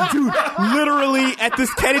 right, dude? Literally at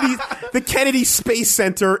the Kennedy Space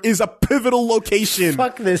Center is a pivotal location.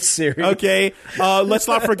 Fuck this series. Okay, let's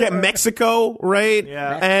not forget Mexico, right?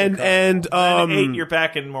 Yeah, and 8, you're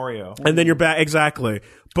back in Morio, and then you're back exactly.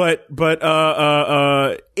 But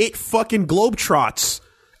it fucking globetrots.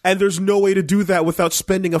 And there's no way to do that without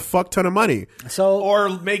spending a fuck ton of money. Or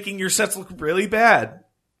making your sets look really bad.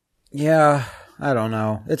 Yeah, I don't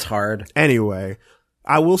know. It's hard. Anyway,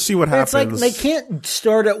 I will see what happens. It's like they can't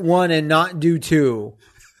start at 1 and not do 2.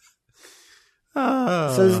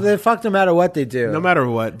 So they fuck no matter what they do. No matter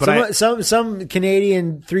what. But some 3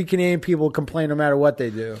 Canadian people complain no matter what they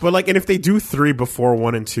do. But like, and if they do 3 before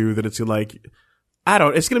 1 and 2, then it's like, I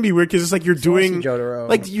don't. It's gonna be weird because it's like you're doing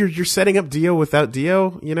like you're setting up Dio without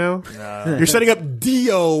Dio. You're setting up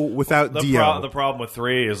Dio without Dio. The problem with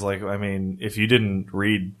 3 is like, I mean, if you didn't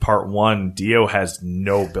read part 1, Dio has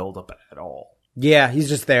no buildup at all. Yeah, he's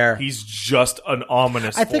just there. He's just an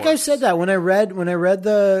ominous. I think I said that when I read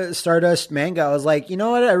the Stardust manga. I was like, you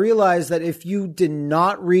know what? I realized that if you did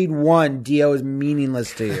not read 1, Dio is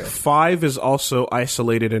meaningless to you. 5 is also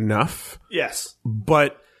isolated enough. Yes,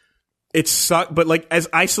 but. But like as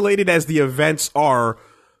isolated as the events are,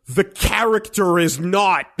 the character is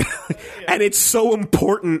not. And it's so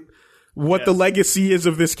important what the legacy is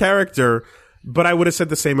of this character. But I would have said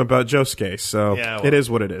the same about Josuke, so it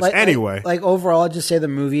is what it is. Anyway. Like overall, I'd just say the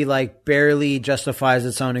movie like barely justifies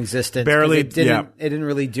its own existence. Barely, it didn't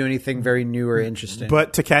really do anything very new or interesting.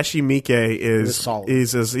 But Takashi Miike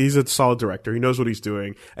he's a solid director. He knows what he's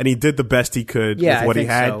doing, and he did the best he could with what he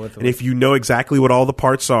had. And if you know exactly what all the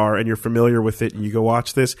parts are, and you're familiar with it, and you go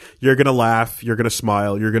watch this, you're gonna laugh, you're gonna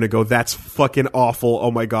smile, you're gonna go, "That's fucking awful!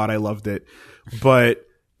 Oh my god, I loved it." But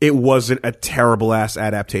it wasn't a terrible ass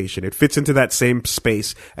adaptation. It fits into that same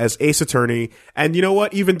space as Ace Attorney, and you know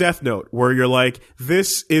what? Even Death Note, where you're like,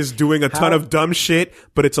 this is doing a ton of dumb shit,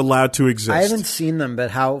 but it's allowed to exist. I haven't seen them,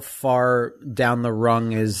 but how far down the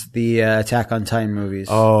rung is the Attack on Titan movies?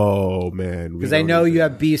 Oh man, because I know you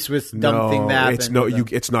have beefs with dumb thing that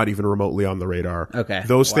happened. It's not even remotely on the radar. Okay,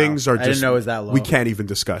 those things are just. I didn't know it was that low. We can't even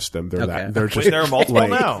discuss them. They're that. They're just. There are multiple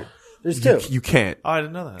now. There's two. You can't. Oh, I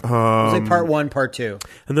didn't know that. There's like part 1, part 2.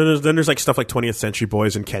 And then there's like stuff like 20th Century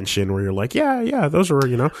Boys and Kenshin, where you're like, yeah, those are,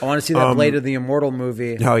 you know. I want to see that Blade of the Immortal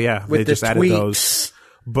movie. Oh yeah, with they just added tweaks. those.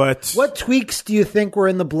 But what tweaks do you think were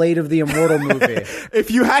in the Blade of the Immortal movie? If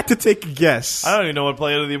you had to take a guess, I don't even know what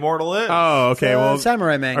Blade of the Immortal is. Oh, okay. Well,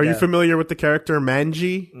 samurai manga. Are you familiar with the character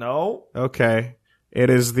Manji? No. Okay, it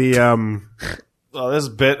is the Oh, this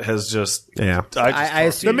bit has just I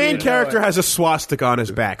assume the main character has a swastika on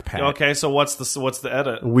his backpack. Okay, so what's the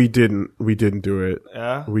edit? We didn't do it.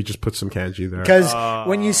 Yeah, we just put some kanji there. Because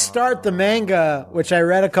when you start the manga, which I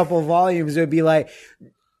read a couple of volumes, it would be like,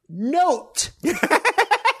 note.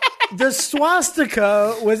 The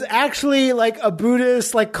swastika was actually like a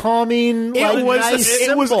Buddhist, like calming,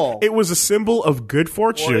 symbol. It was a symbol of good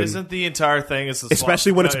fortune. Well, isn't the entire thing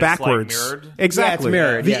especially when it's backwards? Like mirrored? Exactly.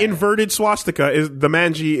 Yeah, it's mirrored. The inverted swastika is the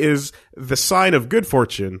manji is the sign of good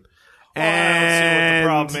fortune. Well, I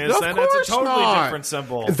don't see what the problem is. Then it's a totally different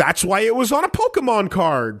symbol. That's why it was on a Pokemon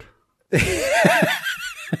card.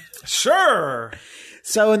 Sure.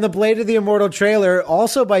 So in the Blade of the Immortal trailer,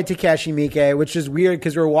 also by Takashi Miike, which is weird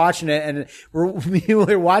because we're watching it and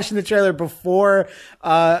we're watching the trailer before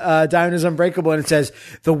Diamond is Unbreakable, and it says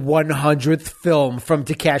the 100th film from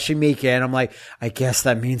Takashi Miike, and I'm like, I guess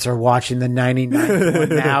that means we're watching the 99th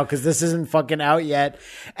one now because this isn't fucking out yet.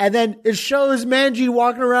 And then it shows Manji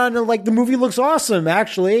walking around and like the movie looks awesome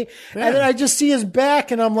actually, and then I just see his back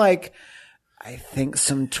and I'm like, I think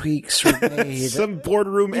some tweaks were made. Some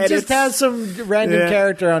boardroom edits. He just has some random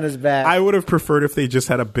character on his back. I would have preferred if they just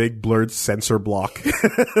had a big blurred censor block.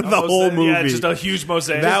 The whole movie. Yeah, just a huge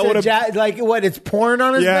mosaic. That would have like what? It's porn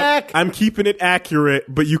on his back. I'm keeping it accurate,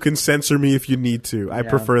 but you can censor me if you need to. I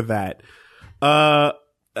prefer that.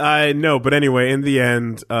 I know, but anyway, in the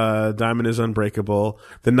end, Diamond is Unbreakable,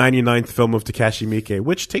 the 99th film of Takashi Miike,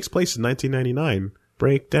 which takes place in 1999.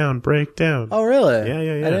 Breakdown. Oh, really?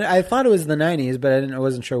 Yeah. I thought it was the 90s, but I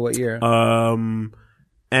wasn't sure what year. And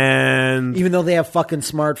even though they have fucking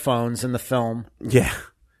smartphones in the film. Yeah.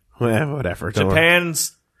 Well, whatever.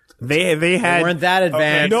 Japan's they weren't that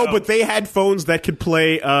advanced. Okay, no, but they had phones that could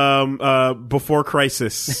play before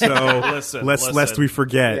Crisis. So lest we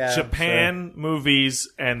forget. Yeah, Japan movies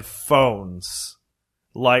and phones.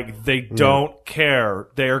 Like, they don't care.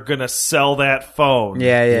 They're going to sell that phone.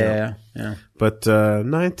 Yeah. But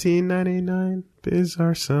 1999 is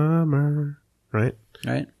our summer. Right?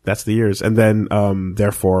 That's the years. And then,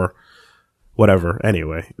 therefore, whatever.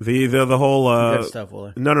 Anyway, the whole good stuff,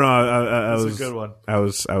 Wooly. No. I was a good one. I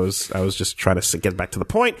was just trying to get back to the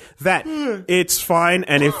point that it's fine,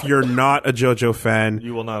 and if you're not a JoJo fan,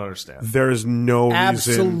 you will not understand. There's no reason.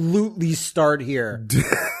 Absolutely start here.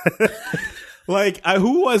 Like,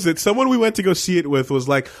 who was it? Someone we went to go see it with was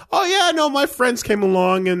like, "Oh yeah, no, my friends came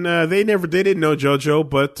along and they didn't know JoJo,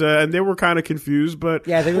 but and they were kind of confused, but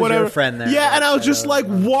yeah, I think it was your friend there. Yeah, and I was just like,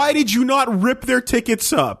 why did you not rip their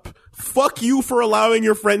tickets up? Fuck you for allowing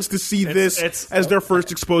your friends to see this as their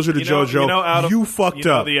first exposure to JoJo. You fucked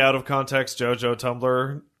up. The out of context JoJo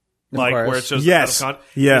Tumblr. Like, where it's just out of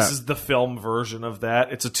context. Yeah. This is the film version of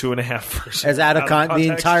that. It's a 2.5 version. As out of context. The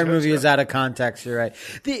entire movie is out of context. You're right.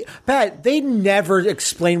 Pat, they never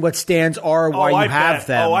explain what stands are or why you have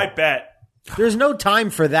them. Oh, I bet. There's no time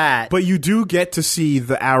for that. But you do get to see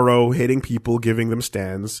the arrow hitting people, giving them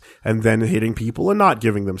stands, and then hitting people and not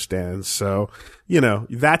giving them stands. So,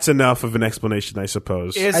 that's enough of an explanation, I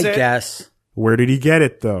suppose. I guess. Where did he get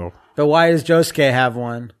it, though? But why does Josuke have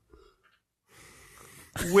one?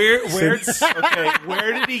 Where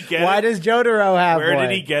did he get it? Why does Jotaro have one? Where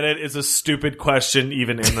did he get it is a stupid question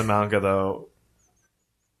even in the manga, though.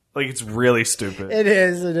 Like, it's really stupid. It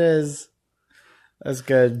is. That's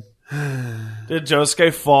good. Did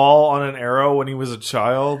Josuke fall on an arrow when he was a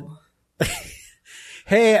child?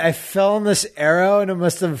 Hey, I fell on this arrow and it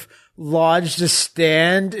must have lodged a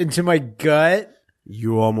stand into my gut.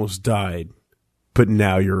 You almost died, but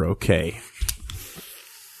now you're okay.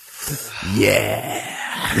 Yeah.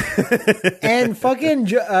 And fucking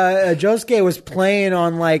Josuke was playing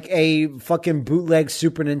on like a fucking bootleg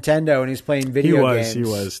Super Nintendo and he's playing video games. He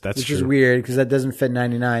was. That's which true. Which is weird because that doesn't fit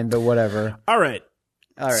 99, but whatever. All right.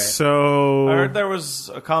 So I heard there was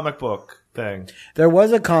a comic book thing. There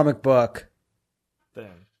was a comic book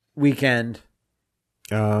thing. Weekend.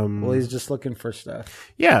 Well, he's just looking for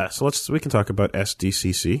stuff. Yeah, so we can talk about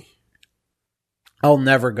SDCC. I'll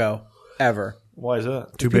never go. Ever. Why is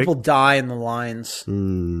that? Too big? People die in the lines.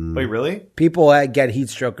 Wait, really? People get heat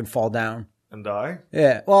stroke and fall down. And die?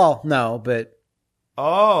 Yeah. Well, no, but...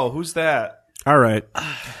 Oh, who's that? All right.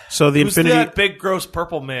 So the Who's that big, gross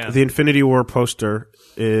purple man? The Infinity War poster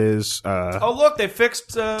is... oh, look, they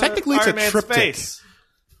fixed technically it's Iron a Man's triptych. face.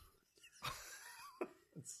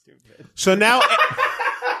 So now...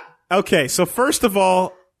 Okay, so first of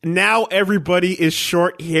all, now everybody is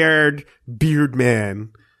short-haired beard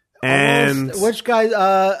man. And which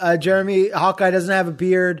guy? Jeremy Hawkeye doesn't have a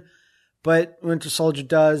beard, but Winter Soldier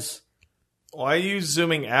does. Why are you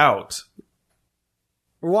zooming out?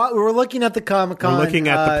 We're looking at the Comic-Con. We're looking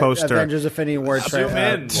at the poster. Avengers Infinity War. Zoom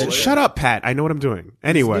in. Shut up, Pat. I know what I'm doing.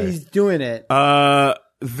 Anyway. He's doing it.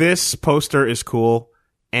 This poster is cool.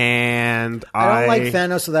 And I don't like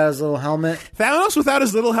Thanos without his little helmet. Thanos without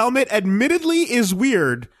his little helmet admittedly is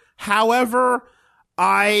weird. However,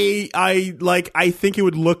 I think it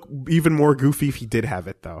would look even more goofy if he did have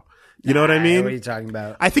it, though. You know what I mean? What are you talking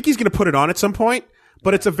about? I think he's going to put it on at some point,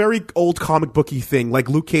 but it's a very old comic booky thing, like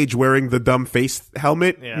Luke Cage wearing the dumb face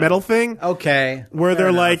helmet metal thing. Okay. Where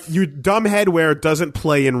they're like, you dumb headwear doesn't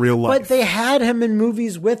play in real life. But they had him in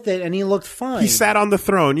movies with it, and he looked fine. He sat on the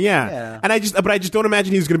throne, yeah. And I just don't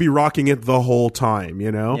imagine he's going to be rocking it the whole time,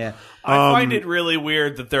 you know? Yeah. I find it really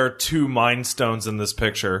weird that there are 2 Mind Stones in this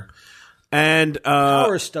picture. And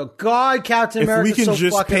Power Stone. God, Captain America. If we can so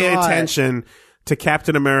just fucking pay hot. attention to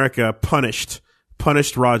Captain America punished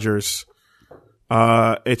Rogers,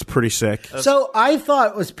 it's pretty sick. So I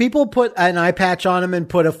thought was people put an eye patch on him and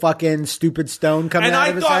put a fucking stupid stone coming out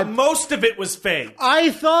of his head. And I thought most of it was fake. I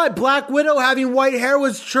thought Black Widow having white hair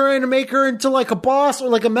was trying to make her into like a boss or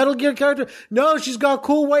like a Metal Gear character. No, she's got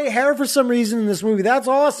cool white hair for some reason in this movie. That's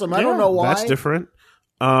awesome. I don't know why. That's different.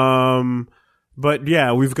 But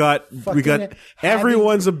yeah, we got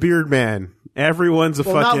everyone's a beard man. Everyone's a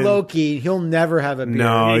well, fucking... not Loki. He'll never have a beard.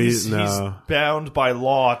 No, he's no. bound by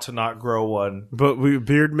law to not grow one. But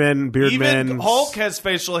beard men. Even Hulk has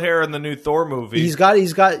facial hair in the new Thor movie. He's got,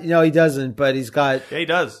 no, he doesn't, but he's got... Yeah, he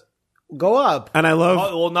does. Go up. And I love...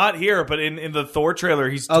 well, not here, but in the Thor trailer,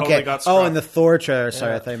 he's totally got scruff. Oh, in the Thor trailer.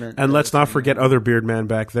 Sorry, I thought you meant... And let's not forget other beard man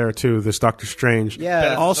back there, too. This Doctor Strange.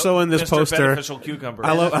 Yeah. Also in this Mr. poster... Beneficial Cucumber.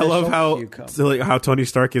 I love how Tony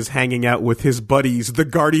Stark is hanging out with his buddies, the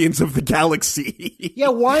Guardians of the Galaxy. Yeah,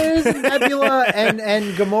 why isn't Nebula and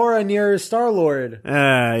Gamora near Star-Lord?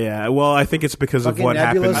 Yeah. Well, I think it's because of what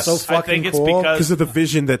Nebula's happens. so fucking I think it's cool. because of the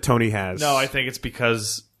vision that Tony has. No, I think it's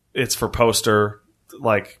because it's for poster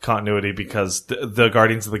continuity, because the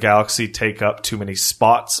Guardians of the Galaxy take up too many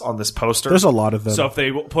spots on this poster. There's a lot of them. So if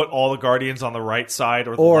they put all the Guardians on the right side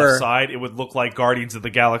or the left side, it would look like Guardians of the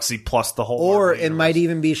Galaxy plus the whole. Or it might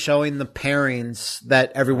even be showing the pairings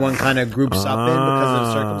that everyone kind of groups up in because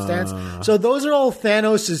of circumstance. So those are all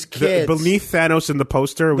Thanos' kids. Beneath Thanos in the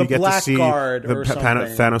poster, we get to see Blackguard the or something.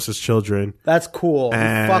 Thanos' children. That's cool.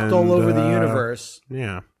 And, he fucked all over the universe.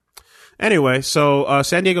 Yeah. Anyway, so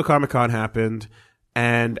San Diego Comic-Con happened.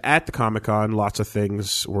 And at the Comic-Con, lots of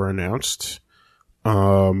things were announced.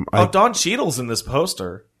 Don Cheadle's in this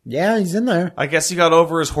poster. Yeah, he's in there. I guess he got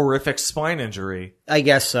over his horrific spine injury. I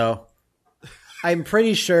guess so. I'm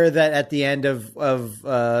pretty sure that at the end of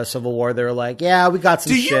Civil War, they were like, yeah, we got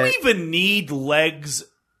some shit. Do you even need legs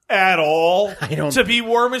at all to be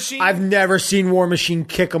War Machine? I've never seen War Machine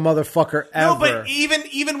kick a motherfucker ever. No, but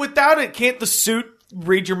even without it, can't the suit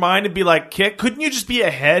read your mind and be like, kick? Couldn't you just be a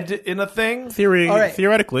head in a thing?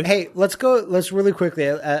 Theoretically. Hey, let's really quickly,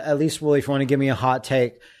 at least, Willie, if you want to give me a hot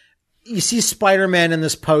take. You see Spider-Man in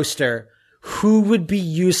this poster. Who would be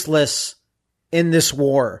useless in this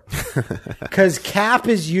war? Because Cap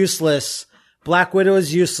is useless. Black Widow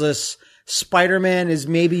is useless. Spider-Man is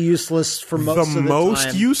maybe useless for most of the time. The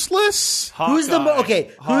most useless? Hawkeye.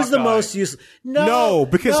 Who's the most useless? No,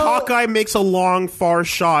 because Hawkeye makes a long, far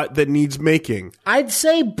shot that needs making. I'd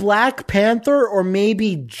say Black Panther or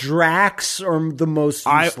maybe Drax are the most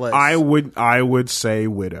useless. I would say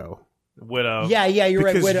Widow. Yeah, you're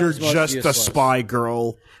right. Because Widow's you're just useless. a spy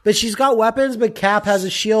girl. But she's got weapons, but Cap has a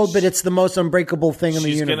shield, but it's the most unbreakable thing in the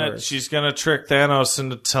universe. She's gonna trick Thanos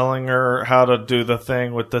into telling her how to do the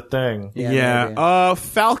thing with the thing. Yeah.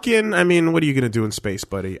 Falcon, I mean, what are you gonna do in space,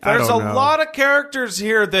 buddy? There's I don't know. a lot of characters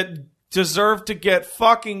here that deserve to get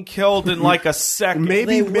fucking killed in like a second.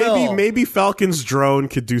 Maybe Falcon's drone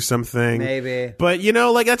could do something. Maybe. But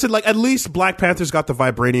that's it. Like, at least Black Panther's got the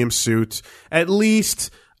vibranium suit. At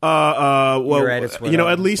least at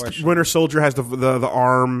least Winter Soldier has the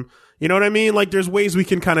arm. You know what I mean? Like, there's ways we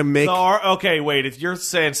can kind of make... Okay, wait. If you're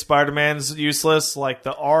saying Spider-Man's useless, like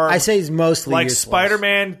the arm... I say he's mostly like useless.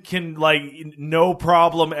 Spider-Man can, like, no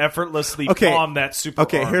problem effortlessly palm that super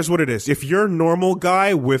Okay, arm. here's what it is. If you're a normal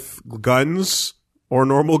guy with guns or a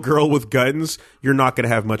normal girl with guns, you're not going to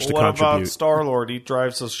have much to contribute. What about Star-Lord? He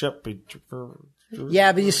drives a ship.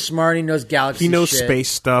 Yeah, but he's smart. He knows galaxy. He knows shit. space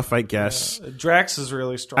stuff, I guess. Yeah. Drax is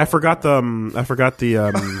really strong. I forgot the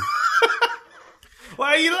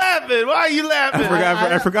Why are you laughing?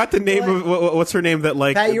 I forgot the name of what's her name that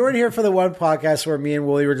like Pat, you weren't here for the one podcast where me and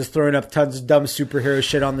Wooly were just throwing up tons of dumb superhero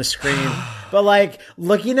shit on the screen. But like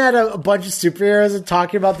looking at a bunch of superheroes and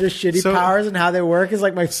talking about their shitty powers and how they work is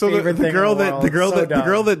like my favorite thing. The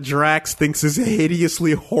girl that Drax thinks is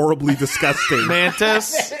hideously, horribly disgusting.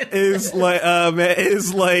 Mantis is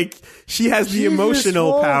like she has the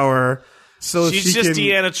emotional power. So she's just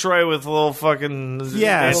Deanna Troi with a little fucking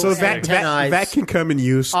so that can come in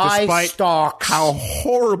use despite how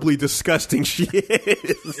horribly disgusting she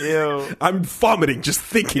is. Ew. I'm vomiting just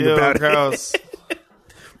thinking about gross.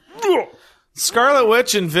 it. Scarlet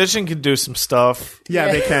Witch and Vision can do some stuff.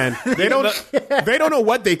 Yeah, they can. They don't know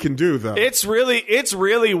what they can do though. It's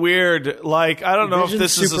really weird. Like, I don't know if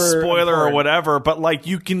this is a spoiler or whatever, but like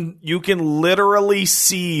you can literally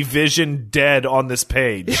see Vision dead on this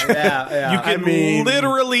page. Yeah. You can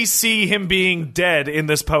literally see him being dead in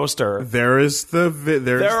this poster. There's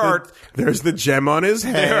the gem on his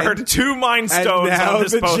head. There are 2 Mind Stones and now on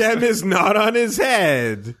this the poster. gem is not on his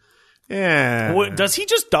head. Yeah. Does he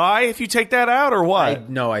just die if you take that out, or what? I have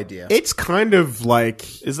no idea. It's kind of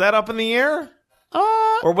like... Is that up in the air?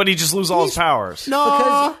 Or would he just lose all his powers? No.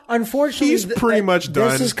 Because unfortunately, he's pretty much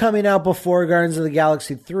done. This is coming out before Guardians of the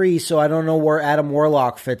Galaxy 3, so I don't know where Adam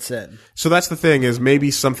Warlock fits in. So that's the thing, is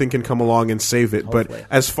maybe something can come along and save it. Hopefully. But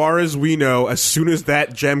as far as we know, as soon as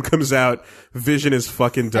that gem comes out, Vision is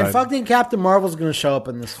fucking done. And fucking Captain Marvel's going to show up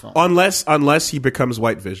in this film. Unless he becomes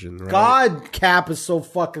White Vision, right? God, Cap is so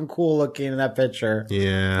fucking cool looking in that picture.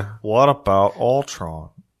 Yeah. What about Ultron?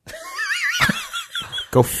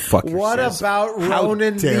 Go fuck yourself. What about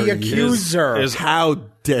Ronan the Accuser? How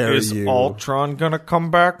dare you? Is Ultron gonna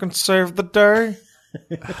come back and save the day?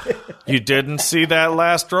 You didn't see that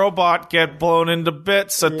last robot get blown into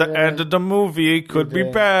bits at the end of the movie. He could be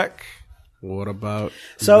back. What about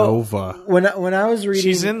Nova? When I was reading...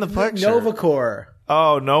 She's in the picture. Nova Corps.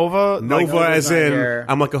 Oh, Nova? Nova as in,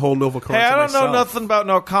 I'm like a whole Nova Corps. Hey, I don't know nothing about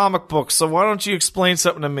no comic books, so why don't you explain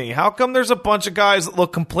something to me? How come there's a bunch of guys that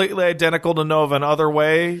look completely identical to Nova in other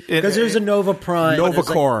way? Because there's a Nova Prime. Nova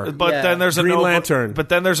Corps. But then there's a Green Nova Lantern. But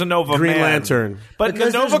then there's a Nova Green Man. Lantern. But the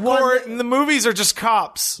Nova Corps in the movies are just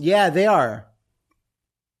cops. Yeah, they are.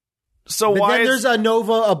 So but why then there's a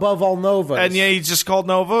Nova above all Novas. And yeah, he's just called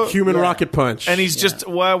Nova? Human Rocket Punch. And he's just...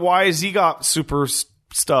 Why has he got super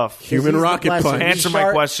stuff? Human Rocket Punch. Answer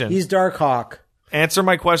my question. He's Darkhawk. Answer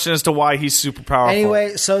my question as to why he's super powerful.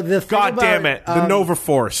 Anyway, so the thing God damn it. The Nova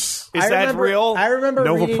Force. Is that real? I remember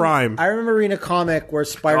Nova Prime. I remember reading a comic where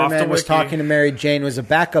Spider-Man was talking to Mary Jane. It was a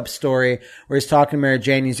backup story where he's talking to Mary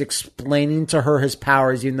Jane. He's explaining to her his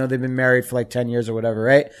powers, even though they've been married for like 10 years or whatever,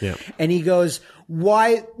 right? Yeah. And he goes,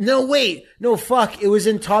 why? No, wait. No, fuck. It was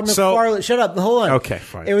in Todd McFarlane. Shut up. Hold on. Okay,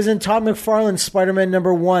 fine. It was in Todd McFarlane's Spider-Man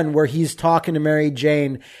 #1 where he's talking to Mary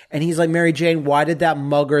Jane. And he's like, Mary Jane, why did that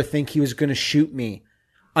mugger think he was going to shoot me?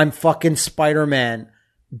 I'm fucking Spider-Man.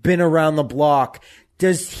 Been around the block.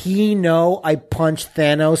 Does he know I punched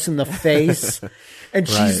Thanos in the face? And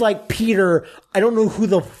she's like, Peter, I don't know who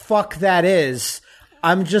the fuck that is.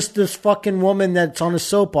 I'm just this fucking woman that's on a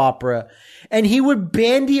soap opera. And he would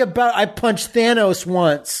bandy about, I punched Thanos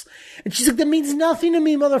once. And she's like, that means nothing to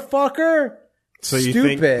me, motherfucker. So you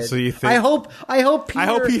Stupid. think? I hope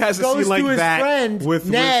Peter he has a goes scene like to his that friend with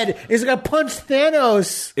Ned. He's like, I punched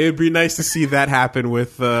Thanos. It'd be nice to see that happen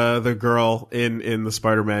with the girl in the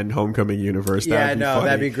Spider-Man Homecoming universe. Yeah, funny.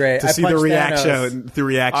 that'd be great. To see the reaction.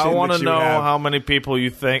 I want to know how many people you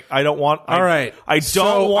think. I don't want. All right. I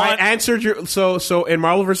don't want. I answered your. So in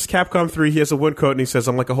Marvel vs. Capcom 3, he has a wood coat and he says,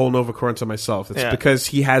 "I'm like a whole Nova Corps unto myself." It's because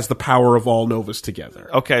he has the power of all Novas together.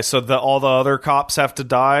 Okay, so all the other cops have to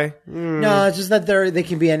die. No, it's just that they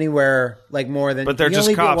can be anywhere like more than. But they're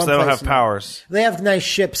just cops. They don't have powers. They have nice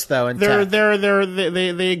ships though. And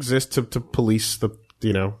they exist to police the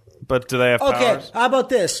But do they have powers? Okay, how about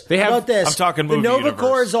this? They have. How about this? I'm talking movie The Nova universe.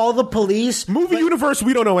 Corps is all the police. Movie universe,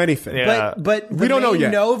 we don't know anything. Yeah. But we don't know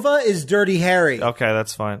yet. Nova is Dirty Harry. Okay,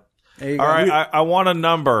 that's fine. There you All go. right, I want a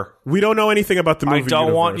number. We don't know anything about the movie I don't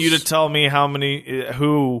universe. want you to tell me how many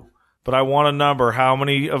but I want a number. How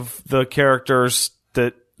many of the characters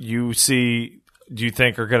that you see do you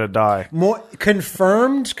think are going to die? More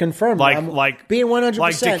confirmed. Like being 100%.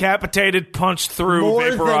 Like decapitated, punched through,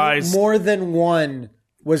 vaporized. More than one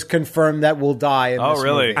was confirmed that will die in this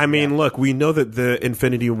really? movie. I mean, look, we know that the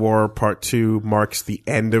Infinity War Part 2 marks the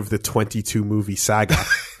end of the 22-movie saga.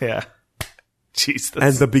 Yeah. Jeez,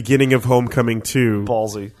 and the beginning of Homecoming 2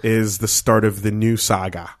 ballsy is the start of the new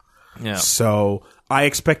saga. Yeah. So I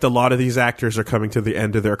expect a lot of these actors are coming to the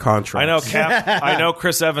end of their contracts. I know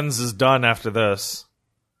Chris Evans is done after this.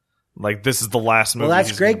 Like, this is the last movie. Well,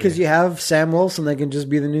 that's great because you have Sam Wilson that can just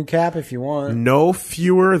be the new Cap if you want. No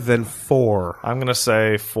fewer than 4. I'm going to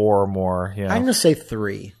say 4 or more. Yeah. I'm going to say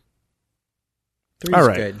 3. 3's all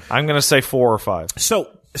right. Good. I'm going to say 4 or 5.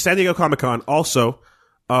 So, San Diego Comic-Con also,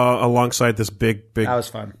 alongside this big... That was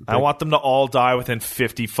fun. I want them to all die within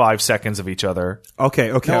 55 seconds of each other. Okay.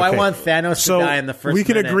 No, I want Thanos to die in the first we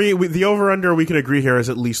can minute. agree, the over-under we can agree here is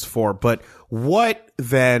at least 4. But what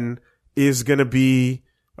then is going to be...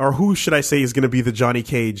 Or who should I say is going to be the Johnny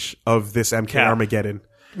Cage of this MK Cap. Armageddon?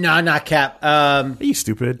 No, not Cap. Are you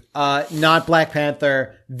stupid? Not Black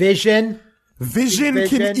Panther. Vision. Vision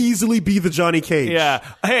can easily be the Johnny Cage. Yeah.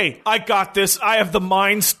 Hey, I got this. I have the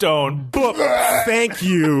Mind Stone. Thank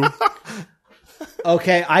you.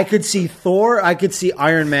 Okay, I could see Thor. I could see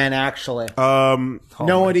Iron Man, actually.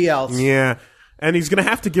 Nobody else. Yeah. And he's going to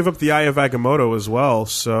have to give up the Eye of Agamotto as well,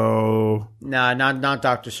 so... Nah, not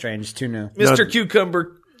Doctor Strange. It's too new. Mr.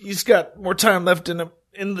 Cucumber, he's got more time left in him.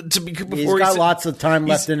 He's got lots of time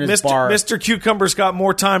left in his bar. Mr. Cucumber's got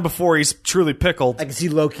more time before he's truly pickled. I can see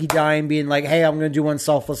Loki dying, being like, hey, I'm going to do one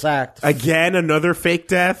selfless act. Again, another fake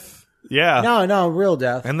death? Yeah. No, real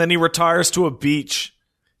death. And then he retires to a beach.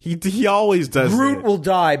 He always does Groot it. will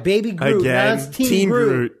die. Baby Groot. Again, Now it's Team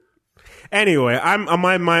Groot. Anyway,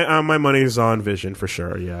 my money's on Vision for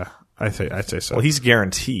sure. Yeah, I'd say so. Well, he's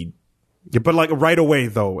guaranteed. Yeah, but like right away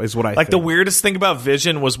though is what I like. think. The weirdest thing about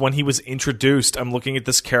Vision was when he was introduced. I'm looking at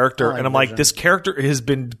this character and I'm like, this character has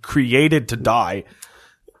been created to die.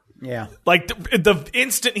 Yeah, like the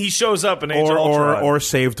instant he shows up in Age of Ultron, or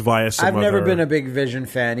saved via some I've never been a big Vision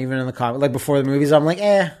fan, even in the comic. Like before the movies, I'm like,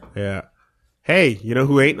 Yeah. Hey, you know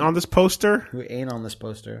who ain't on this poster? Who ain't on this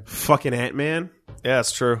poster? Fucking Ant-Man. Yeah,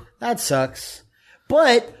 it's true. That sucks.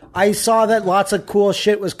 But I saw that lots of cool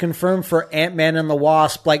shit was confirmed for Ant-Man and the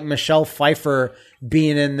Wasp, like Michelle Pfeiffer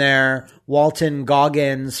being in there, Walton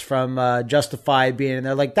Goggins from Justified being in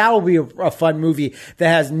there. Like, that will be a fun movie that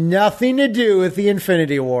has nothing to do with the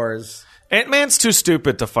Infinity Wars. Ant-Man's too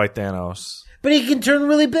stupid to fight Thanos. But he can turn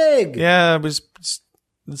really big. Yeah, it's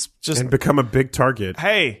just... And become a big target.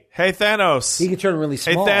 Hey, Thanos. He can turn really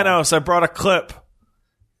small. Hey, Thanos, I brought a clip.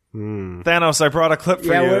 Thanos, I brought a clip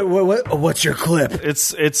for you. What's your clip?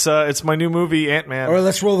 It's my new movie, Ant-Man. Or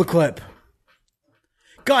let's roll the clip.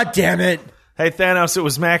 God damn it. Hey, Thanos, it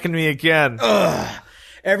was macking me again.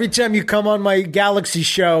 Every time you come on my Galaxy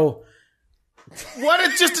show. What?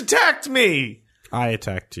 It just attacked me. I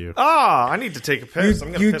attacked you. I need to take a piss.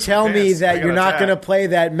 You tell me that you're not going to play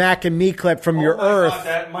that Mac and Me clip from your Earth. God,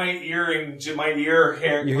 that my ear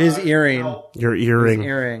hair. His earring. Your earring. His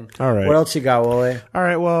earring. All right. What else you got, Wooly? All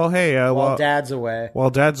right. Well, hey. While Dad's away. While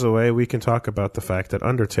Dad's away, we can talk about the fact that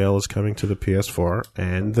Undertale is coming to the PS4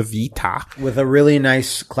 and the Vita with a really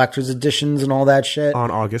nice collector's editions and all that shit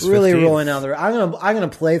on August 15th. Really rolling out there. I'm gonna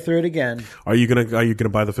play through it again. Are you gonna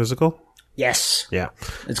buy the physical? Yes. Yeah.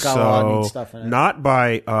 It's got a lot of neat stuff in it. Not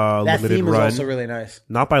by that limited theme run. is also really nice.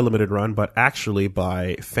 Not by limited run, but actually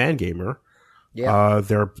by Fangamer. Yeah.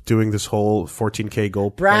 They're doing this whole 14K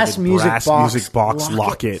gold brass music box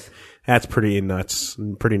locket. That's pretty nuts.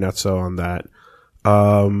 Pretty nutso on that.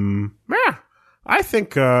 Yeah. I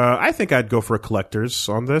think I'd go for a collector's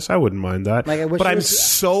on this. I wouldn't mind that. But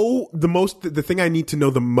the thing I need to know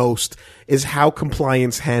the most is how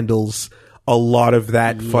compliance handles a lot of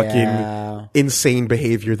that fucking insane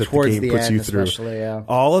behavior that towards the game puts you through. Yeah.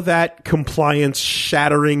 All of that compliance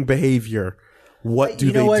shattering behavior. What do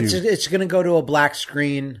they do? It's going to go to a black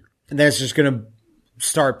screen and then it's just going to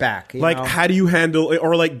start back. You know? How do you handle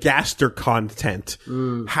or like Gaster content?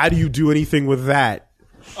 How do you do anything with that?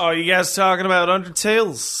 Oh, you guys talking about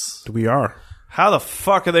Undertales? We are. How the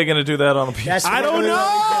fuck are they going to do that on a PS4? I don't know.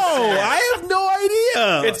 I have no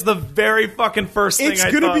idea. It's the very fucking first thing it's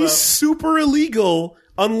going to be super illegal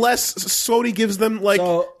unless Sony gives them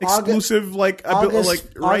exclusive rights.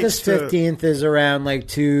 August 15th is around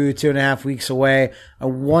 2.5 weeks away. I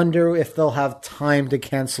wonder if they'll have time to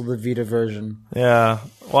cancel the Vita version. Yeah.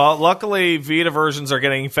 Well, luckily Vita versions are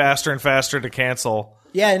getting faster and faster to cancel.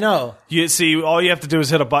 Yeah, I know. You see, all you have to do is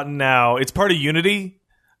hit a button now. It's part of Unity.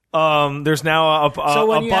 There's now a So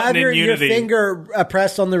when a you button have your in Unity. finger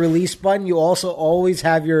pressed on the release button, you also always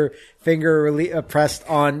have your finger pressed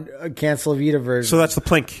on cancel Vita version. So that's the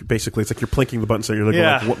plink, basically. It's like you're plinking the button, so you're like,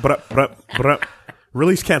 Yeah. what,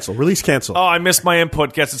 release, cancel, release, cancel. Oh, I missed my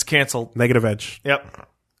input. Guess it's canceled. Negative edge. Yep.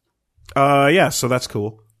 Yeah, so that's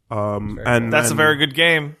cool. That's a very good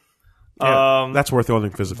game. Yeah, that's worth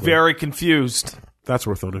owning physically. Very confused. That's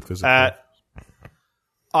worth owning physically.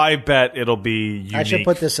 I bet it'll be unique. I should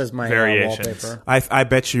put this as my variations. wallpaper. I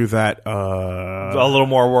bet you that A little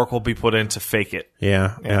more work will be put in to fake it.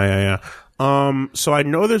 Yeah. So I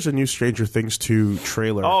know there's a new Stranger Things 2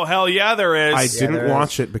 trailer. Oh, hell yeah, there is. I didn't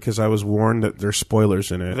watch it because I was warned that there's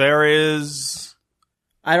spoilers in it. There is.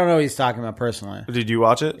 I don't know what he's talking about personally. Did you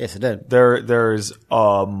watch it? Yes, I did. There's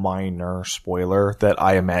a minor spoiler that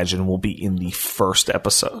I imagine will be in the first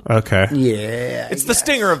episode. Okay. Yeah. It's the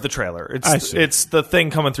stinger of the trailer. I see. It's the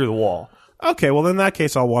thing coming through the wall. Okay, well, in that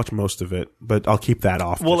case, I'll watch most of it, but I'll keep that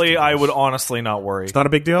off. Wooly, I would honestly not worry. It's not a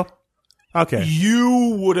big deal? Okay.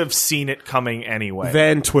 You would have seen it coming anyway.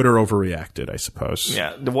 Then Twitter overreacted, I suppose.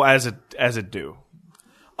 Yeah, well, as it do.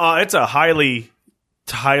 It's a highly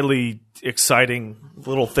exciting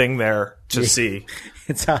little thing there to see.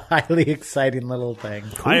 It's a highly exciting little thing.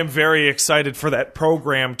 I am very excited for that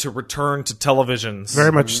program to return to televisions.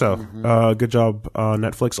 Very much so. Good job,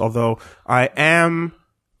 Netflix. Although I am,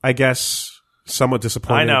 I guess, somewhat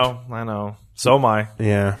disappointed. I know. So am I.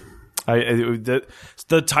 Yeah.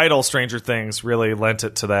 The title Stranger Things really lent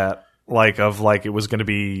it to that, like it was going to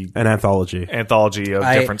be An anthology of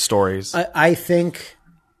different stories. I think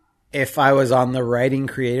if I was on the writing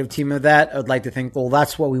creative team of that, I'd like to think, well,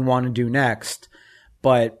 that's what we want to do next.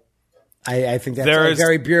 But I think that's a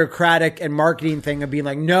very bureaucratic and marketing thing of being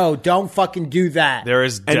like, no, don't fucking do that.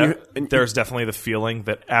 There's definitely the feeling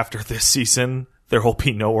that after this season, there will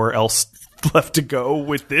be nowhere else left to go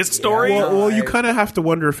with this story. Well, you kind of have to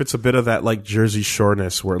wonder if it's a bit of that like Jersey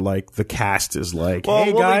Shoreness where like the cast is like,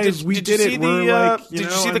 hey guys, we did it. Did you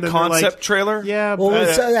see the concept trailer? Yeah. Well,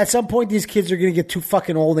 at some point, these kids are going to get too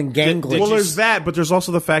fucking old and gangly. Well, there's that, but there's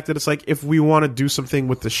also the fact that it's like if we want to do something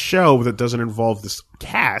with the show that doesn't involve this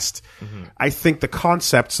cast, I think the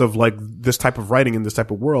concepts of like this type of writing in this type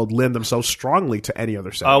of world lend themselves strongly to any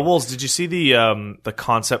other setting. Wolves, did you see the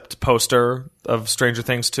concept poster of Stranger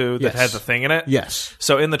Things 2 that had the thing in it? Yes.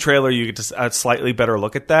 So in the trailer, you get a slightly better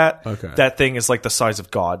look at that. Okay. That thing is like the size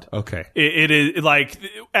of God. Okay. It is like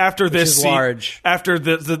after this large. After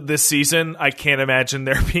this season, I can't imagine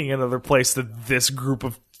there being another place that this group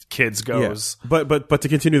of kids goes. Yeah. But to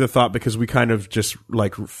continue the thought, because we kind of just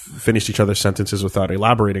like finished each other's sentences without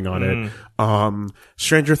elaborating on it.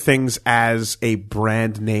 Stranger Things as a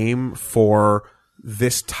brand name for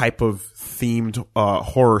this type of themed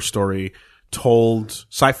horror story told,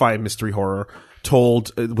 sci-fi mystery horror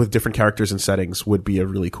told with different characters and settings would be a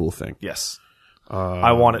really cool thing. Yes.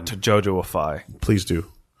 I want it to JoJo-ify. Please do.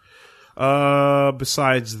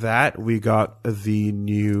 Besides that, we got the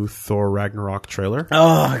new Thor Ragnarok trailer.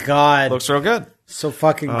 Oh, God. Looks real good. So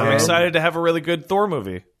fucking good. I'm excited to have a really good Thor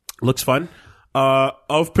movie. Looks fun.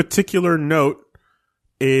 Of particular note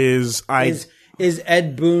is Is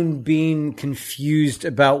Ed Boon being confused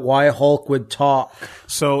about why Hulk would talk?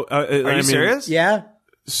 So, Are you serious? Yeah?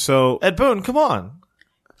 So, Ed Boon, come on.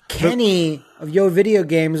 Kenny of Yo Video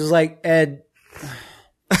Games is like, Ed,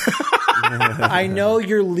 I know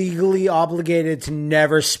you're legally obligated to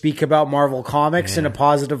never speak about Marvel Comics in a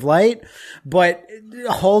positive light, but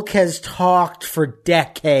Hulk has talked for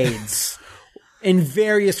decades. In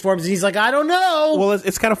various forms. And he's like, I don't know. well,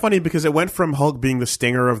 it's kind of funny because it went from Hulk being the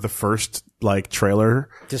stinger of the first like trailer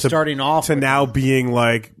to starting off to with now being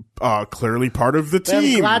like clearly part of the I'm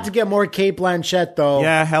team. glad to get more Kate Blanchett though.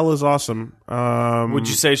 Yeah, hell is awesome. Would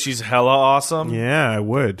you say she's hella awesome? Yeah, I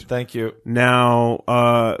would. Thank you. Now,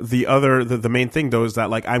 the main thing though is that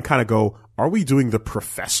like I'm kind of go, are we doing the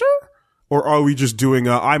Professor? Or are we just doing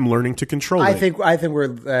I'm learning to control it? I think we're I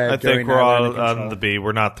think we're all on the B.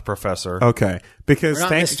 We're not the Professor. Okay. Because We're not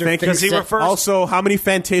thank Mr. you. Fix It. refers- Also, how many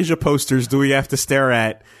Fantasia posters do we have to stare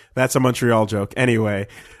at? That's a Montreal joke. Anyway.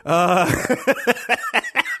 Well,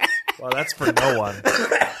 that's for no one.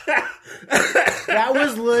 that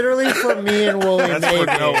was literally for me and Willie. That's for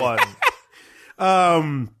no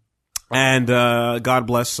one. And God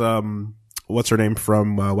bless what's her name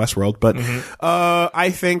from Westworld, but I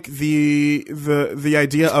think the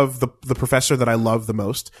idea of the Professor that I love the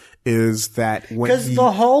most is that when Because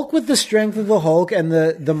the Hulk with the strength of the Hulk and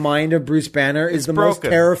the mind of Bruce Banner is the most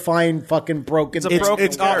broken. terrifying fucking broken. It's a broken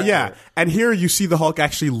it's character. yeah, and here you see the Hulk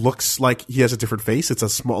actually looks like he has a different face. It's a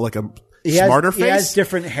small like a smarter face. He has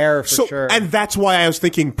different hair for sure. And that's why I was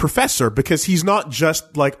thinking Professor, because he's not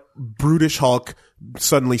just like brutish Hulk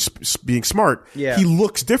suddenly being smart. Yeah. He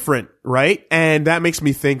looks different, right? And that makes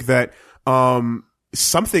me think that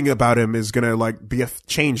something about him is going to like be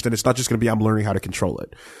changed, and it's not just going to be I'm learning how to control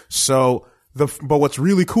it. So but what's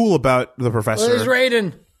really cool about the Professor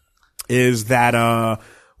is that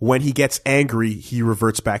when he gets angry, he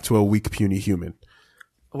reverts back to a weak, puny human.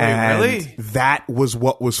 Wait, and really? That was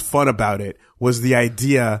what was fun about it, was the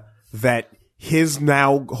idea that his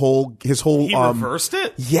whole He reversed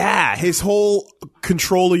it? Yeah, his whole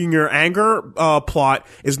controlling your anger plot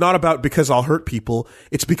is not about because I'll hurt people.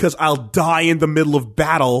 It's because I'll die in the middle of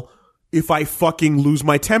battle if I fucking lose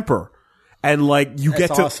my temper. And like you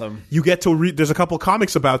get to read. There's a couple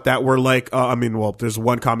comics about that where like there's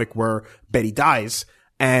one comic where Betty dies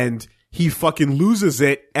and he fucking loses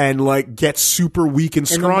it and like gets super weak and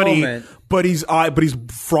scrawny, but he's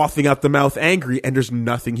frothing out the mouth angry, and there's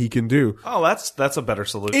nothing he can do. Oh, that's a better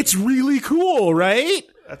solution. It's really cool, right?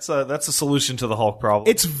 That's a solution to the Hulk problem.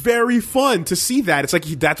 It's very fun to see that. It's like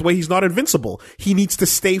that's why he's not invincible. He needs to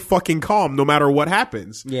stay fucking calm no matter what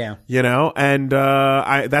happens. Yeah, you know, and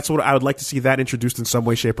that's what I would like to see that introduced in some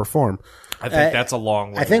way, shape, or form. I think that's a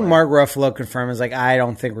long way. I think Mark Ruffalo confirmed is like, I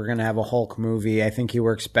don't think we're going to have a Hulk movie. I think he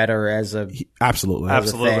works better as a absolutely. I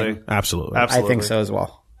think so as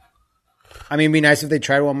well. I mean, it'd be nice if they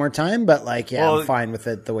tried one more time, but like, I'm fine with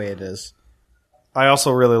it the way it is. I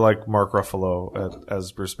also really like Mark Ruffalo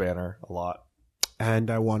as Bruce Banner a lot.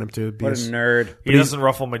 And I want him to be what a nerd. He doesn't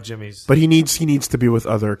ruffle my jimmies. But he needs to be with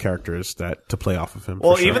other characters to play off of him.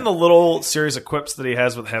 Well, even the little series of quips that he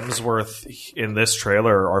has with Hemsworth in this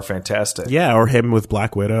trailer are fantastic. Yeah, or him with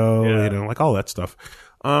Black Widow, you know, like all that stuff.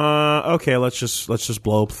 Okay, let's just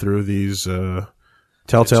blow up through these.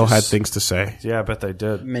 Telltale had things to say. Yeah, I bet they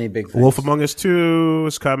did. Many big things. Wolf Among Us 2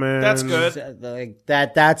 is coming. That's good. Like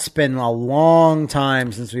that's been a long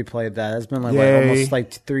time since we played that. It's been like almost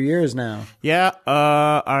like 3 years now. Yeah.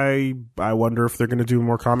 I wonder if they're going to do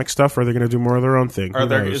more comic stuff, or they're going to do more of their own thing.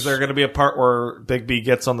 Is there going to be a part where Bigby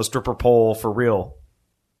gets on the stripper pole for real?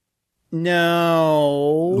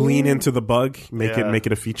 No. Lean into the bug. Make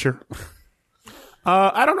it a feature.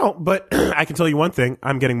 I don't know, but I can tell you one thing.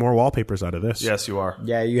 I'm getting more wallpapers out of this. Yes, you are.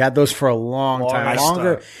 Yeah, you had those for a long time.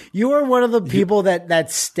 Longer. You are one of the people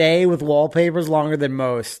that stay with wallpapers longer than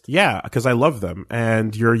most. Yeah, because I love them.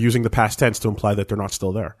 And you're using the past tense to imply that they're not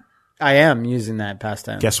still there. I am using that past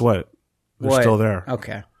tense. Guess what? They're still there.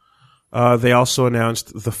 Okay. They also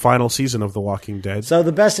announced the final season of The Walking Dead. So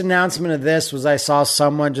the best announcement of this was I saw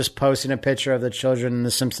someone just posting a picture of the children in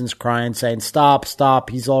The Simpsons crying, saying, stop,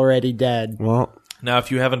 he's already dead. Well... Now,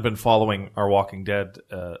 if you haven't been following our Walking Dead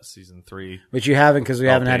season 3, which you haven't because we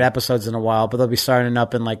haven't had episodes in a while, but they'll be starting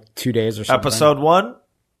up in like 2 days or something. Episode 1,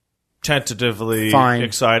 tentatively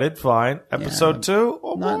excited, fine. Episode 2,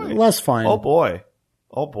 oh boy, less fine. Oh boy.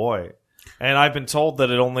 And I've been told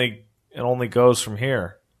that it only goes from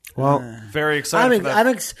here. Well, very excited.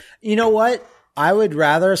 You know what? I would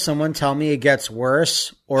rather someone tell me it gets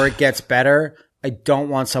worse or it gets better. I don't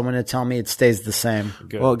want someone to tell me it stays the same.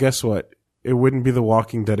 Good. Well, guess what? It wouldn't be The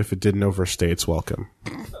Walking Dead if it didn't overstay its welcome.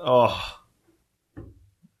 Oh.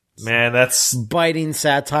 Man, that's... biting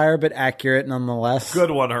satire, but accurate nonetheless. Good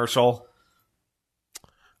one, Herschel.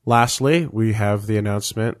 Lastly, we have the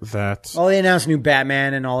announcement that... Well, they announced new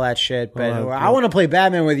Batman and all that shit, but I want to play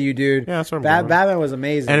Batman with you, dude. Yeah, that's what I'm doing. Batman was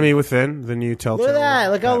amazing. Enemy Within, the new Telltale. Look at that.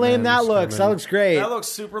 Look how lame that looks. That looks great. That looks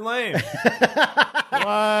super lame.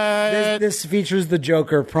 What? This features the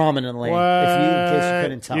Joker prominently, in case you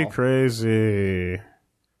couldn't tell. You crazy.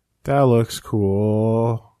 That looks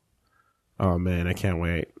cool. Oh, man, I can't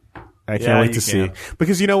wait. I can't wait to see.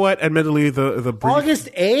 Because you know what? Admittedly, the brief... August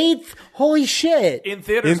 8th? Holy shit. In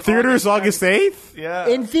theaters August 8th? Yeah.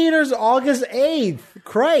 In theaters August 8th.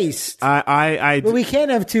 Christ. But we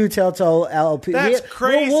can't have two Telltale LP. That's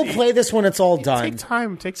crazy. We'll play this when it's all done. Take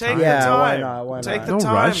time. Yeah, why not? Take the no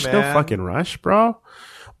time, rush. man. No fucking rush, bro.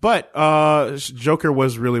 But Joker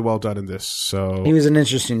was really well done in this. So he was an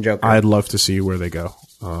interesting Joker. I'd love to see where they go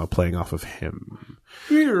playing off of him.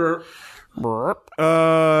 Here.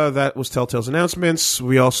 That was Telltale's announcements.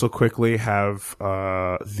 We also quickly have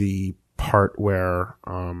the part where,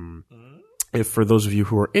 if for those of you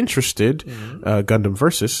who are interested, Gundam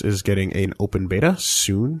Versus is getting an open beta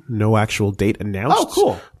soon. No actual date announced. Oh,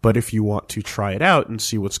 cool. But if you want to try it out and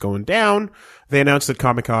see what's going down, they announced at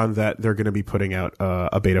Comic-Con that they're going to be putting out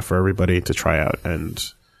a beta for everybody to try out, and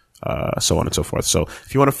so on and so forth. So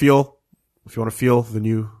if you want to feel the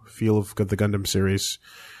new feel of the Gundam series,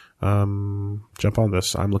 jump on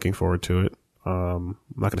this. I'm looking forward to it. I'm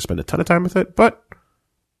not going to spend a ton of time with it, but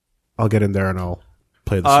I'll get in there and I'll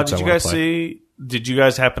play the suits Did I you wanna guys play. see? Did you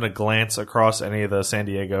guys happen to glance across any of the San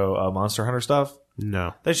Diego Monster Hunter stuff?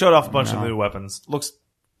 No. They showed off a bunch of new weapons. Looks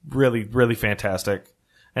really, really fantastic.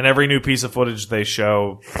 And every new piece of footage they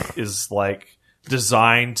show is like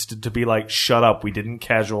designed to be like, shut up, we didn't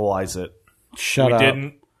casualize it. Shut up. We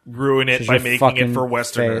didn't ruin it This is by your making it fucking for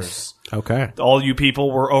Westerners. face. Okay. All you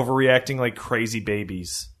people were overreacting like crazy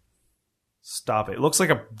babies. Stop it. It looks like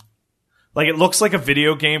a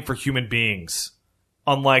video game for human beings.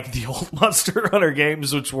 Unlike the old Monster Hunter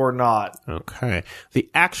games, which were not. Okay. The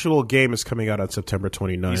actual game is coming out on September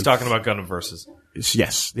 29th. He's talking about Gundam Versus.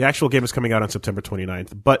 Yes. The actual game is coming out on September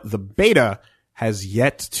 29th, but the beta has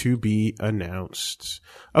yet to be announced.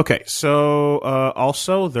 Okay. So,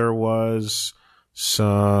 also there was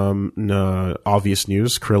some obvious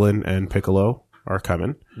news. Krillin and Piccolo are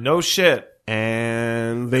coming. No shit.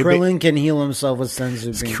 And Krillin can heal himself with senzu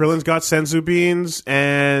beans. Krillin's got senzu beans,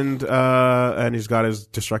 and he's got his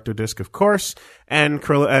destructive disc, of course, and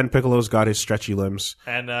Piccolo's got his stretchy limbs.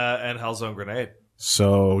 And Hellzone Grenade.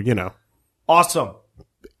 So, Awesome.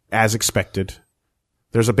 as expected.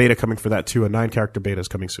 There's a beta coming for that too. A 9-character beta is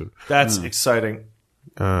coming soon. That's exciting.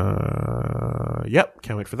 Yep,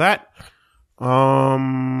 can't wait for that. Oh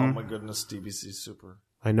my goodness, DBC Super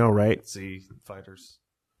I know, right? Z Fighters.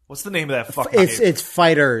 What's the name of that fucking game? It's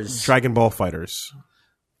Fighters. Dragon Ball Fighters.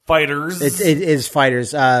 Fighters. It is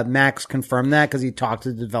Fighters. Max confirmed that because he talked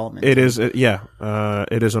to the development. It is, yeah.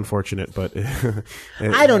 It is unfortunate, but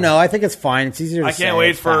I don't know. I think it's fine. It's easier to I say. can't wait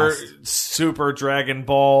It's for fast. Super Dragon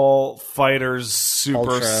Ball Fighters Super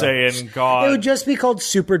Ultra. Saiyan God. It would just be called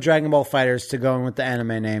Super Dragon Ball Fighters to go in with the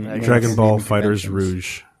anime name. Dragon Ball Naming Fighters conventions.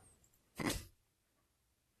 Rouge.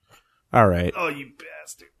 All right. Oh, you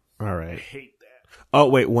bastard. All I right. hate that. Oh,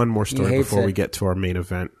 wait, one more He story hates before it. we get to our main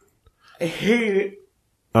event. I hate it.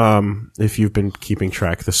 If you've been keeping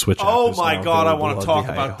track, the Switch app Oh is my now god, I available want on to talk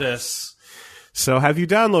the about iOS. this. So, have you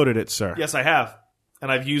downloaded it, sir? Yes, I have. And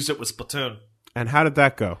I've used it with Splatoon. And how did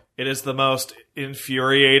that go? It is the most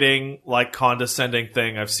infuriating, like condescending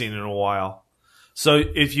thing I've seen in a while. So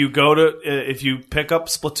if you pick up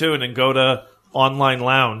Splatoon and go to Online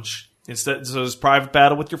Lounge instead, so there's private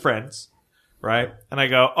battle with your friends, right? And I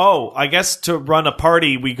go, oh, I guess to run a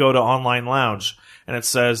party we go to Online Lounge, and it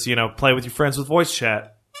says, play with your friends with voice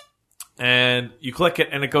chat, and you click it,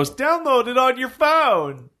 and it goes, download it on your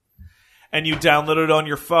phone, and you download it on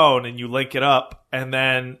your phone, and you link it up, and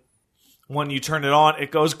then when you turn it on, it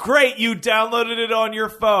goes, great, you downloaded it on your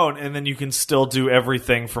phone. And then you can still do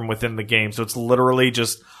everything from within the game. So it's literally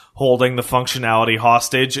just holding the functionality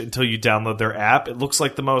hostage until you download their app. It looks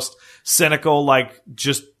like the most cynical,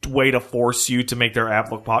 just way to force you to make their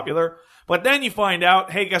app look popular. But then you find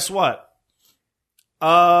out, hey, guess what?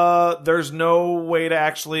 There's no way to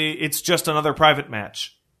actually, it's just another private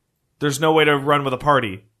match. There's no way to run with a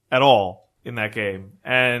party at all in that game.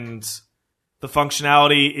 And the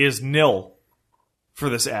functionality is nil for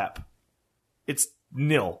this app. It's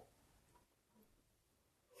nil.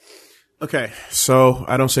 Okay, so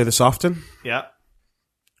I don't say this often, Yeah.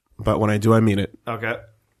 but when I do, I mean it. Okay.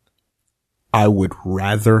 I would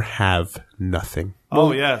rather have nothing.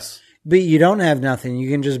 Oh, yes. But you don't have nothing. You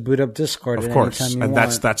can just boot up Discord Of at course, any time you and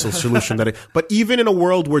want. that's a solution but even in a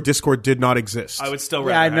world where Discord did not exist, I would still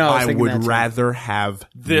Yeah, I rather know. have I was I thinking that would too. rather have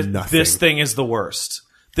nothing. This thing is the worst.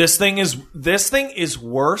 This thing is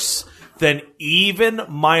worse than even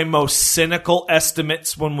my most cynical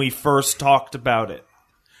estimates when we first talked about it.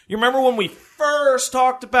 You remember when we first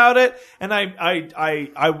talked about it, and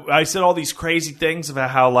I said all these crazy things about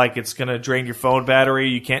how it's gonna drain your phone battery.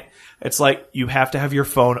 You can't. It's like you have to have your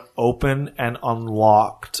phone open and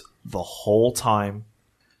unlocked the whole time.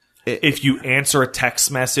 If you answer a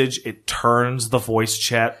text message, it turns the voice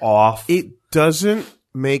chat off. It doesn't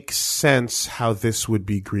make sense how this would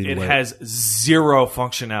be greenlit. It has zero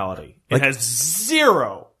functionality. It has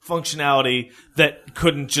zero functionality that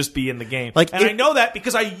couldn't just be in the game. I know that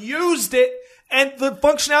because I used it, and the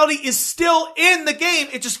functionality is still in the game.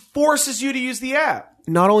 It just forces you to use the app.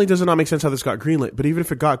 Not only does it not make sense how this got greenlit, but even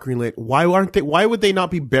if it got greenlit, why would they not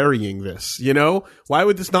be burying this? Why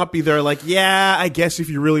would this not be there? Yeah, I guess if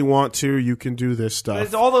you really want to, you can do this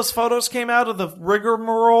stuff. All those photos came out of the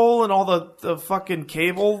rigmarole and all the fucking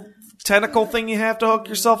cable tentacle thing you have to hook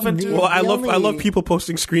yourself into. Well, I love people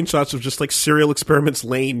posting screenshots of just Serial Experiments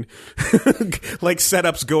Lane,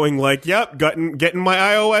 setups going yep, getting my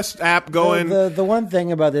iOS app going. The one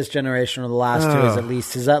thing about this generation or the last two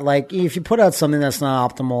is that if you put out something that's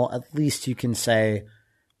not optimal, at least you can say,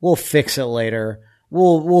 we'll fix it later.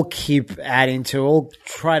 we'll keep adding to it. We'll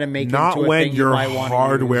try to make it Not into a when thing your you might want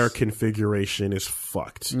hardware use. configuration is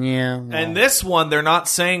fucked. Yeah. Well, And this one, they're not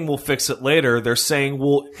saying we'll fix it later. They're saying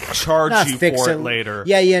we'll charge not you fix for it later.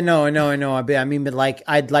 Yeah, no, I know. I mean, but like,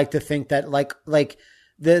 I'd like to think that like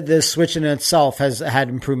the Switch in itself has had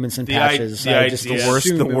improvements and patches. the I just idea-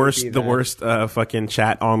 assume it would be The that. worst fucking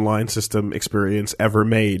chat online system experience ever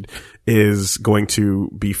made is going to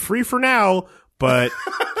be free for now, but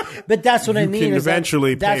But that's what I mean. can is that-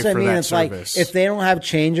 eventually that's pay what for I mean. that It's service. like if they don't have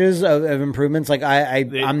changes of improvements, like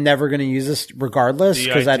I'm never going to use this regardless The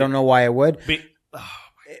because I idea- don't know why I would. Be-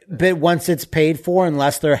 But once it's paid for,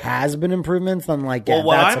 unless there has been improvements, then like yeah,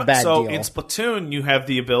 well, that's a bad so deal. in Splatoon, you have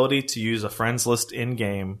the ability to use a friends list in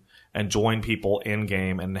game and join people in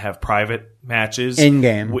game and have private matches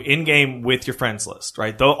In-game. in game with your friends list.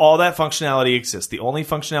 Right? Though all that functionality exists, the only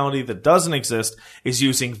functionality that doesn't exist is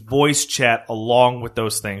using voice chat along with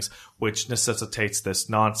those things, which necessitates this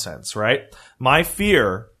nonsense. Right? My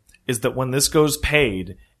fear is that when this goes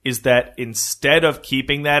paid, is that instead of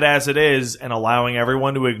keeping that as it is and allowing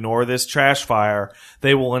everyone to ignore this trash fire,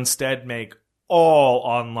 they will instead make all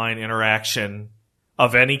online interaction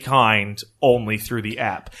of any kind only through the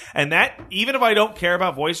app. And that, even if I don't care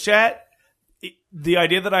about voice chat, the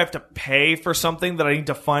idea that I have to pay for something that I need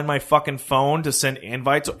to find my fucking phone to send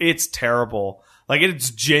invites, it's terrible. Like, it's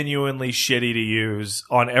genuinely shitty to use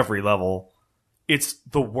on every level. It's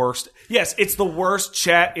the worst. Yes, it's the worst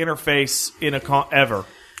chat interface in ever.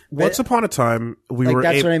 once upon a time we like were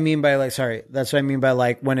that's able. what I mean by like that's what I mean by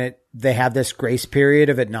like when they have this grace period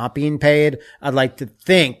of it not being paid. I'd like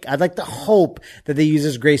to hope that they use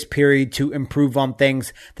this grace period to improve on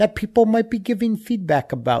things that people might be giving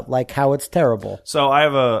feedback about, like how it's terrible. So I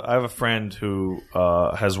have a friend who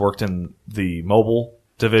has worked in the mobile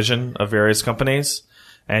division of various companies,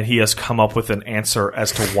 and he has come up with an answer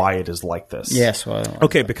as to why it is like this. Yes. Well,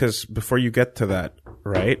 Okay, because before you get to that,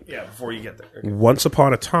 right? Yeah, before you get there. Once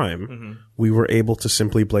upon a time, we were able to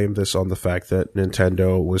simply blame this on the fact that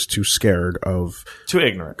Nintendo was too scared of Too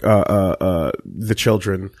ignorant. the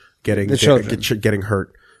children getting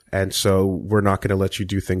hurt, and so we're not going to let you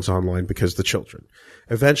do things online because the children.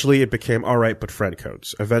 Eventually, it became all right, but friend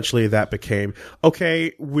codes. Eventually, that became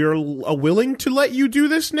okay. We're willing to let you do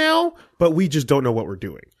this now, but we just don't know what we're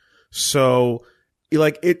doing. So,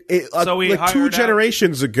 like So we like 2 hired out-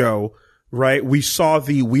 generations ago. Right, we saw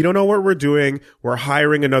we don't know what we're doing. We're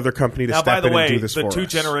hiring another company to Now, by step the in way, and do this the for 2 us.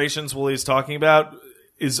 generations Willie's talking about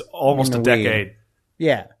is almost a In the Wii. decade.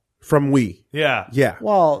 yeah. From Wii. Yeah. Yeah.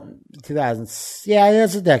 Well, 2000. Yeah,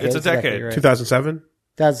 that's a decade. It's a decade. Right? 2007.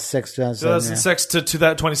 2006, 2007. 2006 to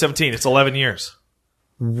 2017. It's 11 years.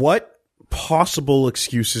 What possible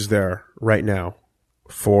excuse is there right now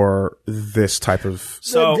for this type of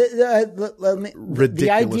So the ridiculous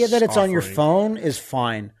idea that it's on your offering? phone is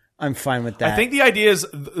fine. I'm fine with that. I think the idea is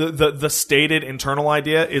the stated internal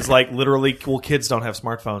idea is like literally, well, kids don't have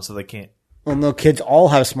smartphones, so they can't. well, no, kids all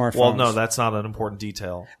have smartphones. Well, no, that's not an important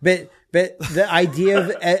detail. But the idea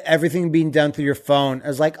of everything being done through your phone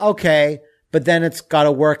is like, okay, but then it's got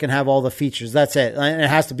to work and have all the features. That's it. And it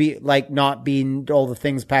has to be like not being all the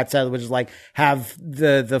things Pat said, which is like have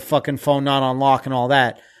the fucking phone not on lock and all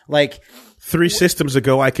that. Like 3 systems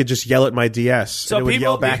ago, I could just yell at my DS So and it would people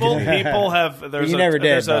yell back at me. have there's You a never did,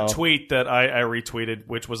 there's though. a tweet that I retweeted,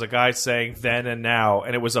 which was a guy saying then and now,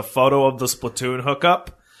 and it was a photo of the Splatoon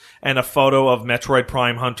hookup and a photo of Metroid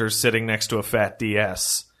Prime Hunters sitting next to a fat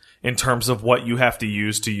DS in terms of what you have to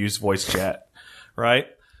use voice chat, right?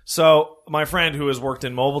 So my friend who has worked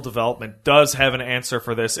in mobile development does have an answer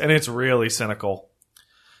for this, and it's really cynical.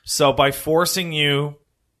 So by forcing you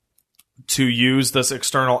to use this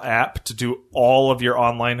external app to do all of your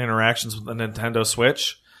online interactions with the Nintendo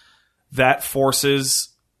Switch, that forces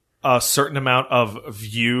a certain amount of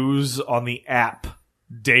views on the app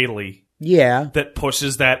daily yeah, that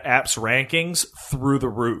pushes that app's rankings through the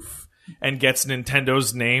roof and gets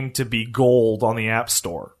Nintendo's name to be gold on the App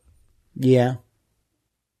Store. yeah.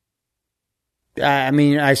 I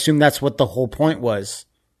mean, I assume that's what the whole point was.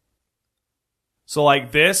 So,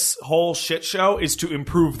 like, this whole shit show is to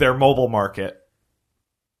improve their mobile market,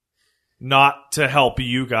 not to help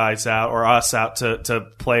you guys out or us out to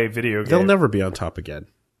play video games. They'll never be on top again.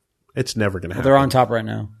 It's never going to happen. They're on top right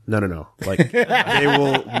now. No. Like they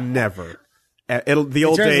will never. The old In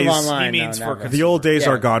terms of days. online, he means no, for never. The old days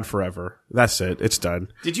Yeah. are gone forever. That's it. It's done.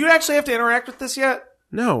 Did you actually have to interact with this yet?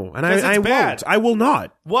 No, and 'Cause I it's bad. won't. I will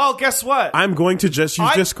not. Well, guess what? I'm going to just use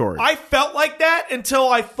I- Discord. I felt like that until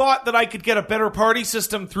I thought that I could get a better party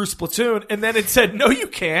system through Splatoon, and then it said, no, you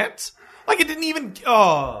can't. Like, it didn't even...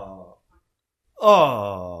 Oh.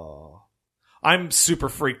 I'm super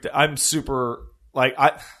freaked. I'm super Like,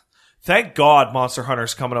 thank God Monster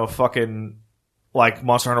Hunter's coming to a fucking, like,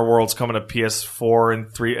 Monster Hunter World's coming to PS4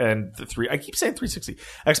 and 3. I keep saying 360.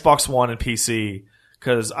 Xbox One and PC,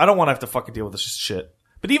 because I don't want to have to fucking deal with this shit.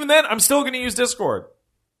 But even then, I'm still going to use Discord.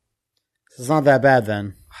 It's not that bad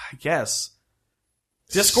then. I guess.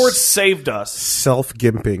 Discord saved us.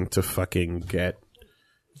 Self-gimping to fucking get.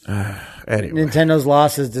 Anyway. Nintendo's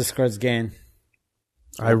loss is Discord's gain.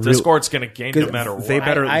 Discord's going to gain no matter what. They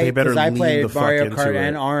better I lean played the fuck Mario into Kart it.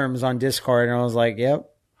 and ARMS on Discord, and I was like, yep.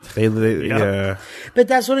 Yeah. But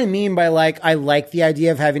that's what I mean by, like, I like the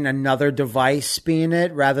idea of having another device being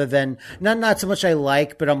it rather than not so much I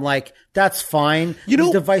like, but I'm like, that's fine.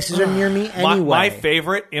 These devices are near me anyway. My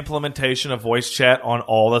favorite implementation of voice chat on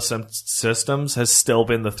all the systems has still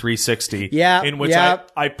been the 360. Yeah, in which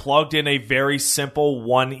I plugged in a very simple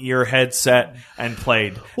one-ear headset and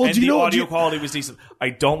played. Well, and the audio quality was decent. I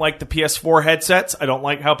don't like the PS4 headsets. I don't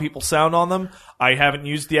like how people sound on them. I haven't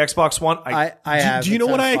used the Xbox One. I have. Do you know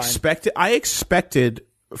what I expected? I expected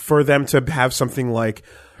for them to have something like,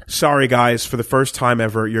 sorry guys, for the first time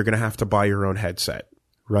ever, you're going to have to buy your own headset.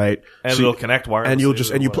 Right, and it'll connect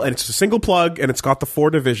wirelessly, and it's a single plug, and it's got the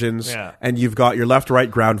 4 divisions, and you've got your left, right,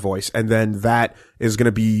 ground voice, and then that is going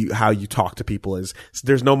to be how you talk to people.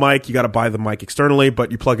 There's no mic, you got to buy the mic externally,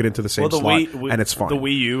 but you plug it into the same slot, and it's fine. The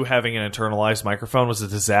Wii U having an internalized microphone was a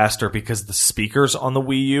disaster because the speakers on the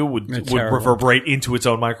Wii U would reverberate into its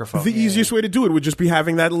own microphone. The easiest way to do it would just be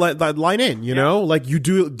having that line in, you know, like you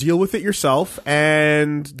deal with it yourself,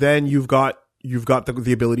 and then you've got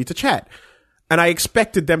the ability to chat. And I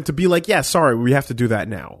expected them to be like, yeah, sorry, we have to do that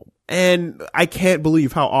now. And I can't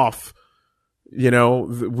believe how off,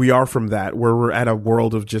 we are from that, where we're at a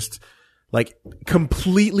world of just, like,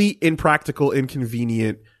 completely impractical,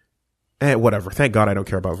 inconvenient, whatever. Thank God I don't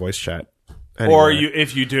care about voice chat. Anyway. Or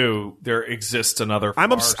if you do, there exists another.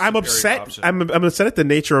 I'm upset. Option. I'm upset at the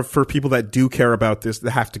nature for people that do care about this,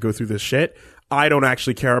 that have to go through this shit. I don't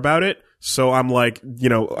actually care about it. So I'm like,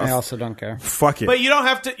 I also don't care. Fuck it. But you don't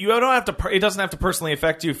have to. It doesn't have to personally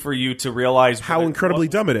affect you for you to realize how incredibly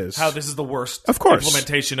dumb it is. How this is the worst. Of course.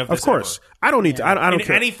 Implementation of this. Of course. Ever. I don't need to. I don't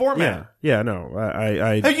care. In any format. Yeah. No.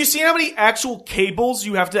 Have you seen how many actual cables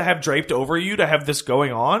you have to have draped over you to have this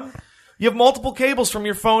going on? You have multiple cables from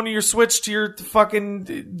your phone to your Switch to your fucking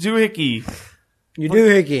doohickey. Your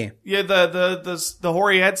doohickey. Yeah, the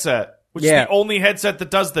Hori headset, which is the only headset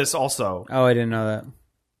that does this. Also. Oh, I didn't know that.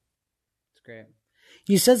 Great.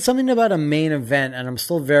 You said something about a main event, and I'm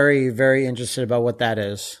still very, very interested about what that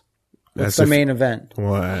is. What's the main event?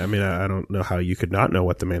 Well, I mean, I don't know how you could not know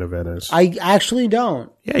what the main event is. I actually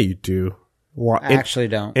don't. Yeah, you do. I actually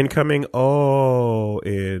don't. Incoming,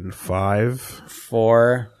 in 5,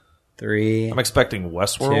 4, 3. I'm expecting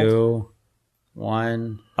Westworld. 2,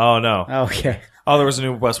 1. Oh, no. Okay. Oh, there was a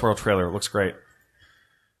new Westworld trailer. It looks great.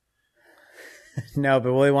 No,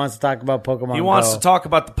 but Willie wants to talk about Pokemon Go. He wants to talk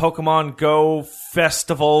about the Pokemon Go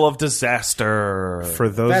Festival of Disaster. For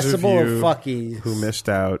those of you who missed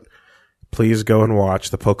out, please go and watch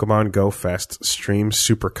the Pokemon Go Fest stream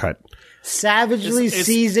supercut. Savagely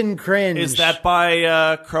seasoned cringe. Is that by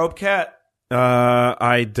Crowcat?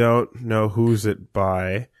 I don't know who's it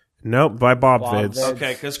by. Nope, by Bobvids.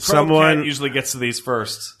 Okay, because Crowcat usually gets to these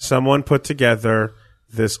first. Someone put together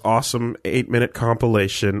this awesome 8-minute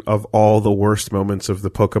compilation of all the worst moments of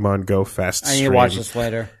the Pokemon Go Fest stream. I need to watch this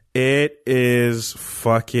later. It is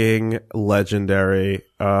fucking legendary.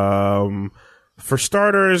 For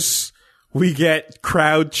starters, we get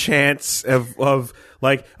crowd chants of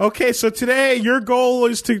like, okay, so today your goal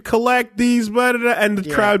is to collect these, blah, blah, blah, and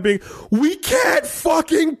the crowd being, we can't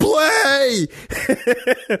fucking play!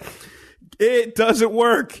 It doesn't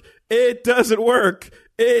work. It doesn't work.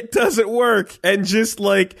 It doesn't work. And just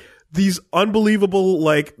like these unbelievable,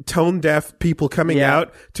 like, tone deaf people coming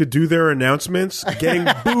out to do their announcements, getting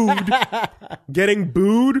booed.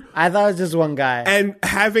 I thought it was just one guy. And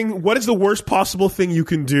having, what is the worst possible thing you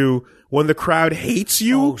can do when the crowd hates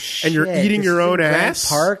you and you're eating your own ass?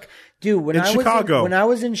 Park. Dude, when I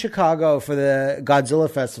was in Chicago for the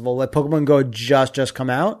Godzilla Festival, like Pokemon Go had just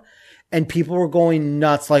come out. And people were going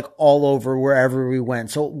nuts, like, all over wherever we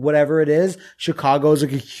went. So whatever it is, Chicago is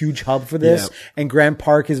like a huge hub for this, and Grand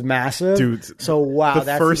Park is massive. Dude, so wow,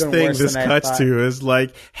 the first thing this cuts to is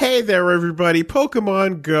like, hey there, everybody,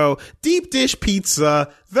 Pokemon Go, deep dish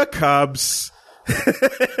pizza, the Cubs.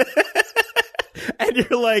 And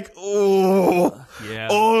you're like,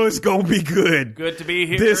 it's gonna be good. Good to be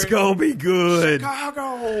here. This gonna be good.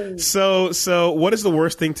 Chicago. So what is the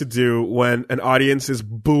worst thing to do when an audience is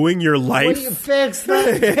booing your life? What do you fix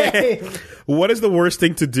that? What is the worst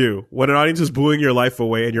thing to do when an audience is booing your life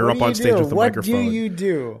away and you're up on stage with the microphone? What do you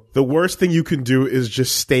do? The worst thing you can do is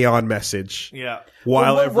just stay on message. Yeah.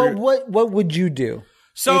 What would you do?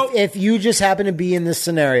 So if you just happen to be in this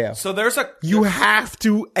scenario, you have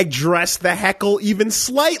to address the heckle even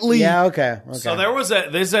slightly. Yeah, okay. So there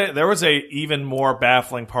was a even more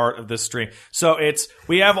baffling part of this stream. So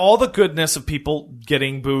we have all the goodness of people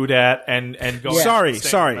getting booed at and going. Sorry.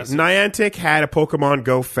 Niantic had a Pokemon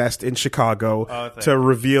Go Fest in Chicago to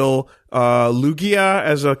reveal Lugia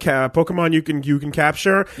as a Pokemon you can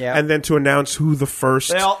capture, and then to announce who the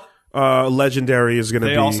first legendary is going to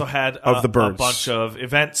be. They also had of the birds. A bunch of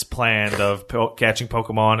events planned of catching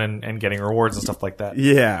Pokemon and getting rewards and stuff like that.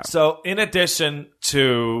 Yeah. So in addition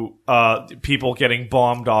to people getting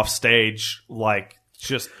bombed off stage, like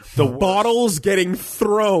just the bottles getting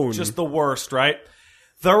thrown, just the worst, right?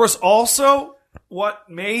 There was also what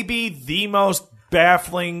may be the most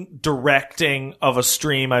baffling directing of a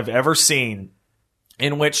stream I've ever seen,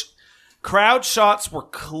 in which crowd shots were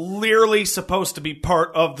clearly supposed to be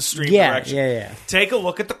part of the stream direction. Yeah. Take a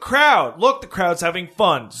look at the crowd. Look, the crowd's having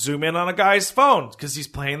fun. Zoom in on a guy's phone because he's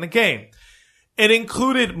playing the game. It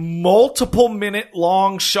included multiple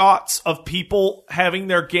minute-long shots of people having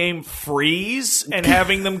their game freeze and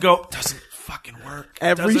having them go, doesn't fucking work.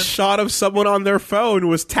 Every shot of someone on their phone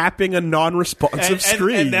was tapping a non-responsive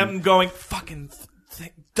screen. And them going, fucking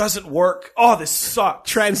doesn't work. Oh, this sucks.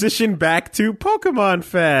 Transition back to Pokemon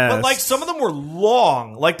Fest. But, like, some of them were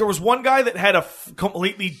long. Like, there was one guy that had a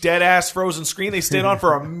completely dead-ass frozen screen. They stayed on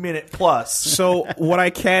for a minute plus. So, what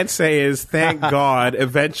I can say is, thank God,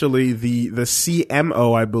 eventually the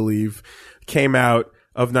CMO, I believe, came out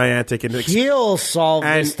of Niantic. And he'll solve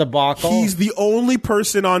this debacle. He's the only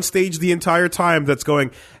person on stage the entire time that's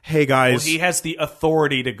going, hey guys. Well, he has the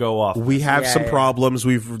authority to go off. We have some problems.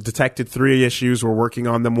 We've detected 3 issues. We're working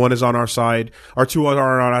on them. 1 is on our side. Or 2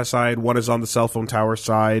 are on our side. 1 is on the cell phone tower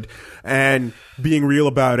side. And being real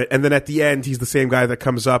about it. And then at the end, he's the same guy that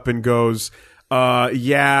comes up and goes,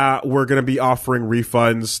 yeah, we're going to be offering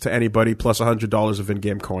refunds to anybody plus $100 of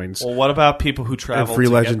in-game coins. Well, what about people who travel and free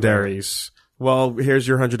to legendaries? Well, here's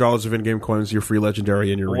your $100 of in-game coins, your free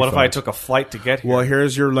legendary, and your refund. What if I took a flight to get here? Well,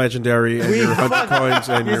 here's your legendary and your 100 coins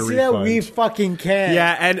and your refund. That we fucking can.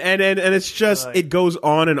 Yeah, and it's just, it goes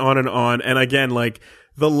on and on and on. And again, like,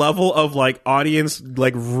 the level of, like, audience,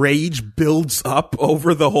 like, rage builds up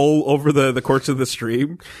over the course of the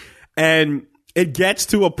stream. And it gets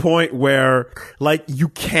to a point where, like, you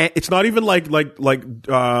can't, it's not even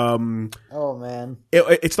oh man.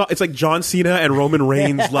 It's like John Cena and Roman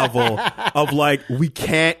Reigns level of, like, we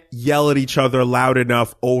can't yell at each other loud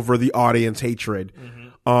enough over the audience hatred.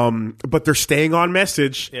 But they're staying on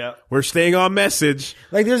message. Yeah. We're staying on message.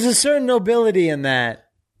 Like, there's a certain nobility in that.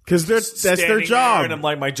 Because that's their job. And I'm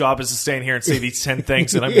like, my job is to stand here and say these 10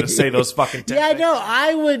 things, and I'm going to say those fucking 10 things. No,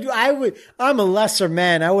 I would. I'm a lesser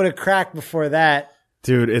man. I would have cracked before that.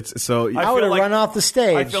 Dude, it's so... I would have run off the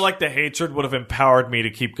stage. I feel like the hatred would have empowered me to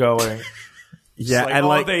keep going. Yeah, like, and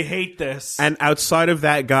like, they hate this. And outside of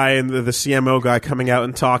that guy and the CMO guy coming out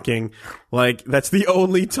and talking, like, that's the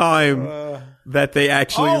only time that they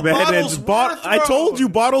actually managed. I told you,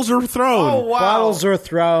 bottles are thrown. Oh, wow. Bottles are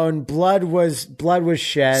thrown. Blood was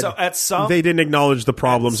shed. So they didn't acknowledge the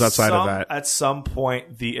problems outside of that. At some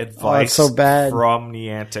point, the advice so bad. from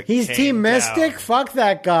Niantic He's Team Mystic? Fuck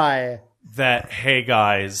that guy. That, hey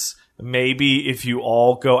guys, maybe if you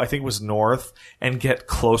all go, I think it was north, and get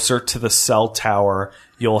closer to the cell tower,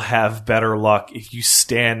 you'll have better luck if you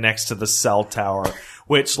stand next to the cell tower.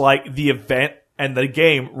 Which, like, the event and the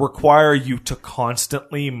game require you to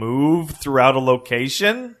constantly move throughout a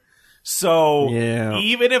location. So,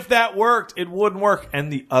 even if that worked, it wouldn't work.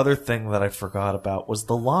 And the other thing that I forgot about was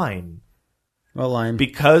the line. What line?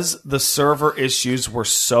 Because the server issues were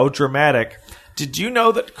so dramatic. Did you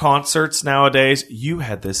know that concerts nowadays, you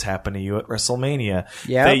had this happen to you at WrestleMania.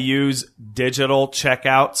 Yeah. They use digital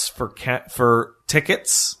checkouts for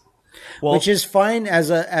tickets. Well, which is fine as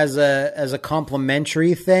a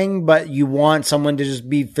complimentary thing, but you want someone to just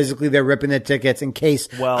be physically there ripping the tickets in case,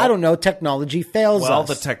 I don't know, technology fails us. Well,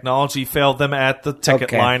 the technology failed them at the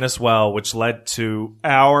ticket line as well, which led to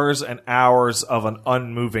hours and hours of an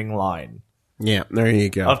unmoving line. Yeah, there you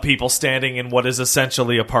go. Of people standing in what is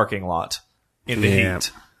essentially a parking lot. In the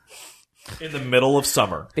heat. In the middle of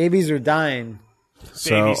summer. Babies are dying.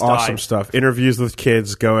 So awesome stuff. Interviews with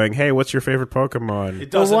kids going, hey, what's your favorite Pokemon?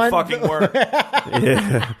 It doesn't fucking work.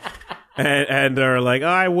 Yeah. and are like, oh,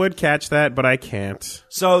 I would catch that, but I can't.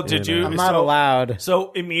 So did you? I'm not allowed.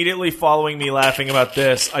 So immediately following me laughing about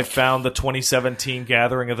this, I found the 2017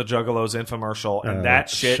 Gathering of the Juggalos infomercial, and that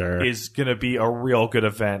shit is going to be a real good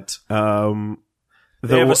event.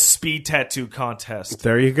 They have a speed tattoo contest.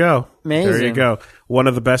 There you go. Amazing. There you go. One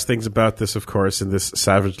of the best things about this, of course, in this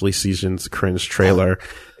Savagely Seasoned cringe trailer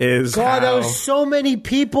is there was so many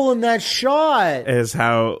people in that shot. Is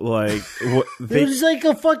how, like... There's like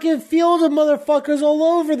a fucking field of motherfuckers all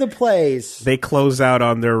over the place. They close out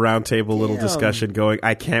on their roundtable little discussion going,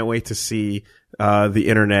 I can't wait to see... the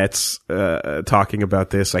internet's talking about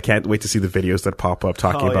this. I can't wait to see the videos that pop up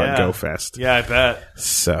talking about GoFest. Yeah, I bet.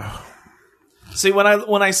 So... See, when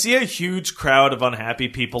I see a huge crowd of unhappy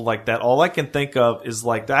people like that, all I can think of is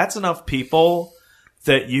like, that's enough people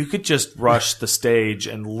that you could just rush the stage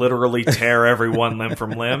and literally tear everyone limb from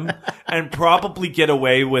limb and probably get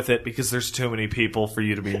away with it because there's too many people for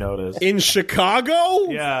you to be noticed. In Chicago?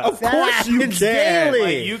 Yeah. Of course you can.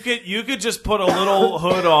 Like, you could just put a little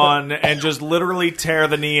hood on and just literally tear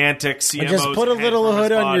the Niantic CMO's just put a little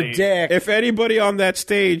hood on your dick. If anybody on that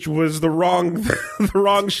stage was the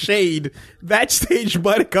wrong shade, that stage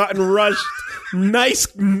might have gotten rushed nice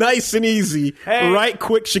and easy. Hey, right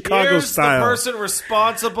quick Chicago style. The person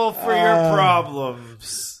responsible for your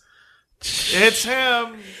problems. It's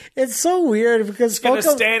him. It's so weird because he's gonna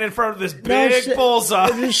stand in front of this big bullseye.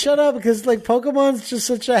 Just shut up, because like Pokemon's just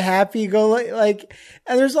such a happy go like,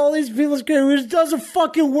 and there's all these people screaming, "It doesn't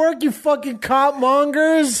fucking work, you fucking cop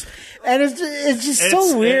mongers!" And it's just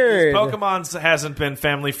so weird. Pokemon hasn't been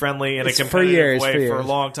family friendly in a competitive way for a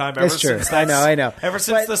long time. That's true. I know. Ever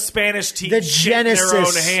since the Spanish team shit in their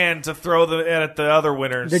own hand to throw at the other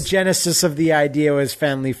winners. The genesis of the idea was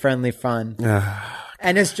family friendly fun.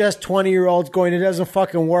 And it's just 20-year-olds going, it doesn't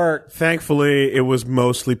fucking work. Thankfully, it was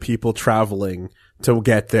mostly people traveling to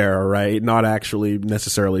get there, right? Not actually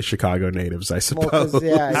necessarily Chicago natives, I suppose.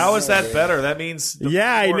 Well, how is that better? That means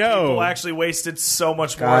I know. People actually wasted so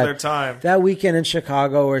much more of their time. That weekend in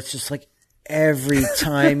Chicago where it's just like every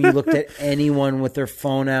time you looked at anyone with their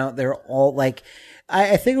phone out, they're all like...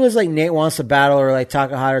 I think it was like Nate Wants to Battle or like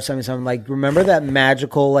Takahata or something. Like, remember that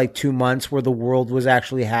magical like 2 months where the world was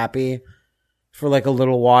actually happy? For like a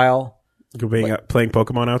little while. Playing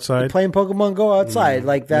Pokemon outside? Playing Pokemon Go outside.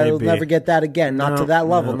 Like that'll never get that again. Not to that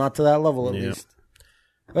level. Not to that level at least.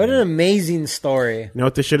 What an amazing story. You know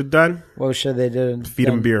what they should have done? What should they do? Feed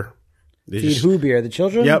them beer. Feed who beer? The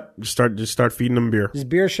children? Yep. Just start feeding them beer. Just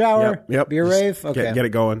beer shower? Yep. Beer rave? Okay. Get it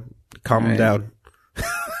going. Calm them down.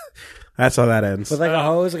 That's how that ends. With like a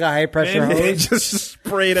hose, like a high pressure hose? Just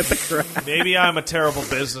spray it at the crowd. Maybe I'm a terrible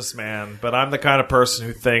businessman, but I'm the kind of person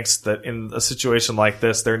who thinks that in a situation like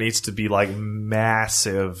this, there needs to be like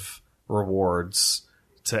massive rewards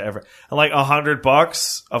to every. And like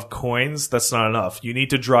 $100 of coins, that's not enough. You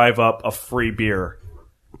need to drive up a free beer.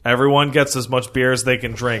 Everyone gets as much beer as they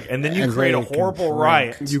can drink, and then you create a horrible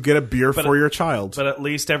riot. You get a beer for your child. But at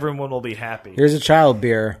least everyone will be happy. Here's a child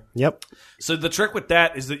beer. Yep. So the trick with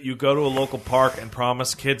that is that you go to a local park and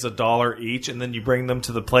promise kids $1 each, and then you bring them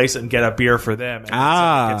to the place and get a beer for them, and send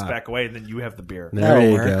the kids back away, and then you have the beer.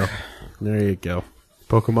 There you go.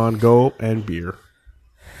 Pokemon Go and beer.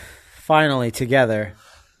 Finally, together.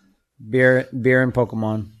 Beer and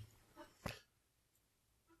Pokemon.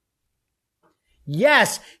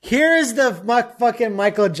 Yes, here is the fucking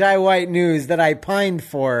Michael Jai White news that I pined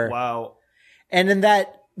for. Wow. And in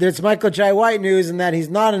that, there's Michael Jai White news in that he's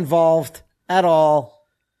not involved at all.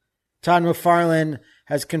 Todd McFarlane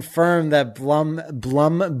has confirmed that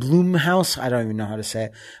Blumhouse, I don't even know how to say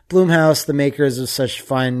it, Blumhouse, the makers of such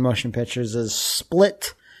fine motion pictures as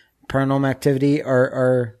Split, Paranormal Activity,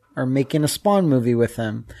 are making a Spawn movie with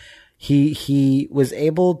him. He was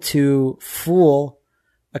able to fool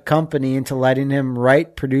a company into letting him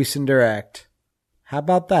write, produce, and direct. How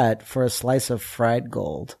about that for a slice of fried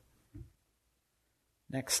gold?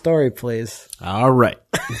 Next story, please. All right.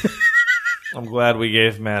 I'm glad we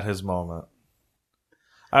gave Matt his moment.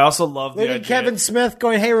 I also love the idea. Kevin Smith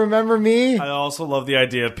going, hey, remember me? I also love the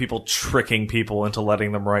idea of people tricking people into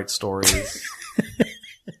letting them write stories.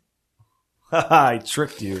 I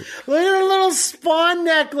tricked you. Look at a little Spawn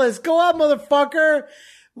necklace. Go up, motherfucker.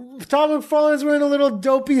 Tom McFarlane's wearing a little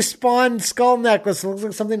dopey Spawn skull necklace. It looks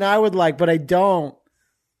like something I would like, but I don't.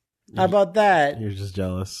 How about that? You're just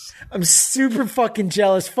jealous. I'm super fucking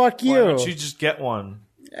jealous. Fuck you. Why don't you just get one?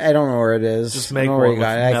 I don't know where it is. Just make one with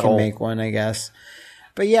metal. I can make one, I guess.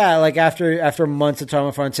 But yeah, like after months of Tom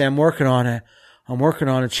McFarlane saying, I'm working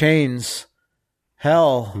on it, chains.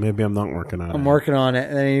 Hell. Maybe I'm not working on it. I'm working on it.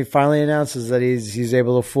 And then he finally announces that he's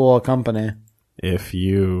able to fool a company. If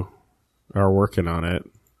you are working on it,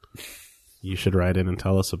 You should write in and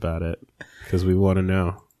tell us about it because we want to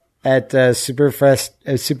know. At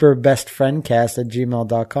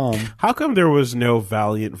superbestfriendcast@gmail.com. How come there was no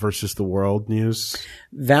Valiant versus the World news?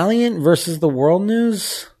 Valiant versus the World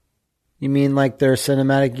news? You mean like their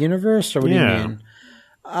cinematic universe, or what do you mean?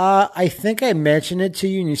 I think I mentioned it to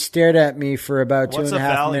you, and you stared at me for about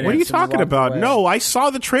 2.5 minutes. What are you talking about? No, I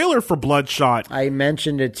saw the trailer for Bloodshot. I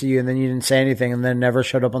mentioned it to you, and then you didn't say anything, and then it never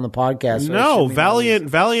showed up on the podcast. So no,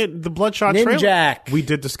 Valiant, the Bloodshot trailer. Ninjak. We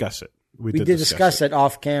did discuss it. We did discuss it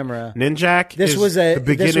off camera. Ninjak. This was a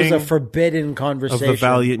forbidden conversation of the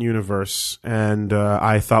Valiant universe, and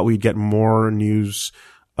I thought we'd get more news.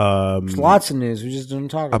 Lots of news. We just didn't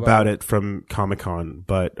talk about it from Comic-Con,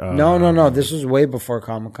 but no. This was way before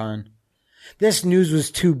Comic-Con. This news was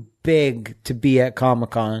too big to be at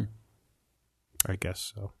Comic-Con. I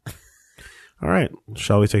guess so. All right,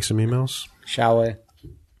 shall we take some emails? Shall we?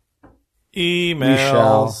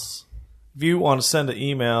 Emails. If you want to send an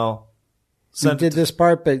email, we did this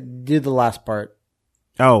part, but do the last part.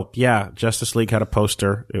 Oh, yeah. Justice League had a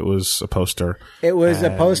poster. It was a poster. It was a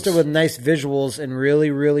poster with nice visuals and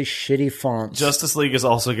really, really shitty fonts. Justice League is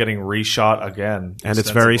also getting reshot again. And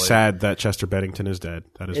it's very sad that Chester Bennington is dead.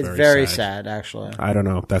 That is very sad, actually. I don't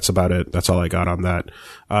know. That's about it. That's all I got on that.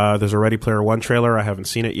 There's a Ready Player One trailer. I haven't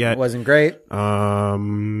seen it yet. It wasn't great. Yeah,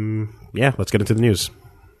 let's get into the news.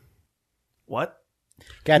 What?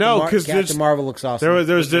 Captain Marvel looks awesome.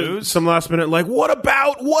 There was some last minute what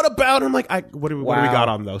about? And I'm like, what do we got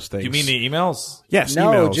on those things? You mean the emails? Yes,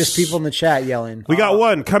 no, emails. Just people in the chat yelling. We got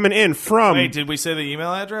one coming in from... Wait, did we say the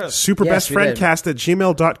email address?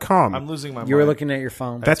 superbestfriendcast@gmail.com. I'm losing my mind. You were looking at your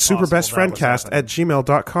phone. That's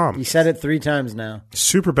superbestfriendcast@gmail.com. You said it 3 times now.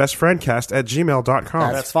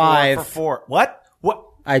 superbestfriendcast@gmail.com. That's 5. 4 for 4. What?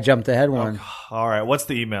 I jumped ahead one. All right, what's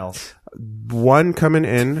the emails? One coming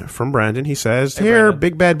in from Brandon. He says, "Here, Brandon.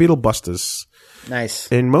 Big Bad Beetle Busters. Nice.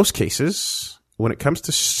 In most cases, when it comes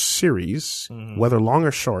to series, whether long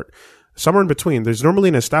or short, somewhere in between, there's normally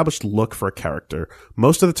an established look for a character.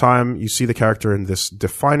 Most of the time, you see the character in this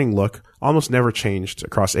defining look, almost never changed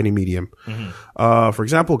across any medium. For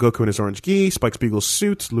example, Goku in his orange gi, Spike Spiegel's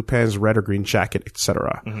suit, Lupin's red or green jacket,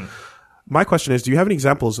 etc. My question is, do you have any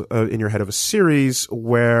examples in your head of a series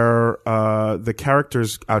where the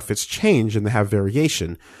characters' outfits change and they have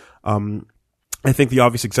variation? I think the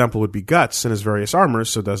obvious example would be Guts and his various armors,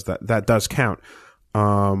 so that does count.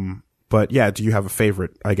 But yeah, do you have a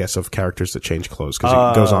favorite, I guess, of characters that change clothes?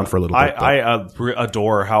 Because it goes on for a little bit. I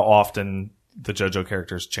adore how often the JoJo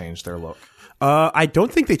characters change their look. I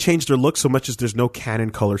don't think they change their look so much as there's no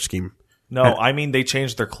canon color scheme. No, I mean they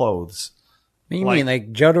change their clothes. What do you mean?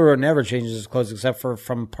 Like Jotaro never changes his clothes except for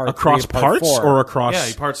from part across 3 to part parts 4. or across. Yeah,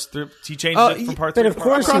 he changes it from part 3 but to of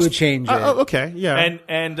course part he would change it. Okay, yeah.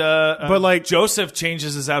 But like Joseph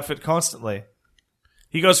changes his outfit constantly.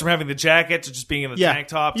 He goes from having the jacket to just being in the tank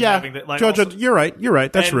top to having the JoJo, also, you're right.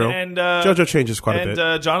 That's real. And JoJo changes quite a bit.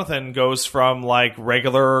 And Jonathan goes from like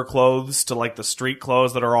regular clothes to like the street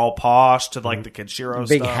clothes that are all posh to like the Kenshiro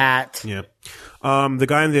big stuff. hat. Yeah. The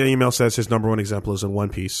guy in the email says his number one example is in One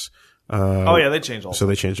Piece. They change all. So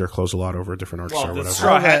they change their clothes a lot over different arcs or whatever. The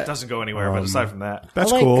straw hat doesn't go anywhere, but aside from that.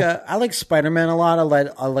 That's cool. I like Spider-Man a lot. I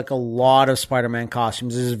like a lot of Spider-Man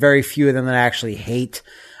costumes. There's very few of them that I actually hate.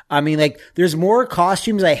 I mean, like, there's more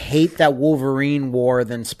costumes I hate that Wolverine wore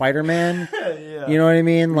than Spider-Man. Yeah. You know what I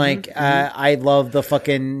mean? Like, I love the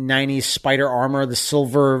fucking 90s spider armor, the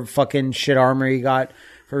silver fucking shit armor he got.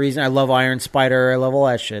 For a reason, I love Iron Spider. I love all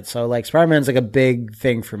that shit. So, like, Spider-Man's like a big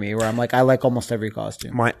thing for me where I'm like, I like almost every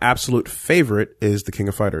costume. My absolute favorite is the King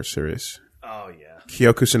of Fighters series. Oh, yeah.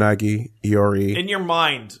 Kyo Kusanagi, Iori. In your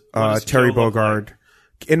mind, Terry Bogard.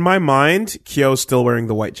 Like? In my mind, Kyo's still wearing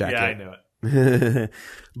the white jacket. Yeah, I knew it.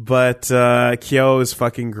 But Kyo is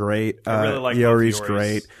fucking great. I really like Iori's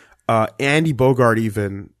great. Andy Bogard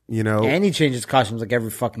even, you know. And he changes costumes like every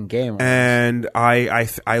fucking game. And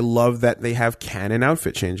I love that they have canon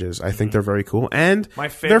outfit changes. I think they're very cool. And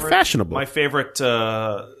they're fashionable. My favorite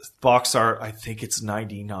box art, I think it's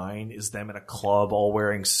 99, is them in a club all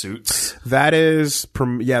wearing suits. That is,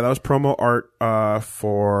 that was promo art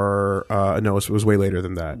for, no, it was way later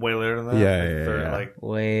than that. Way later than that? Yeah.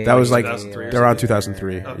 Like, that was like, 2003 around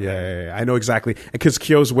 2003. Okay. Yeah. I know exactly. Because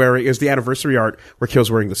Kyo's wearing, it was the anniversary art where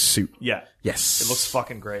Kyo's wearing the suit. Yeah. Yes. It looks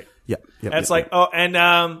fucking great. Yeah.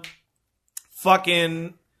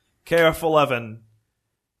 Fucking KF11,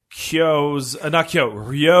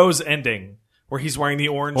 Ryo's ending, where he's wearing the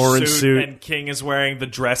orange suit and King is wearing the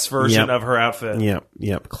dress version of her outfit.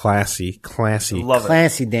 Yep. Classy. Love it.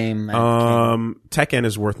 Classy dame. Tekken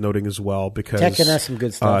is worth noting as well because Tekken has some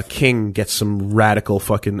good stuff. King gets some radical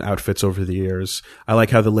fucking outfits over the years. I like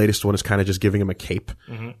how the latest one is kind of just giving him a cape.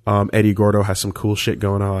 Eddie Gordo has some cool shit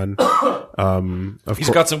going on. He's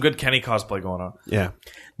got some good Kenny cosplay going on. Yeah.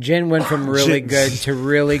 Jin went from really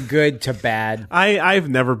good to bad. I've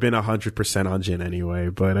never been 100% on Jin anyway,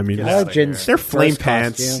 but I mean, Jin's they're flame first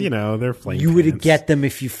pants, costume. you know, they're flame You pants. would get them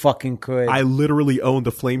if you fucking could. I literally owned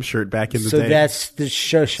the flame shirt back in the day. So that's the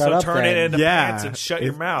show. Shut up. Turn it then. into pants and shut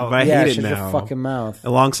your mouth. I hate it shut now. your fucking mouth.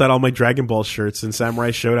 Alongside all my Dragon Ball shirts and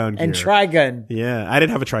Samurai Showdown gear. And Trigun. Yeah, I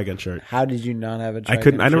didn't have a Trigun shirt. How did you not have a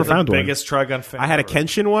Trigun? I never found one. Biggest Trigun fan. I had a ever.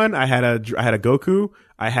 Kenshin one. I had a Goku.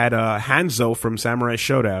 I had a Hanzo from Samurai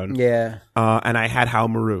Showdown. Yeah. And I had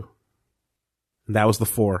Haomaru. And that was the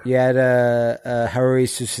 4. You had a Haruhi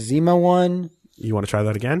Suzushima one. You want to try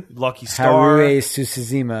that again? Lucky Star. Haruhi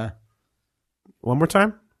Suzushima. One more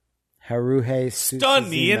time? Haruhi Suzushima. Stun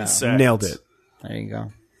the insect. Nailed it. There you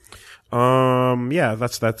go. Yeah,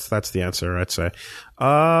 that's the answer, I'd say.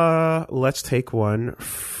 Let's take one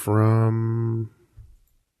from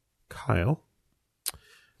Kyle.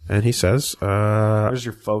 And he says, Where's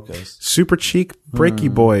your focus? Super Cheek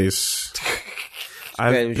Breaky Boys.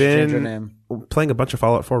 I've been playing a bunch of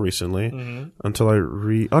Fallout 4 recently until I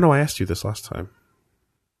oh no, I asked you this last time.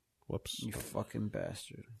 Whoops. You fucking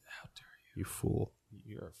bastard. How dare You fool.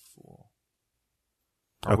 You're a fool.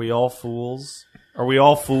 Are we all fools? Are we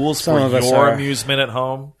all fools Some for of us your are. amusement at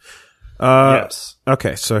home? Yes.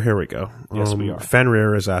 Okay, so here we go. Yes, we are.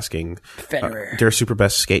 Fenrir is asking, Fenrir. Dear Super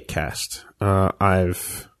Best Skatecast,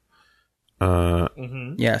 I've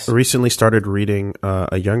Yes. recently started reading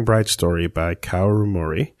A Young Bride Story by Kaoru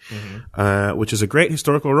Mori, which is a great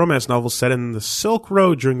historical romance novel set in the Silk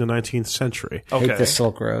Road during the 19th century. Okay. Hate the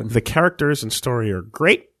Silk Road. The characters and story are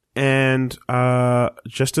great, and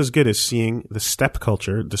just as good as seeing the steppe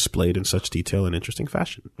culture displayed in such detail and interesting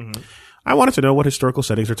fashion. I wanted to know what historical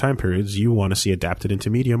settings or time periods you want to see adapted into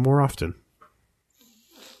media more often.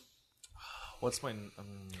 What's my...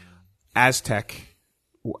 Aztec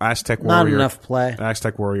warrior. Not enough play.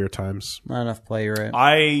 Aztec warrior times. Not enough play, you're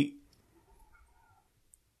right.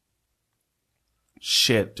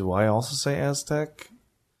 Shit, do I also say Aztec?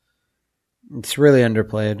 It's really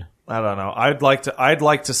underplayed. I don't know. I'd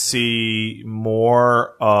like to see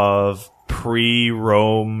more of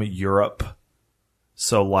pre-Rome Europe.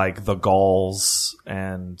 So like the Gauls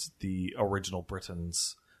and the original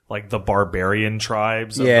Britons, like the barbarian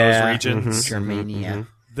tribes of those regions. Germania.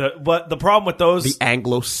 But the problem with those, The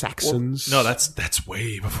Anglo-Saxons. no, that's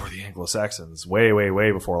way before the Anglo-Saxons. Way, way,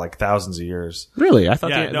 way before, like thousands of years. Really? I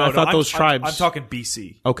thought, I thought those tribes... I'm talking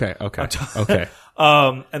BC. Okay.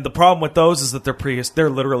 And the problem with those is that they're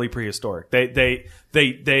literally prehistoric.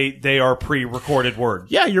 They are pre-recorded word.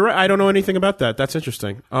 Yeah, you're right. I don't know anything about that. That's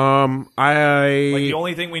interesting. The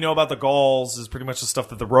only thing we know about the Gauls is pretty much the stuff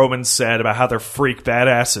that the Romans said about how they're freak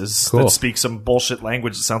badasses Cool. that speak some bullshit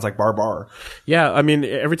language that sounds like barbar. Yeah, I mean,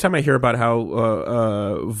 every time I hear about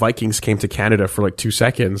how Vikings came to Canada for like 2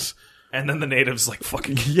 seconds... And then the natives like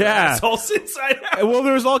fucking Yeah. assholes inside out. Well,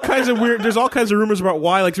 there's all kinds of rumors about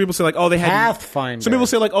why. Like, some people say like, oh, they had... Pathfinder. Some people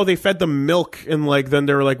say like, oh, they fed them milk and like, then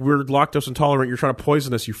they were like, we're lactose intolerant. You're trying to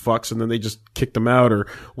poison us, you fucks. And then they just kicked them out or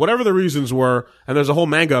whatever the reasons were. And there's a whole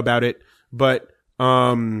manga about it. But,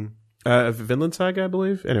 Vinland Saga, I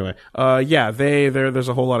believe. Anyway, there's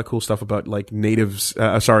a whole lot of cool stuff about like natives,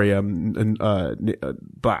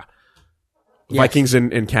 Vikings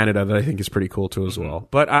in Canada that I think is pretty cool too as well.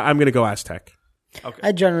 But I'm going to go Aztec. Okay.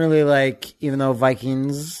 I generally like, even though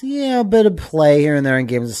Vikings, a bit of play here and there in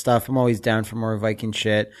games and stuff, I'm always down for more Viking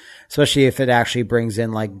shit. Especially if it actually brings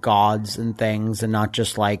in like gods and things and not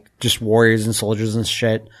just like just warriors and soldiers and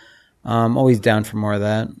shit. Always down for more of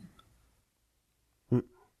that.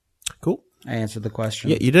 Cool. I answered the question.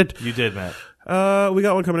 Yeah, you did. You did, Matt. We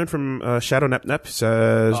got one coming in from Shadow Nep Nep.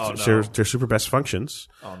 Says Oh, no. their super best functions.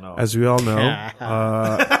 Oh no. As we all know,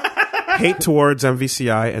 hate towards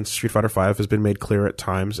MVCI and Street Fighter V has been made clear at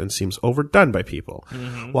times and seems overdone by people.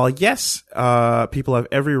 While yes, people have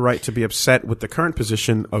every right to be upset with the current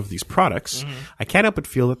position of these products, I can't help but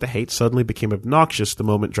feel that the hate suddenly became obnoxious the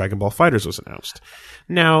moment Dragon Ball FighterZ was announced.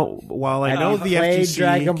 Now, while I know the played FGC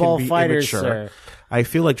Dragon Ball can be FighterZ, immature, sir. I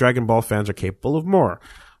feel like Dragon Ball fans are capable of more.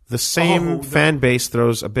 The same fan base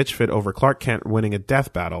throws a bitch fit over Clark Kent winning a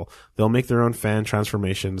death battle. They'll make their own fan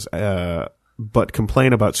transformations, but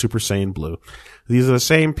complain about Super Saiyan Blue. These are the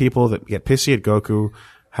same people that get pissy at Goku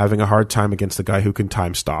having a hard time against the guy who can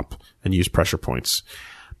time stop and use pressure points.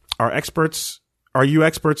 Are experts are you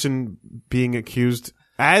experts in being accused?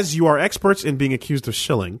 As you are experts in being accused of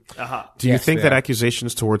shilling, do you think that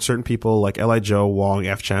accusations towards certain people like Li Joe, Wong,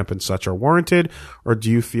 F-Champ, and such are warranted, or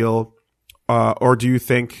do you feel, or do you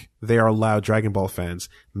think they are allowed Dragon Ball fans?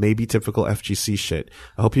 Maybe typical FGC shit.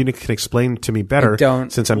 I hope you can explain to me better,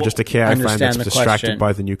 since I'm just a KI fan that's distracted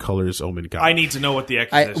by the new colors Omen got. I need to know what the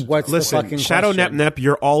accusation is. Listen, Shadow Nep,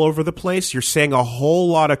 you're all over the place. You're saying a whole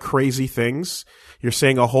lot of crazy things. You're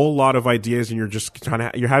saying a whole lot of ideas, and you're just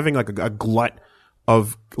you're having like a glut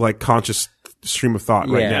of like conscious stream of thought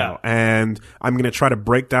right now. And I'm going to try to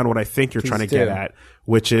break down what I think you're trying to get at,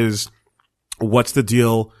 which is what's the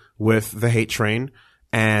deal with the hate train?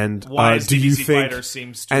 And why do you think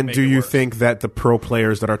think that the pro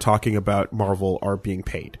players that are talking about Marvel are being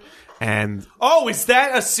paid? And is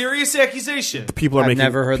that a serious accusation? People are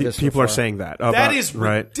never heard this. People before. Are saying that. That is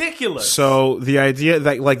ridiculous. So the idea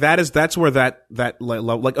that that's where that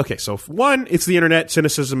okay. So one, it's the internet.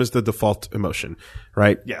 Cynicism is the default emotion,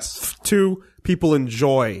 right? Yes. 2, people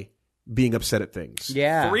enjoy being upset at things.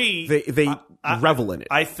 Yeah. 3, they revel in it.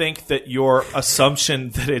 I think that your assumption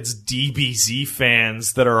that it's DBZ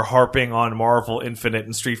fans that are harping on Marvel Infinite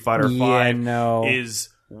and Street Fighter V is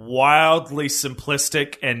wildly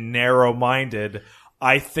simplistic and narrow-minded.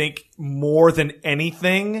 I think more than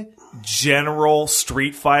anything, general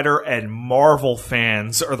Street Fighter and Marvel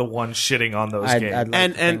fans are the ones shitting on those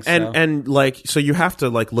games. So you have to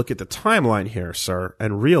look at the timeline here, sir,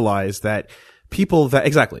 and realize that people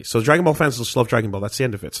so Dragon Ball fans just love Dragon Ball. That's the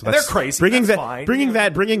end of it. So they're crazy. Bringing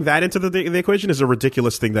that into the equation is a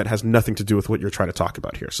ridiculous thing that has nothing to do with what you're trying to talk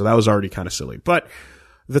about here. So that was already kind of silly, but.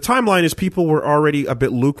 The timeline is people were already a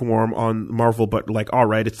bit lukewarm on Marvel, but all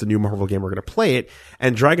right, it's the new Marvel game, we're going to play it.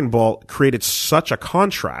 And Dragon Ball created such a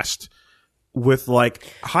contrast with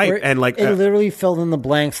hype and it literally filled in the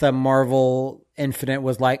blanks that Marvel Infinite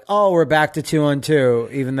was we're back to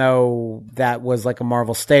 2-on-2, even though that was a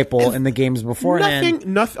Marvel staple in the games beforehand.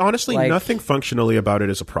 Nothing functionally about it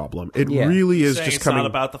is a problem. It really is just coming. It's not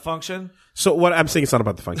about the function. So what I'm saying, it's not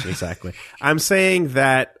about the function exactly. I'm saying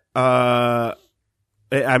that the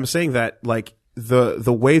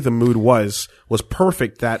way the mood was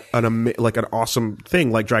perfect, that an awesome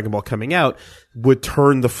thing like Dragon Ball coming out would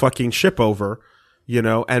turn the fucking ship over,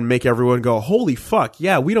 and make everyone go, holy fuck,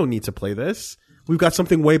 yeah, we don't need to play this. We've got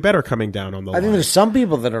something way better coming down on the line. I think there's some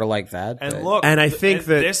people that are like that. And look, and I think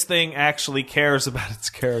that this thing actually cares about its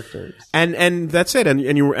characters. And that's it.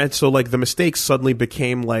 And so the mistakes suddenly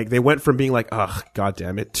became they went from being ugh, god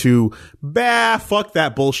damn it, to fuck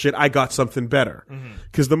that bullshit, I got something better.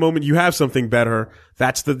 Because the moment you have something better,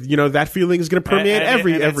 that's that feeling is going to permeate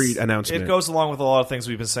every announcement. It goes along with a lot of things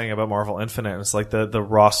we've been saying about Marvel Infinite. It's the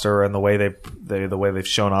roster and the way they've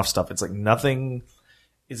shown off stuff. It's nothing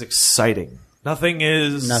is exciting.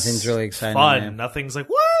 Nothing's really exciting. Fun. Man. Nothing's woo.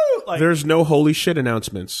 There's no holy shit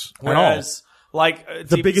announcements at all.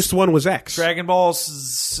 The biggest one was X. Dragon Ball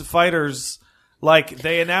Fighters.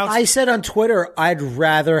 They announced. I said on Twitter, I'd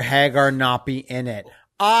rather Hagar not be in it.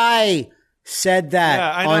 I said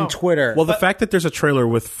that on Twitter. Well, the fact that there's a trailer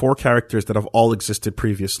with 4 characters that have all existed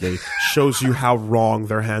previously shows you how wrong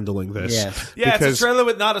they're handling this. Yes. Yeah, it's a trailer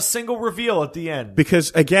with not a single reveal at the end.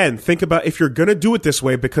 Because, again, think about if you're going to do it this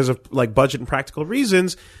way because of budget and practical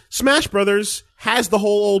reasons, Smash Brothers has the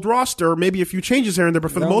whole old roster, maybe a few changes here and there,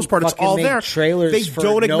 but for the most part, it's all there. They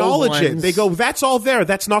don't acknowledge it. They go, that's all there.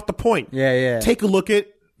 That's not the point. Yeah. Take a look at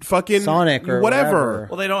fucking Sonic or whatever.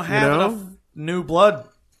 Well, they don't have enough new blood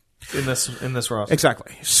in this roster.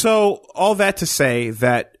 Exactly. So all that to say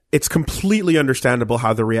that it's completely understandable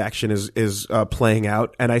how the reaction is playing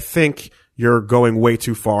out, and I think you're going way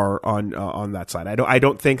too far on that side. I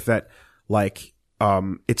don't think that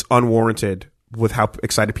it's unwarranted with how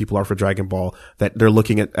excited people are for Dragon Ball, that they're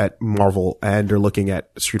looking at Marvel and they're looking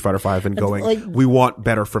at Street Fighter V and going, we want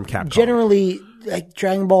better from Capcom. Generally,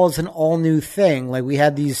 Dragon Ball is an all new thing. We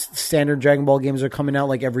had these standard Dragon Ball games that are coming out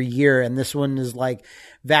every year, and this one is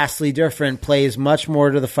vastly different, plays much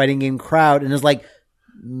more to the fighting game crowd, and is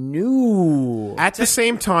new. At the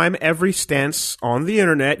same time, every stance on the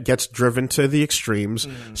internet gets driven to the extremes,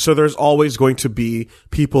 so there's always going to be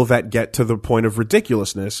people that get to the point of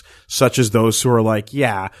ridiculousness, such as those who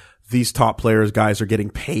are these top players, guys, are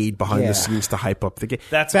getting paid behind the scenes to hype up the game.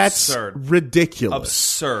 That's absurd. Ridiculous.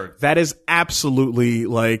 Absurd. That is absolutely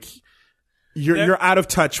you're out of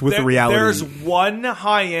touch with the reality. There's one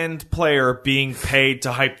high-end player being paid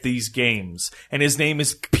to hype these games, and his name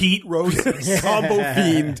is Pete Roses. Combo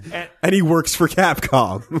Fiend, and he works for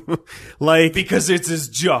Capcom. Like, because it's his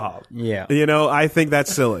job. Yeah. You know, I think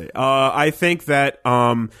that's silly. I think that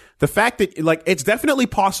the fact that, like, it's definitely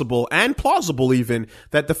possible and plausible even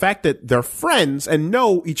that the fact that they're friends and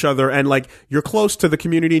know each other and, like, you're close to the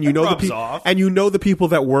community and you know the people and you know the people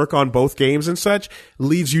that work on both games and such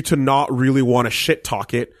leads you to not really want to shit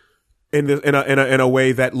talk it in a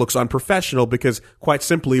way that looks unprofessional, because quite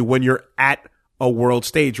simply, when you're at a world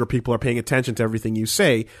stage where people are paying attention to everything you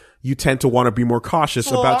say, you tend to want to be more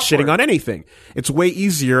cautious about shitting on anything. It's way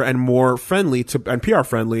easier and more friendly and PR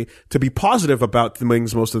friendly to be positive about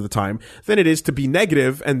things most of the time than it is to be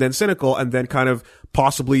negative and then cynical and then kind of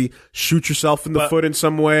possibly shoot yourself in the foot in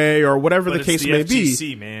some way or whatever the case may be.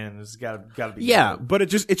 FGC, man, it's gotta be. Yeah, good. but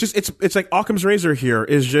it's like Occam's razor here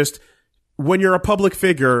is just, when you're a public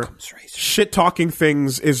figure, shit talking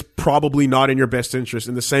things is probably not in your best interest,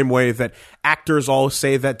 in the same way that actors all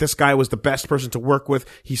say that this guy was the best person to work with.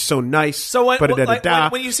 He's so nice. So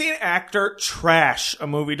when you see an actor trash a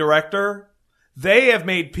movie director, they have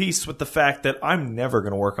made peace with the fact that I'm never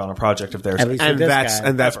going to work on a project of theirs. And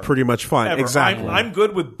that's pretty much fine. Ever. Exactly. I'm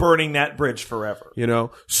good with burning that bridge forever. You know?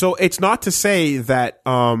 So it's not to say that,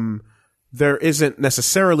 there isn't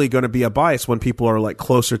necessarily going to be a bias when people are like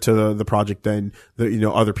closer to the project than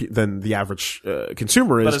than the average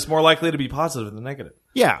consumer is. But it's more likely to be positive than negative.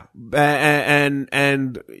 Yeah,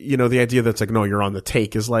 and you know, the idea that's like, no, you're on the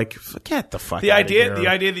take is like, get the fuck. The idea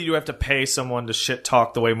that you have to pay someone to shit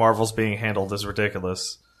talk the way Marvel's being handled is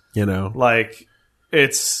ridiculous. You know, like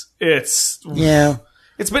it's yeah.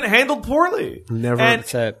 It's been handled poorly.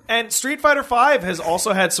 And Street Fighter V has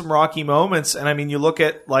also had some rocky moments. And I mean, you look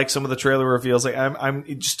at like some of the trailer reveals. Like I'm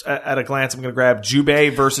just at a glance, I'm going to grab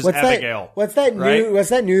Jubei versus Abigail. What's that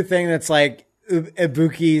new thing that's like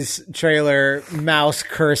Ibuki's trailer mouse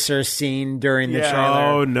cursor scene during the trailer?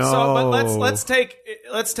 Oh no! So, but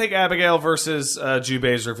let's take Abigail versus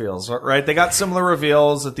Jubei's reveals. Right? They got similar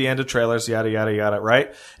reveals at the end of trailers. Yada yada yada.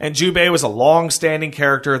 Right? And Jubei was a long-standing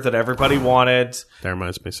character that everybody wanted. That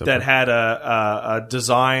reminds me of something. That had a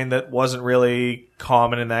design that wasn't really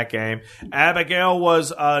common in that game. Abigail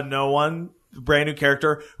was no one. Brand new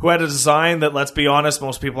character who had a design that, let's be honest,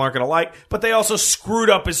 most people aren't going to like, but they also screwed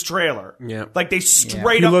up his trailer. Yeah. Like they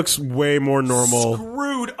straight up. He looks way more normal.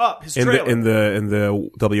 Screwed up his trailer. In the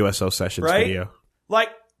WSO sessions video. Like,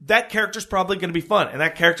 that character's probably going to be fun, and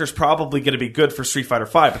that character's probably going to be good for Street Fighter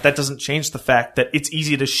V, but that doesn't change the fact that it's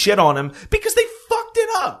easy to shit on him because they fucked it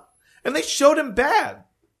up. And they showed him bad.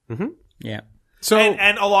 Mm-hmm. Yeah. So,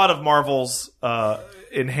 and a lot of Marvel's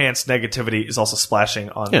enhanced negativity is also splashing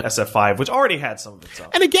on SF5, which already had some of its own.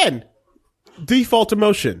 And again, default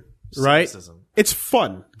emotion, right? Cynicism. It's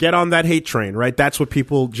fun. Get on that hate train, right? That's what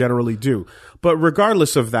people generally do. But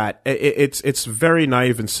regardless of that, it's very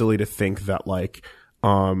naive and silly to think that like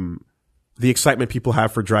the excitement people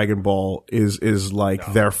have for Dragon Ball is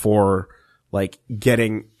like therefore like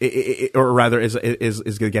getting, or rather is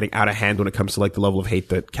getting out of hand when it comes to like the level of hate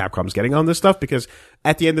that Capcom's getting on this stuff, because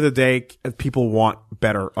at the end of the day, people want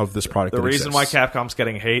better of this product. The reason why Capcom's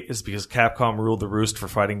getting hate is because Capcom ruled the roost for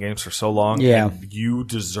fighting games for so long. Yeah. And you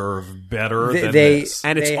deserve better than this.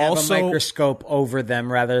 And it's have also a microscope over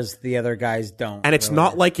them, rather the other guys don't. And it's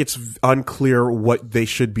not like it's unclear what they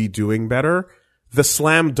should be doing better. The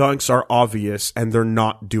slam dunks are obvious, and they're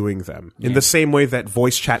not doing them. In the same way that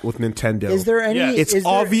voice chat with Nintendo. Is there any? It's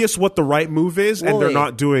obvious what the right move is, and they're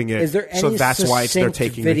not doing it. Is there any so that's why they're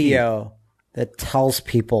taking video that tells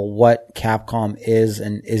people what Capcom is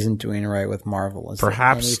and isn't doing right with Marvel? Is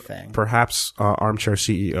Perhaps Armchair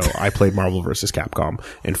CEO. I played Marvel vs. Capcom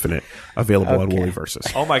Infinite, available on Wooly Versus.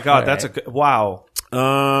 Oh my god, that's a good, wow.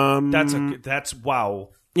 That's wow.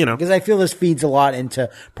 You know, because I feel this feeds a lot into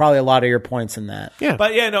probably a lot of your points in that. Yeah,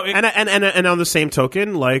 but yeah, no. And on the same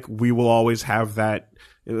token, like we will always have that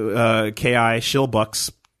KI Shillbucks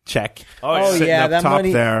check. Oh yeah, that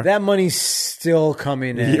money there. That money's still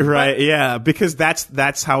coming in. Right, yeah, because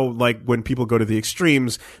that's how, like, when people go to the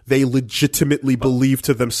extremes, they legitimately believe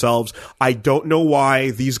to themselves, I don't know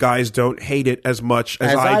why these guys don't hate it as much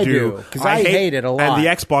as I do. Because I hate it a lot. And the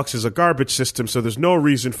Xbox is a garbage system, so there's no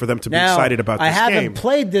reason for them to be excited about this game. I haven't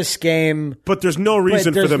played this game. But there's no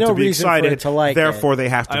reason for them to be excited, therefore they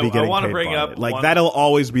have to be getting paid by it. Like, that'll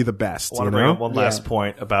always be the best. I want to bring up one last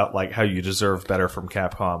point about like how you deserve better from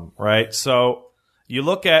Capcom. Right, so you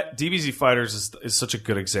look at DBZ Fighters is such a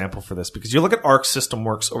good example for this, because you look at Arc System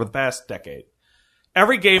Works over the past decade.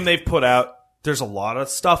 Every game they've put out There's a lot of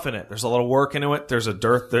stuff in it. There's a lot of work into it. There's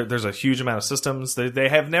a huge amount of systems. They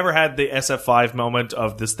have never had the SF5 moment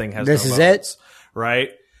of this thing has this no is modes, it, right?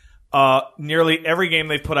 Nearly every game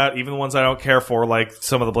they've put out, even the ones I don't care for, like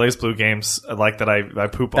some of the Blaze Blue games, like that I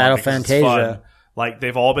poop Battle on because it's Fantasia. fun. Like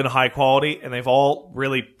they've all been high quality and they've all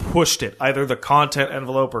really pushed it, either the content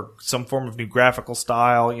envelope or some form of new graphical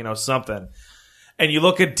style, something. And you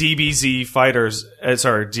look at DBZ Fighters,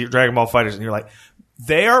 Dragon Ball Fighters, and you're like,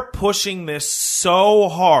 they are pushing this so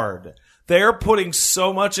hard. They are putting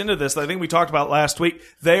so much into this. I think we talked about last week.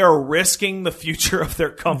 They are risking the future of their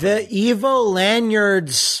company. The Evo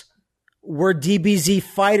lanyards were DBZ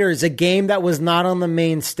Fighters, a game that was not on the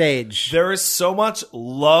main stage. There is so much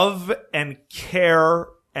love and care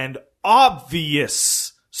and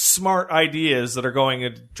obvious smart ideas that are going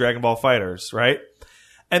into Dragon Ball Fighters, right?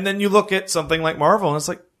 And then you look at something like Marvel, and it's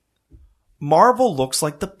like, Marvel looks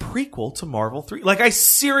like the prequel to Marvel 3. Like, I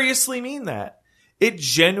seriously mean that. It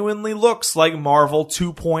genuinely looks like Marvel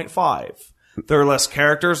 2.5. There are less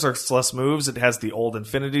characters, there's less moves, it has the old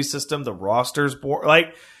Infinity system, the roster's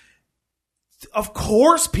like, of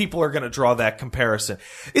course people are going to draw that comparison.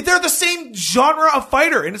 They're the same genre of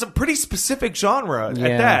fighter, and it's a pretty specific genre at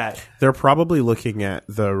that. They're probably looking at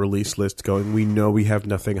the release list going, we know we have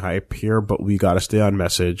nothing hype here, but we got to stay on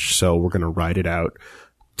message, so we're going to ride it out,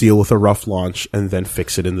 deal with a rough launch, and then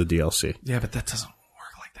fix it in the DLC. Yeah, but that doesn't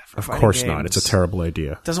work like that for Of fighting course games. not. It's a terrible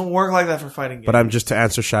idea. It doesn't work like that for fighting games. But I'm just to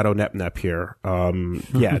answer Shadow Nep here.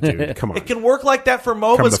 Yeah, dude, come on. It can work like that for Come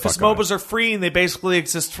MOBAs the because fuck on. MOBAs are free and they basically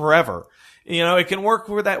exist forever. It can work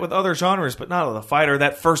with that with other genres, but not with a fighter.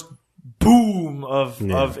 That first boom of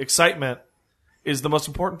excitement is the most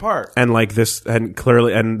important part. And like this, and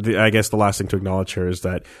clearly, I guess the last thing to acknowledge here is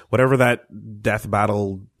that whatever that death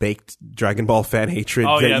battle baked Dragon Ball fan hatred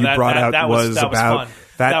that brought out was about. Fun.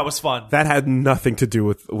 That was fun. That had nothing to do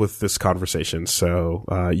with this conversation. So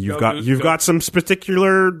you've got some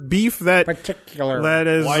particular beef that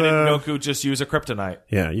is. Why didn't Goku just use a kryptonite?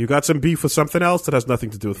 Yeah, you got some beef with something else that has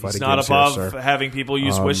nothing to do with fighting games. He's not above here, having people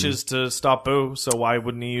use wishes to stop Boo. So why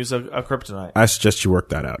wouldn't he use a kryptonite? I suggest you work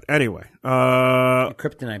that out. Anyway,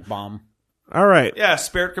 Kryptonite bomb. All right. Yeah,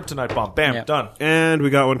 Spirit Kryptonite Bomb. Bam, Yep. done. And we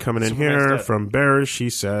got one coming in here from Bears. She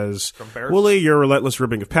says, Wooly, your relentless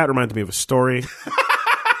ribbing of Pat reminded me of a story.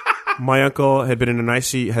 My uncle had been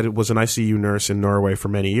was an ICU nurse in Norway for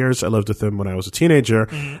many years. I lived with him when I was a teenager.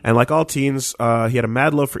 And like all teens, he had a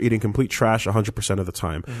mad love for eating complete trash 100% of the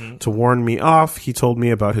time. To warn me off, he told me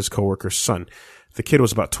about his coworker's son. The kid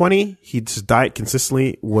was about 20. His diet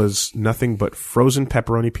consistently was nothing but frozen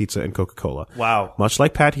pepperoni pizza and Coca-Cola. Wow. Much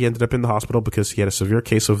like Pat, he ended up in the hospital because he had a severe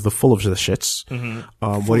case of the full of the shits.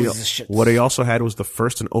 What he also had was the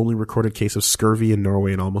first and only recorded case of scurvy in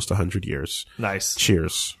Norway in almost 100 years. Nice.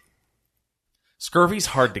 Cheers. Scurvy's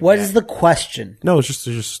hard to get. What is the question? No, it's just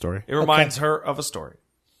a story. It reminds her of a story.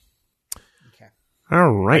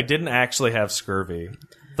 All right. I didn't actually have scurvy.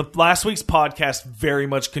 The last week's podcast very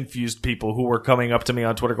much confused people who were coming up to me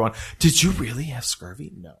on Twitter going, "Did you really have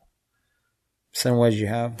scurvy?" No. So what did you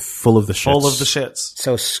have? Full of the shits. Full of the shits.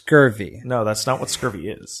 So scurvy. No, that's not what scurvy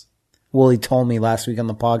is. Wooly told me last week on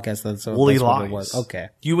the podcast that's Wooly what lies. it was. Okay.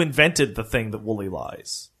 You invented the thing that Wooly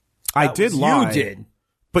lies. I did lie. You did.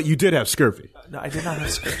 But you did have scurvy. No, I did not have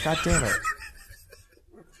scurvy. God damn it.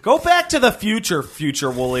 Go back to the future,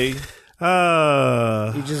 Wooly.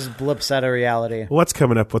 He just blips out of reality. What's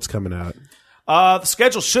coming up? What's coming out? The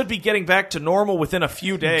schedule should be getting back to normal within a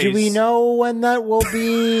few days. Do we know when that will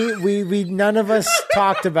be? we none of us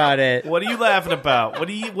talked about it. What are you laughing about? What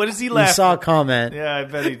is he You laughing? saw a comment. Yeah, I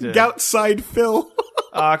bet he did. GoutSydePhil.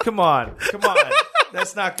 Come on.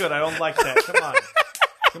 That's not good. I don't like that.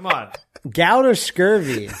 Come on. Gout or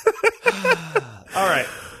scurvy? All right.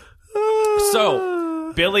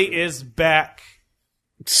 So Billy is back.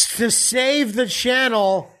 To save the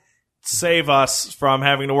channel. Save us from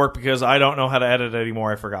having to work because I don't know how to edit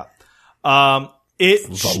anymore. I forgot.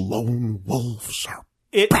 The lone wolves are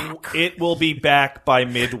It will be back by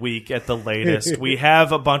midweek at the latest. We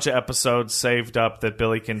have a bunch of episodes saved up that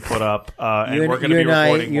Billy can put up, and we're going to be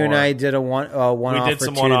recording more. You and I did a one-off did or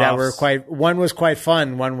some two that one-offs. were one was quite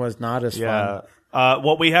fun, one was not as fun.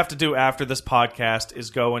 What we have to do after this podcast is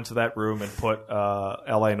go into that room and put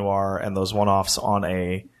LA Noire and those one-offs on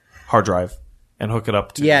a hard drive and hook it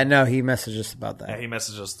up to... Yeah, no, he messaged us about that. Yeah, he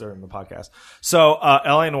messaged us during the podcast. So,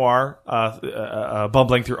 LA Noire,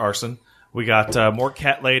 bumbling through arson. We got more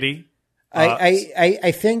Cat Lady.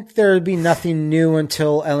 I think there would be nothing new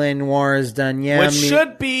until LA Noire is done. Yeah, Which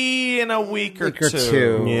should be in a week or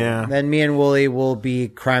two. Yeah. Then me and Wooly will be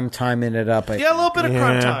crime timing it up. Yeah, a little bit of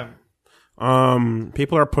crime time.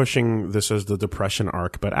 People are pushing this as the depression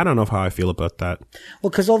arc, but I don't know how I feel about that. Well,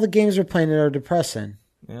 because all the games we're playing are depressing.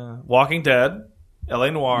 Yeah. Walking Dead, L.A.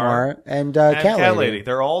 Noire, and Cat Lady.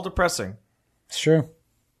 They're all depressing. It's true.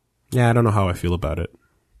 Yeah, I don't know how I feel about it.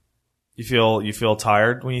 You feel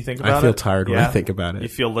tired when you think about it? I feel tired when I think about it. You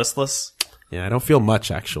feel listless? Yeah, I don't feel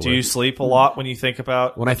much, actually. Do you sleep a lot when you think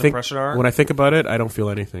about depression arc? When I think about it, I don't feel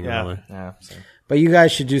anything, yeah. really. Yeah, same. But you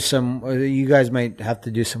guys should do some. You guys might have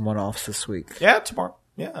to do some one-offs this week. Yeah, tomorrow.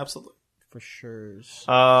 Yeah, absolutely. For sure.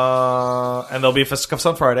 And there'll be Fisticuffs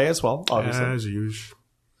on Friday as well, obviously. As usual.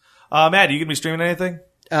 Matt, are you going to be streaming anything?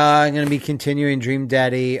 I'm going to be continuing Dream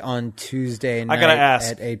Daddy on Tuesday night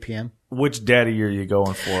at 8 p.m. Which daddy are you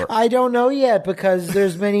going for? I don't know yet because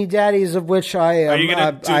there's many daddies of which I am. Are you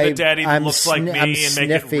going to do the daddy that looks like me and make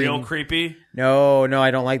it real creepy? No,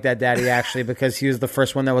 I don't like that daddy actually because he was the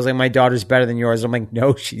first one that was like, my daughter's better than yours. I'm like,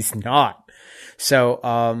 no, she's not. So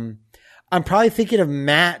I'm probably thinking of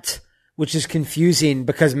Matt, which is confusing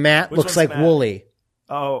because Matt looks like Matt? Wooly.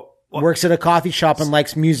 Oh. Well, works at a coffee shop and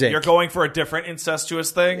likes music. You're going for a different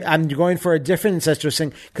incestuous thing? I'm going for a different incestuous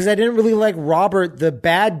thing because I didn't really like Robert, the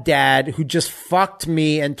bad dad who just fucked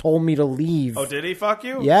me and told me to leave. Oh, did he fuck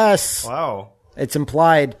you? Yes. Wow. It's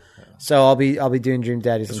implied. So I'll be doing Dream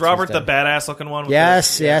Daddies. Is Robert the badass looking one?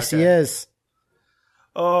 Yes, okay. He is.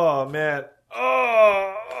 Oh man.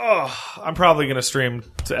 Oh. I'm probably gonna stream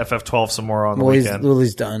to FF12 some more on the weekend.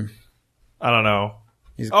 Lily's done. I don't know.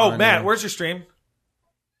 Matt, now. Where's your stream?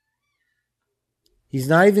 He's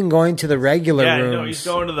not even going to the regular rooms. No, he's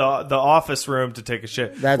going to the office room to take a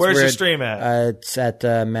shit. Where's your stream at? It's at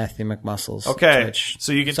Matthew McMuscles. Okay, Twitch.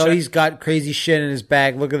 So you can. So he's got crazy shit in his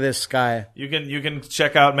bag. Look at this guy. You can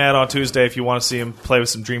check out Matt on Tuesday if you want to see him play with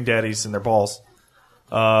some Dream Daddies and their balls.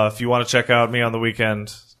 If you want to check out me on the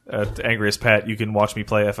weekend at Angriest Pet, you can watch me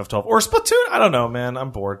play FF12 or Splatoon. I don't know, man.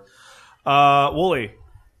 I'm bored. Wooly.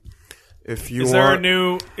 If you is there a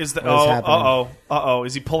new? Is the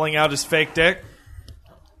Is he pulling out his fake dick?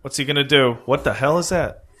 What's he gonna do? What the hell is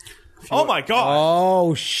that? Oh my god!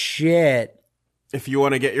 Oh shit! If you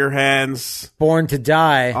want to get your hands Born to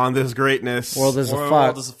Die on this greatness, World is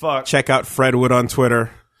a fuck. Check out Fred Wood on Twitter.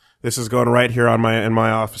 This is going right here on in my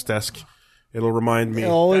office desk. It'll remind me.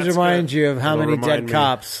 It'll always remind you of how many dead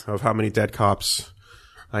cops. Of how many dead cops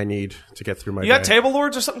I need to get through my day. You got Table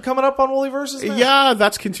Lords or something coming up on Wooly Versus? Yeah,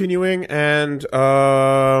 that's continuing, and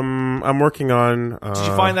I'm working on... Did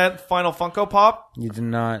you find that final Funko Pop? You did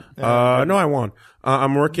not. No, I won.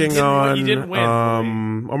 I'm working on... You didn't win.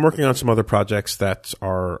 I'm working on some other projects that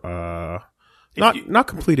are... Not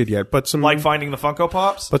completed yet, but some like finding the Funko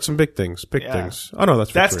Pops, but some big things. Things. Oh no,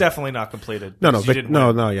 that's definitely not completed. No,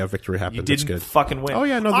 victory happened. You didn't good. fucking win. Oh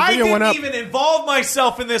yeah, no, the video went up. I didn't even involve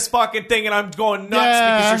myself in this fucking thing, and I'm going nuts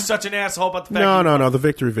because you're such an asshole about the fact. No, the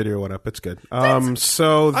victory video went up. It's good.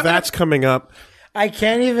 So that's coming up. I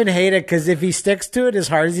can't even hate it because if he sticks to it as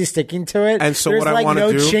hard as he's sticking to it, and so there's what I like want to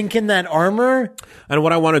no do, chink in that armor. And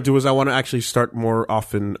what I want to do is I want to actually start more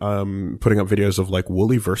often putting up videos of like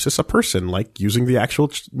Wooly versus a person, like using the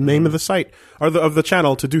actual name of the site or of the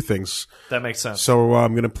channel to do things. That makes sense. So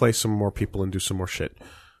I'm going to play some more people and do some more shit.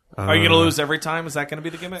 Are you going to lose every time? Is that going to be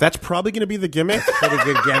the gimmick? That's probably going to be the gimmick. Pretty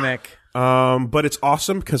good gimmick. But it's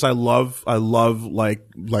awesome because I love like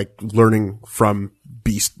learning from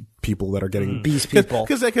beast people that are getting beast people.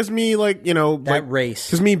 Because me, like, you know, that like, race.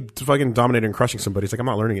 Because me fucking dominating and crushing somebody, it's like I'm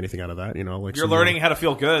not learning anything out of that. You know, like you're learning how to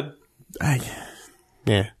feel good.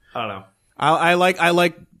 Yeah, I don't know. I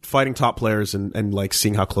like fighting top players and like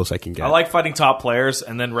seeing how close I can get. I like fighting top players,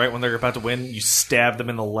 and then right when they're about to win, you stab them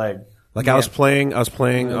in the leg. Like I was playing.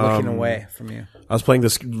 Looking away from you. I was playing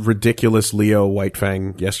this ridiculous Leo White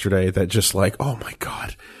Fang yesterday that just like, oh my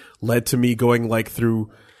god, led to me going like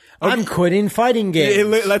through. I'm quitting fighting games.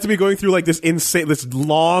 It led to me going through like this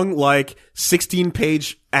long, like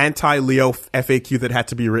 16-page anti-Leo FAQ that had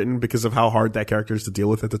to be written because of how hard that character is to deal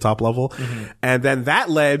with at the top level. Mm-hmm. And then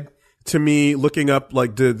that led to me looking up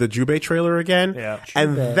like the Jubei trailer again. Yeah.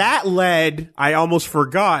 And that led, I almost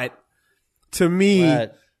forgot, to me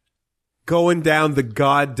going down the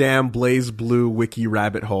goddamn Blaze Blue wiki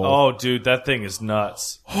rabbit hole. Oh, dude, that thing is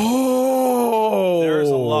nuts. Oh, there's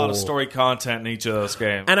a lot of story content in each of those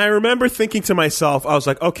games. And I remember thinking to myself, I was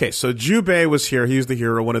like, okay, so Jubei was here. He was the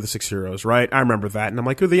hero, one of the 6 heroes, right? I remember that. And I'm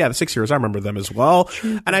like, oh, yeah, the 6 heroes, I remember them as well.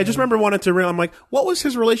 And I just remember wanting to I'm like, what was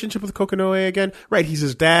his relationship with Kokonoe again? Right, he's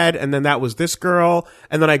his dad, and then that was this girl.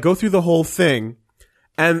 And then I go through the whole thing.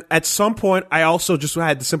 And at some point, I also just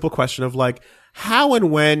had the simple question of like, how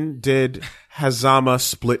and when did Hazama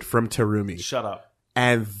split from Terumi? Shut up.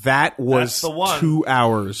 And that was 2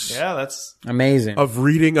 hours. Yeah, that's amazing. Of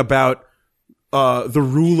reading about the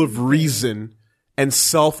rule of reason and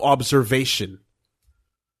self-observation.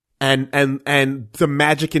 And the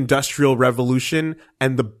magic industrial revolution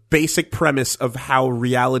and the basic premise of how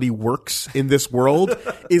reality works in this world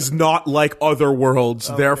is not like other worlds.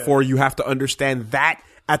 Okay. Therefore, you have to understand that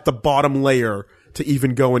at the bottom layer to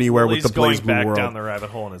even go anywhere with the BlazBlue world. He's going back down the rabbit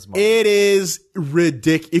hole in his mind. It is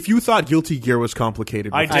ridiculous. If you thought Guilty Gear was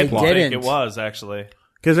complicated, I didn't think it was, actually.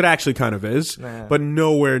 Because it actually kind of is, but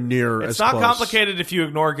nowhere near as close. It's not complicated if you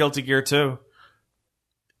ignore Guilty Gear 2.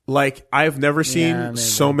 Like, I've never seen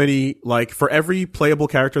so many, like, for every playable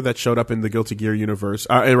character that showed up in the Guilty Gear universe,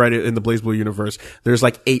 right, in the BlazBlue universe, there's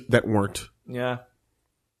like 8 that weren't. Yeah.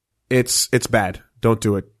 It's bad. Don't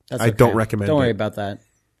do it. That's I don't recommend it. Don't worry about that.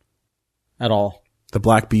 At all. The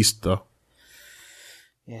Black Beast, though.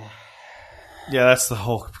 Yeah. Yeah, that's the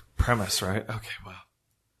whole premise, right? Okay, well.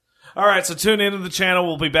 All right, so tune into the channel.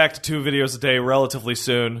 We'll be back to 2 videos a day relatively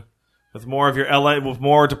soon. With more of your with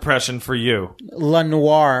more depression for you. La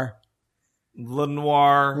Noire. La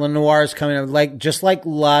Noire. La Noire is coming up, just like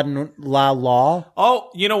La Law. Oh,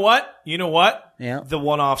 you know what? Yeah. The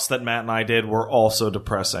one-offs that Matt and I did were also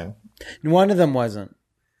depressing. One of them wasn't.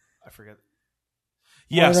 I forget.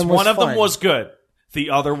 Yes, one of them was good. The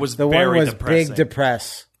other was very depressing. The one was big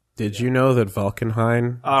depress. Did you know that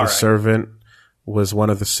Valkenhayn, servant, was one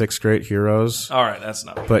of the 6 great heroes? All right, that's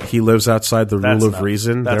not. But he lives outside the rule of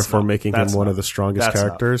reason, therefore making him one of the strongest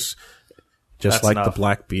characters. Just like the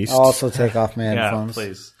Black Beast. I'll also take off my headphones. Yeah,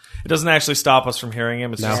 please. It doesn't actually stop us from hearing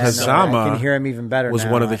him. It's now just Hazama I can hear him even better was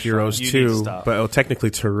now, one of the heroes too, but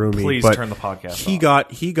technically Terumi. Please but turn the podcast off.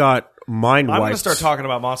 He got mind wiped. I'm going to start talking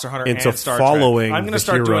about Monster Hunter into and Star following Trek. I'm going to the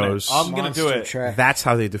start heroes. doing it. I'm going to do it. Trek. That's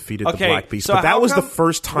how they defeated the Black Beast. So but that was the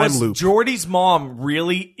first time loop. Was Geordi's mom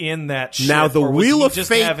really in that ship? Now the Wheel of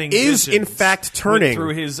Fate is in fact turning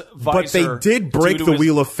through his visor, but they did break the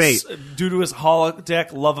Wheel of Fate due to his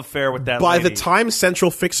holodeck love affair with that By lady. the time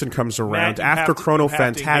Central Fixin comes around, after Chrono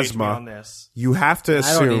Phantasma, you have to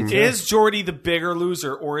assume... Is Geordi the bigger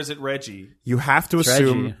loser, or is it Reggie? You have to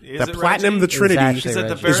assume that Platinum the Trinity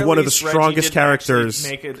is one of the strongest characters.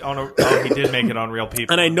 He did make it on Real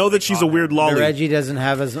People. And I know that she's a weird lolly. Reggie doesn't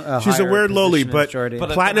have she's a weird lolly, but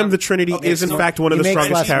Platinum the Trinity is in fact one of the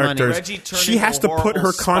strongest characters. She has to put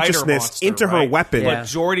her consciousness into her weapon. But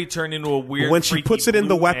Geordi turned into a weird. When she puts it in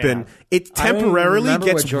the weapon, it temporarily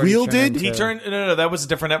gets wielded. He turned no, that was a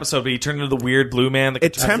different episode. But he turned into the weird blue man.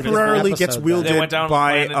 It temporarily gets wielded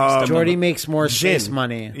by Geordi makes more space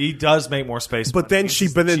money. He does make more space, but then she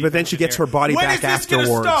gets her body back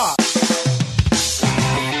afterwards.